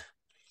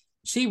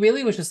 she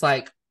really was just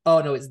like,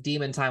 oh no, it's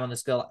demon time on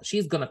this girl.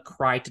 She's gonna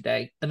cry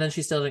today. And then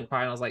she still didn't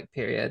cry. And I was like,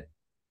 period.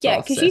 Yeah,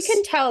 because you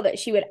can tell that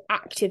she would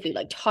actively,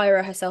 like,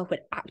 Tyra herself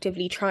would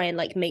actively try and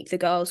like make the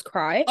girls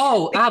cry.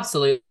 Oh,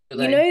 absolutely.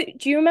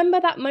 Do you remember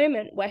that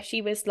moment where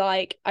she was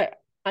like, I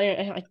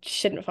don't know, I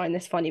shouldn't find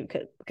this funny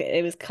because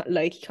it was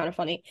low-key kind of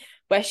funny,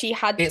 where she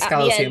had it's at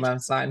the end, humor,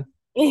 sign.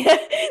 Yeah,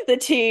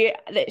 she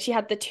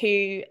had the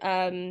two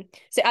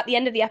so at the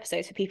end of the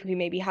episode, for people who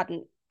maybe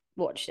hadn't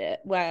watched it,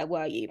 where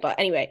were you? But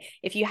anyway,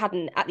 if you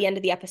hadn't, at the end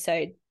of the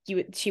episode,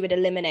 she would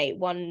eliminate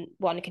one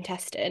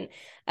contestant,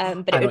 but I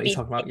it know would what be you're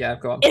talking about. Yeah,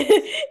 go on.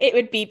 it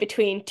would be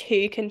between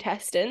two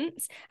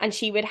contestants, and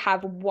she would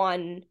have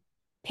one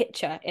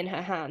picture in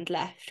her hand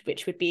left,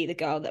 which would be the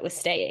girl that was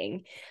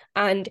staying.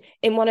 And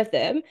in one of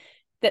them,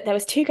 that there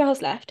was two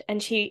girls left,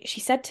 and she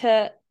said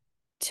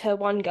to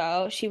one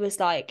girl, she was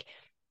like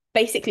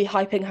basically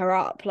hyping her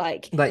up,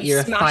 like you're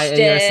a fighter,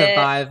 you're a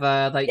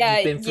survivor, like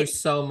you've been through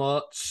so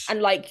much,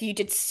 and like you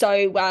did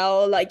so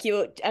well, like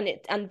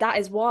and that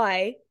is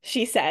why,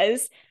 she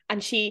says.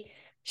 And she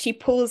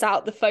pulls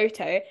out the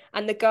photo,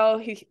 and the girl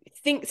who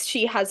thinks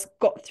she has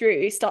got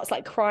through starts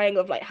like crying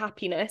of like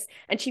happiness,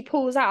 and she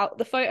pulls out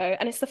the photo,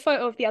 and it's the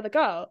photo of the other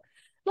girl.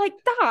 Like,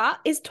 that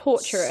is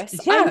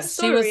torturous. Yeah,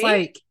 she was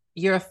like,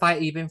 you're a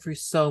fighter, you've been through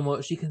so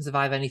much, you can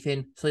survive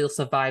anything, so you'll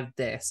survive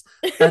this.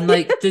 And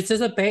like, just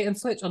as a bait and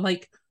switch, I'm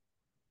like,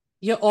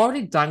 you're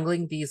already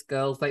dangling these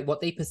girls like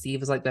what they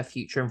perceive as like their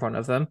future in front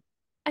of them.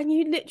 And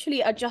you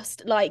literally are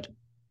just like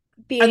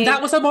being. And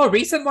that was a more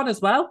recent one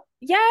as well.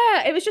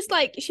 Yeah, it was just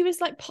like, she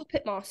was like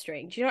puppet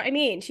mastering. Do you know what I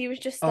mean? She was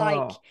just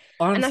like,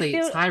 honestly,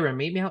 Tyra,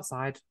 meet me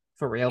outside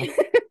for real.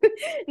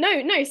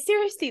 No,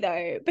 seriously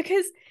though,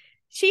 because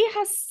she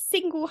has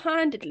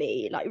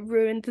single-handedly like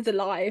ruined the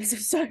lives of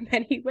so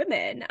many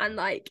women and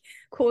like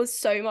caused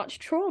so much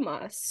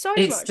trauma.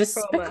 It's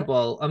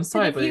despicable. I'm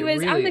sorry, but it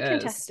really and the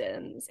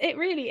contestants. It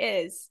really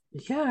is.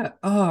 Yeah.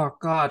 Oh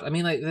God. I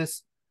mean, like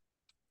there's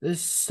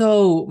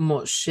so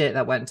much shit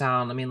that went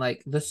down. I mean,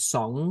 like the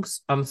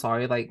songs. I'm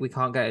sorry, like we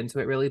can't get into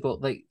it really,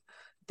 but like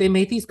they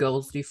made these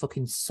girls do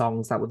fucking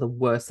songs that were the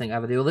worst thing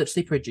ever. They were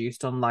literally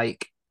produced on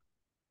like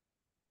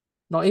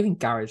not even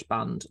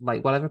GarageBand,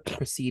 like whatever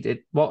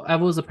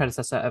was the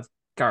predecessor of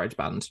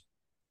GarageBand.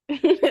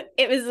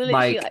 It was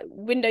literally like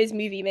Windows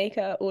Movie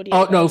Maker audio.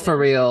 Oh no, for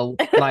real.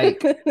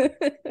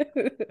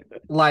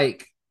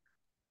 Like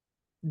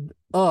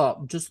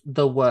just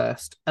the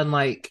worst. And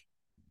like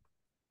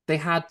they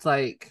had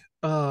like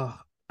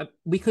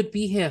we could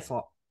be here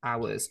for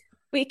hours.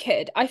 We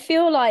could. I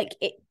feel like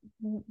it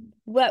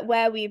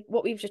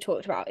what we've just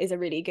talked about is a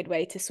really good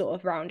way to sort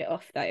of round it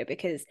off though,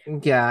 because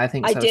yeah, I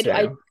think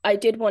I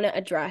did want to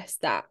address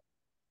that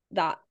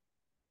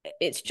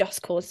it's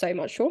just caused so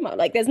much trauma.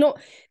 Like there's not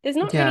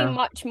really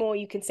much more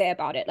you can say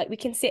about it. Like we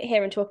can sit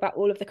here and talk about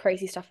all of the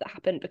crazy stuff that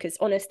happened, because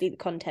honestly the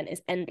content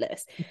is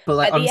endless. But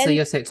like honestly,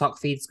 your TikTok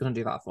feed's gonna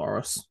do that for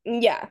us.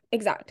 Yeah,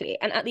 exactly.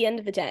 And at the end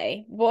of the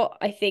day, what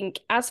I think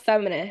as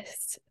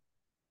feminists,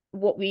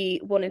 what we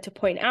wanted to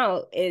point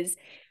out is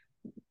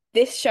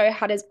this show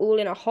had us all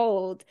in a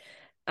hold,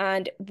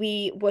 and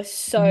we were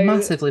so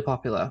massively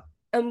popular.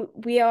 And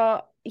we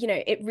are,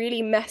 it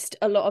really messed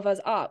a lot of us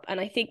up. And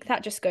I think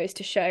that just goes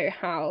to show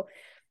how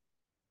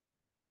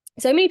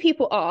so many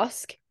people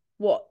ask,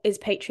 what is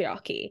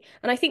patriarchy.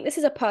 And I think this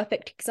is a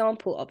perfect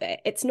example of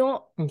it. It's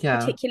not Yeah.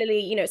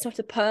 particularly, it's not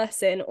a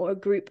person or a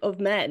group of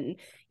men,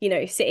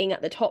 sitting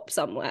at the top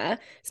somewhere.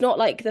 It's not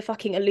like the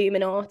fucking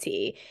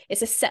Illuminati.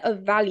 It's a set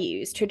of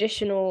values,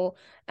 traditional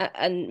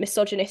and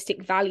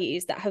misogynistic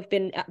values that have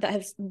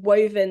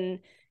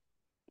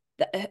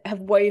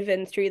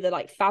woven through the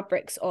like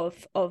fabrics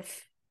of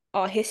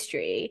our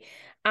history.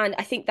 And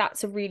I think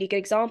that's a really good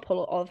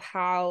example of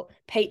how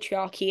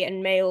patriarchy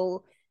and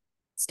male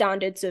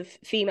standards of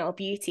female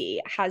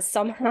beauty has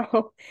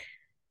somehow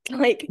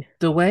like,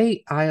 The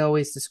way I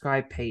always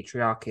describe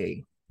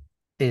patriarchy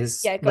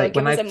is yeah, go on, like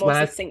give us a more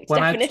succinct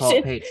when I've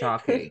taught definition.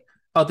 patriarchy.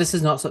 Oh, this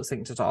is not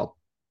succinct at all.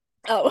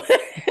 Oh.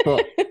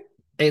 But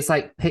it's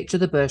like picture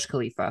the Burj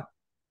Khalifa,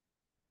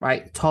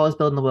 right? Tallest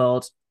building in the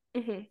world,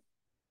 Mm-hmm.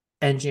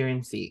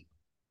 engineering feat.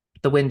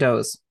 The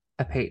windows,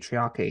 a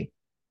patriarchy.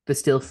 The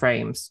steel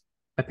frames,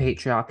 a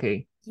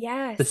patriarchy.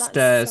 The Yes, that's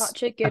stairs,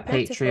 such a a good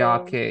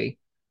metaphor. patriarchy.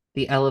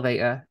 The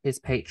elevator is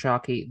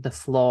patriarchy. The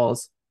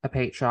floors, a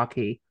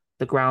patriarchy.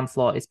 The ground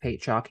floor is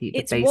patriarchy.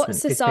 The It's what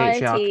basement is society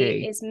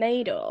patriarchy. is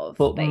made of,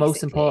 But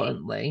most basically.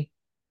 importantly,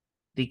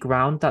 the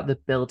ground that the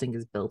building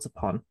is built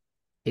upon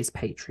is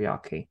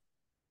patriarchy.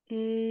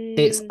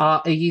 It's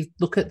Mm, you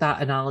look at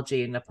that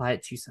analogy and apply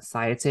it to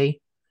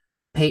society.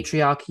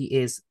 Patriarchy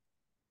is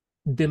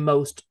the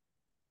most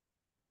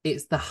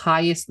it's the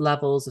highest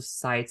levels of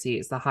society,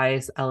 it's the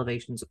highest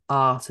elevations of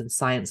art and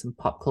science and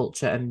pop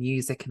culture and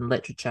music and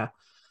literature.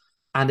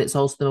 And it's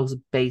also the most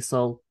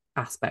basal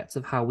aspects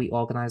of how we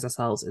organize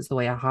ourselves. It's the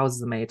way our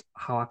houses are made,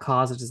 how our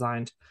cars are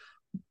designed,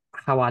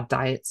 how our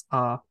diets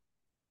are.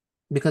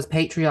 Because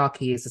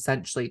patriarchy is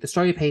essentially the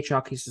story of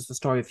patriarchy is just a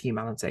story of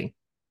humanity.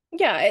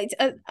 yeah, it's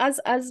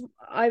as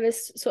I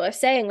was sort of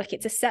saying, like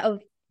it's a set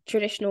of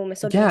traditional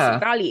misogynistic Yeah,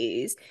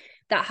 values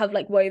that have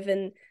like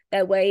woven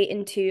their way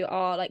into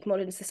our like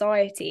modern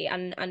society,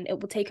 and it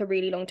will take a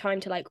really long time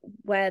to like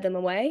wear them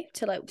away,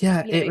 to like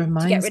yeah, it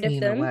to get reminds rid me of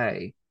in a them.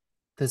 way.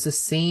 There's a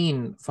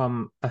scene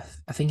from I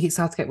think it's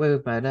How to Get Away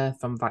with Murder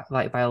from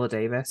like Viola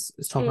Davis.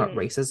 It's talking about Mm.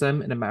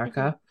 racism in Hmm.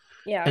 America,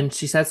 Yeah. and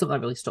she said something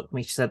that really stuck with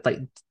me. She said like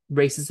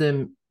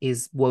racism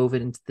is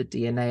woven into the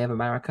DNA of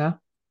America,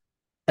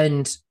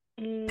 and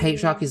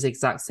patriarchy is Mm. the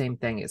exact same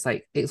thing. It's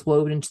like it's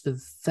woven into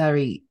the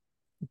very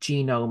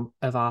genome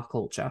of our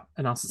culture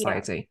and our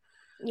Yeah. society,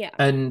 Yeah.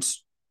 and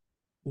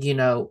you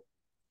know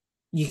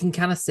you can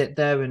kind of sit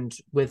there and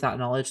with that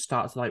knowledge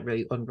start to like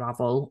really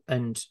unravel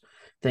and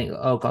think,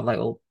 oh god, like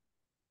well,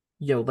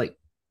 like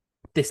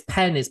this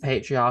pen is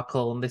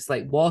patriarchal and this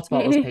like water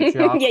bottle is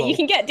Yeah, you patriarchal.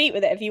 can get deep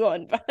with it if you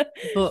want, but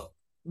But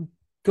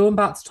going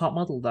back to Top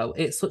Model though,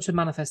 it's such a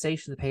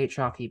manifestation of the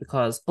patriarchy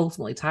because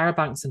ultimately Tyra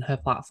Banks and her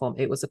platform,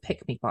 it was a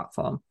pick me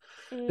platform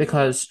mm.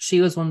 because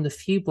she was one of the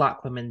few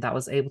black women that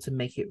was able to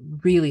make it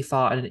really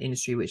far in an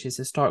industry which is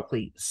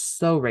historically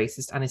so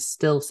racist and is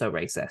still so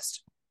racist.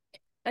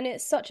 And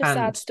it's such a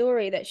sad And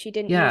story that she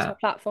didn't use her yeah,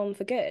 platform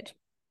for good.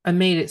 and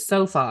made it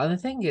so far. And the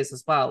thing is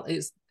as well,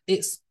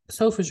 it's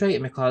so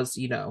frustrating because,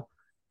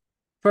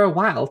 for a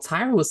while,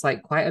 Tyra was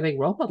like quite a big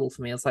role model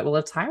for me. It's like, well,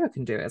 if Tyra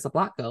can do it as a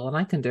black girl and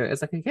I can do it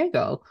as like a gay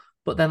girl,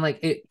 but then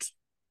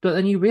but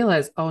then you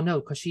realize, oh no,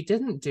 because she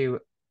didn't do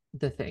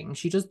the thing.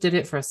 She just did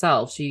it for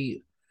herself.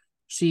 She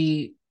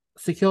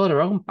secured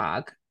her own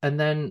bag and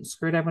then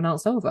screwed everyone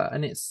else over,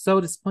 and it's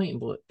so disappointing.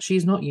 But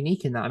she's not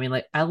unique in that. I mean,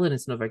 like Ellen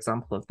is another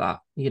example of that.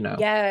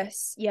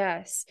 Yes,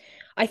 yes.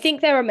 I think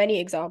there are many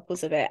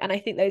examples of it, and I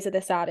think those are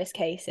the saddest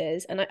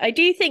cases. And I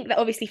do think that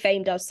obviously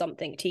fame does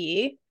something to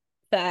you.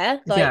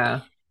 Fair. Like,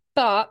 Yeah,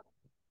 but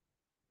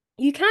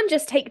you can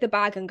just take the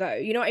bag and go.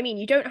 You know what I mean?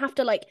 You don't have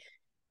to like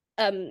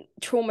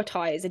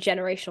traumatize a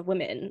generation of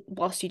women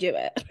whilst you do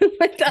it.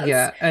 Like that's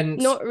yeah,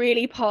 and not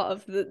really part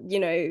of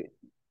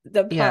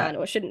the yeah. plan,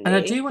 or shouldn't And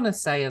I do be. want to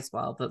say as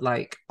well that,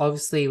 like,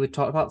 obviously, we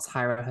talked about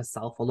Tyra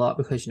herself a lot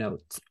because,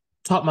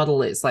 Top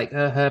Model, it's like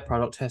her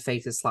product, her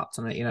face is slapped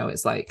on it.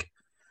 It's like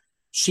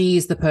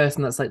she's the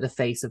person that's like the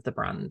face of the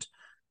brand.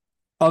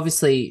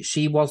 Obviously,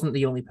 she wasn't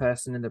the only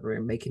person in the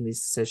room making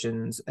these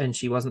decisions, and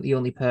she wasn't the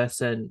only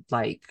person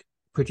like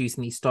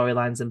producing these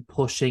storylines and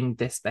pushing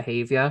this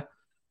behavior.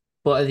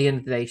 But at the end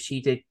of the day,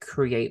 she did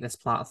create this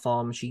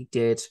platform. She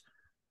did,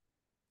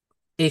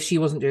 if she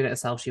wasn't doing it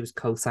herself, she was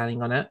co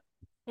signing on it.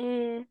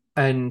 Mm.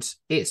 And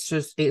it's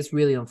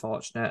really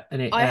unfortunate.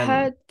 And I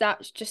heard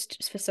that,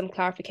 just for some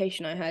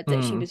clarification, I heard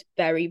that she mm, was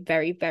very,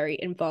 very, very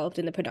involved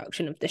in the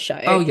production of the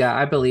oh show. yeah,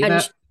 I believe And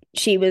it.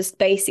 she was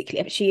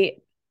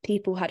basically,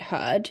 people had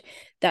heard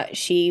that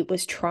she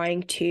was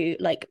trying to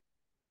like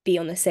be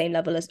on the same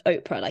level as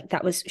Oprah. Like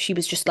she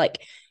was just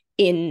like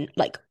in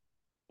like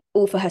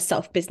all for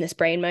herself business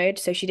brain mode.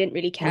 So she didn't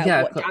really Well, care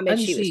yeah, what damage and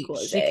she was she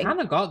causing. kind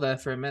of got there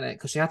for a minute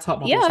because she had Top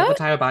Model, Yeah.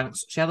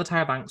 She had the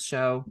Tyra Banks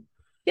show.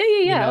 Yeah,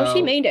 yeah, You yeah. Oh,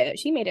 she know, made it.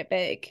 She made it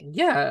big.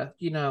 yeah,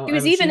 She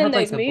was she even in had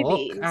like those a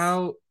book movies.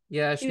 out.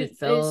 Yeah, She she was did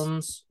this.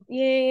 films.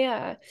 Yeah, yeah,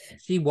 yeah.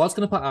 She was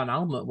gonna put out an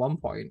album at one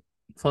point.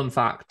 Fun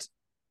fact.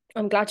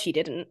 I'm glad she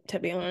didn't, to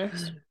be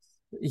honest.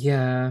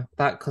 Yeah,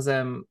 that because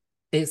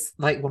it's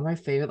like one of my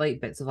favorite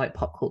like bits of like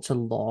pop culture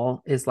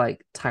lore is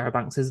like Tyra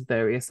Banks's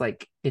various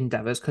like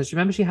endeavors, because you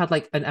remember she had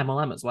like an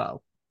MLM as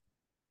well.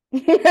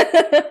 No,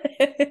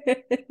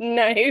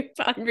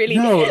 but I'm really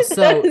No,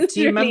 so that's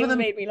do you really remember them?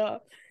 made me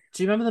laugh.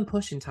 Do you remember them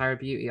pushing Tyra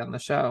Beauty on the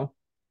show?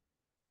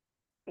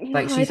 No,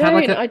 Like I she's had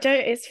like don't. a I don't.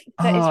 It's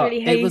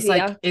really it was hazy.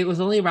 like it was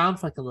only around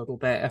for like a little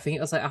bit. I think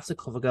it was like after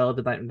CoverGirl had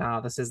been like,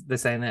 nah, this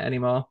ain't it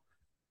anymore.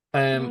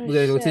 Oh We're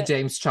gonna go to shit.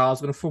 James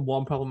Charles. We're gonna from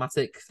one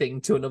problematic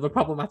thing to another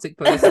problematic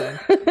person.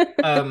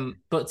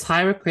 But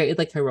Tyra created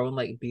like her own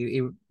like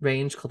beauty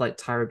range called like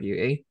Tyra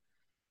Beauty.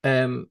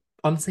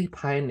 Honestly,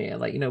 pioneer,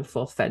 like, you know,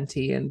 before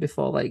Fenty and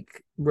before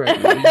like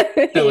Remy,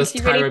 there was She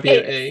really Tyra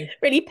Beauty.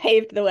 really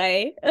paved the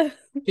way.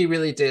 She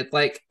really did.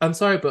 Like, I'm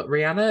sorry, but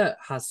Rihanna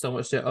has so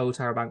much to owe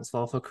Tyra Banks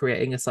for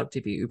creating a celebrity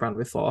beauty brand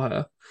before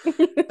her.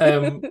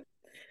 Um,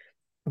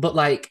 but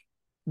like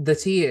the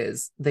tea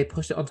is they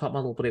pushed it on top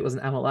model, but it was an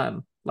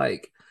MLM.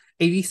 Like,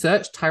 if you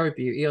search Tyra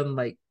Beauty on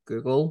like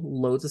Google,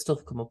 loads of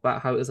stuff come up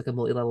about how it was like a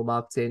multi-level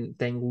marketing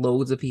thing.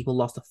 Loads of people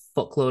lost a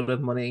fuckload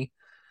of money.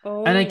 And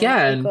Oh my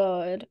again,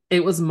 God.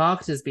 it was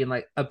marketed as being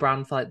like a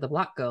brand for like the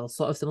black girl,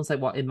 sort of similar to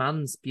like what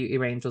Iman's beauty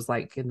range was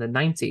like in the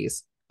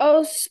 90s.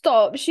 Oh,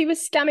 stop. She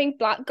was scamming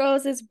black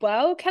girls as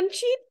well. Can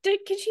she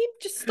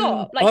just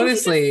stop? Like, can she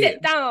just Honestly,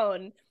 sit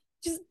down?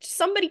 Just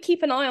somebody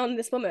keep an eye on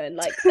this woman.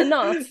 Like,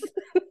 enough.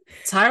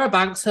 Tyra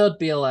Banks heard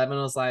BLM and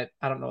I was like,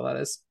 I don't know what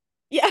that is.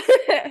 Yeah.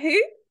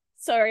 Who?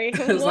 Sorry.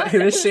 I was like, What?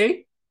 who is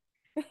she?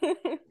 So,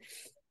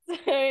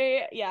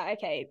 yeah,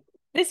 okay.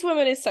 This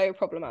woman is so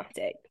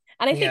problematic.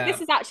 And I think Yeah. this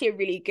is actually a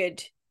really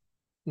good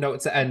Note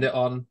to end it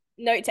on.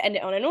 note to end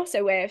it on, and also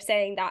a way of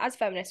saying that as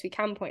feminists we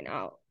can point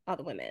out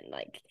other women,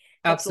 like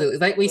Absolutely.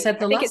 Like we said I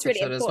the think last it's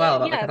really episode as well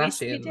important. about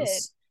the Yeah, we did.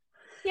 Kardashians.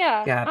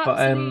 Yeah, Yeah, but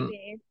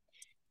absolutely.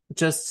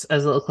 just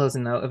as a little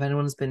closing note, if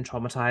anyone's been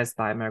traumatized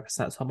by America's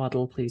Next Top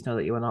Model, please know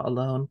that you are not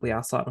alone. We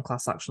are starting a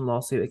class action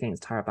lawsuit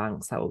against Tyra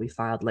Banks that will be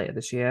filed later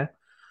this year.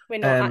 We're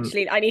not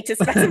actually. I need to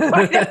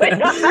specify that we're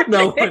not.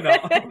 No, we're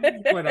not.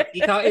 We're not.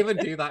 You can't even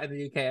do that in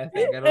the UK, I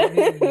think. I don't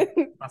think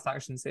class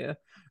actions here.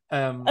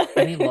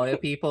 Any lawyer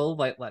people,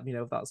 like, let me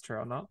know if that's true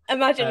or not.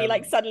 Imagine you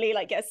like suddenly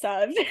like get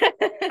served.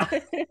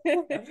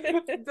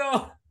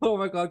 No. Oh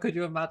my God, could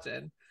you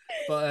imagine?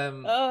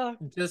 But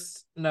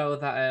just know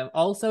that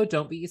also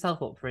don't beat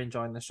yourself up for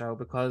enjoying the show,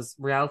 because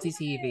reality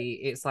TV,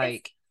 it's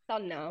like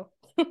done now.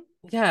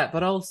 yeah,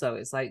 but also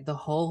it's like the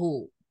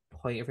whole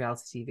point of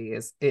reality TV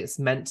is it's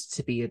meant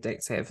to be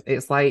addictive.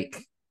 It's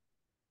like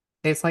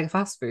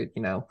fast food,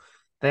 you know.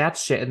 They add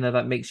shit in there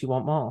that makes you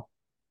want more.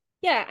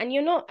 Yeah, and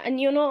you're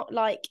not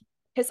like,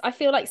 because I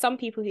feel like some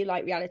people who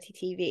like reality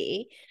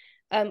TV,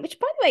 which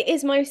by the way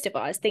is most of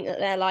us, think that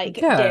they're like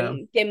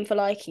dim for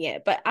liking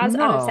it. But as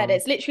Anna said,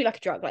 it's literally like a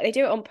drug. Like they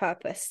do it on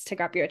purpose to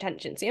grab your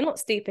attention. So you're not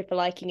stupid for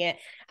liking it,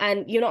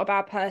 and you're not a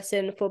bad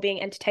person for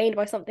being entertained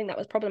by something that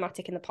was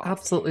problematic in the past.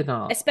 Absolutely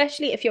not.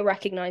 Especially if you're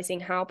recognizing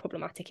how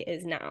problematic it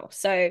is now.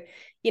 So,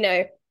 you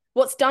know,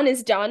 what's done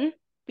is done.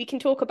 We can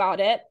talk about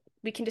it.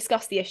 We can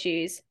discuss the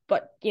issues,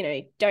 but you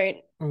know, don't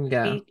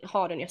be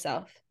hard on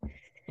yourself.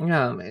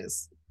 Yeah, it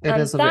is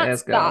what it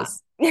is,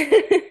 girls.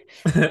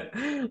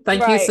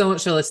 Thank you so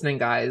much for listening,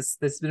 guys.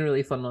 This has been a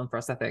really fun one for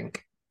us, I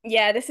think.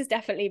 Yeah, this has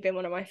definitely been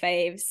one of my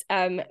faves.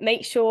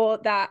 Make sure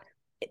that,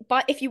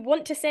 but if you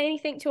want to say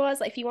anything to us,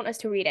 like if you want us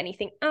to read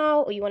anything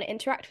out or you want to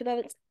interact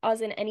with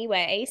us in any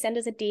way, send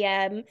us a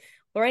DM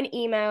or an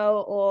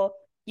email, or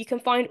you can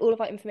find all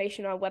of our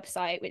information on our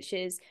website, which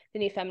is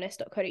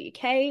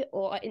thenewfeminist.co.uk,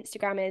 or our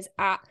Instagram is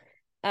at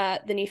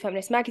The New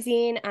Feminist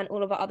Magazine, and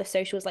all of our other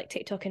socials like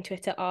TikTok and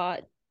Twitter are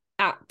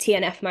at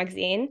TNF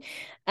Magazine.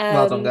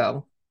 Well done,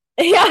 girl.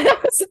 Yeah,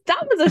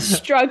 that was a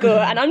struggle,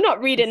 and I'm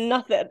not reading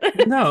nothing.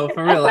 No,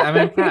 for real, I'm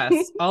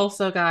impressed.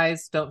 Also,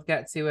 guys, don't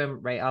forget to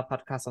rate our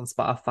podcast on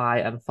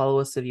Spotify and follow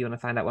us if you want to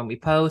find out when we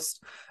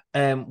post.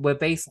 We're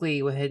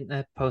hitting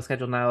a post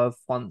schedule now of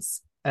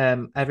once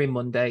every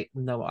Monday.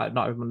 No,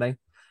 not every Monday.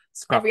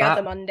 Every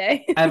other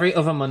Monday. Every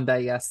other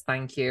Monday, yes,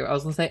 thank you. I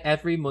was gonna say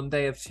every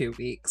Monday of 2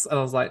 weeks, and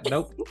I was like,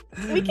 nope.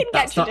 We can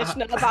get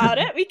traditional about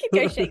it. We can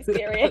go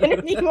Shakespearean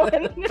if you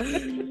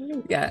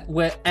want. Yeah,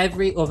 we're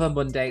every other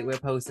Monday we're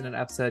posting an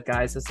episode,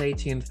 guys, so stay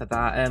tuned for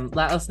that.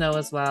 Let us know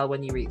as well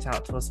when you reach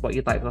out to us what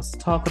you'd like us to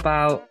talk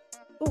about.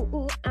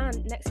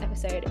 And next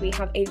episode we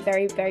have a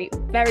very, very,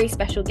 very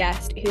special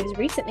guest who has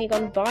recently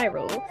gone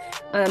viral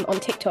on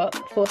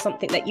TikTok for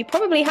something that you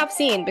probably have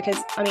seen, because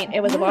I mean it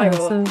was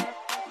viral.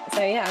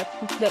 So yeah,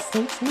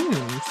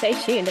 stay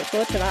tuned. Look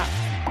forward to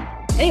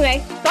that.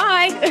 Anyway,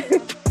 bye.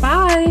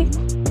 Bye.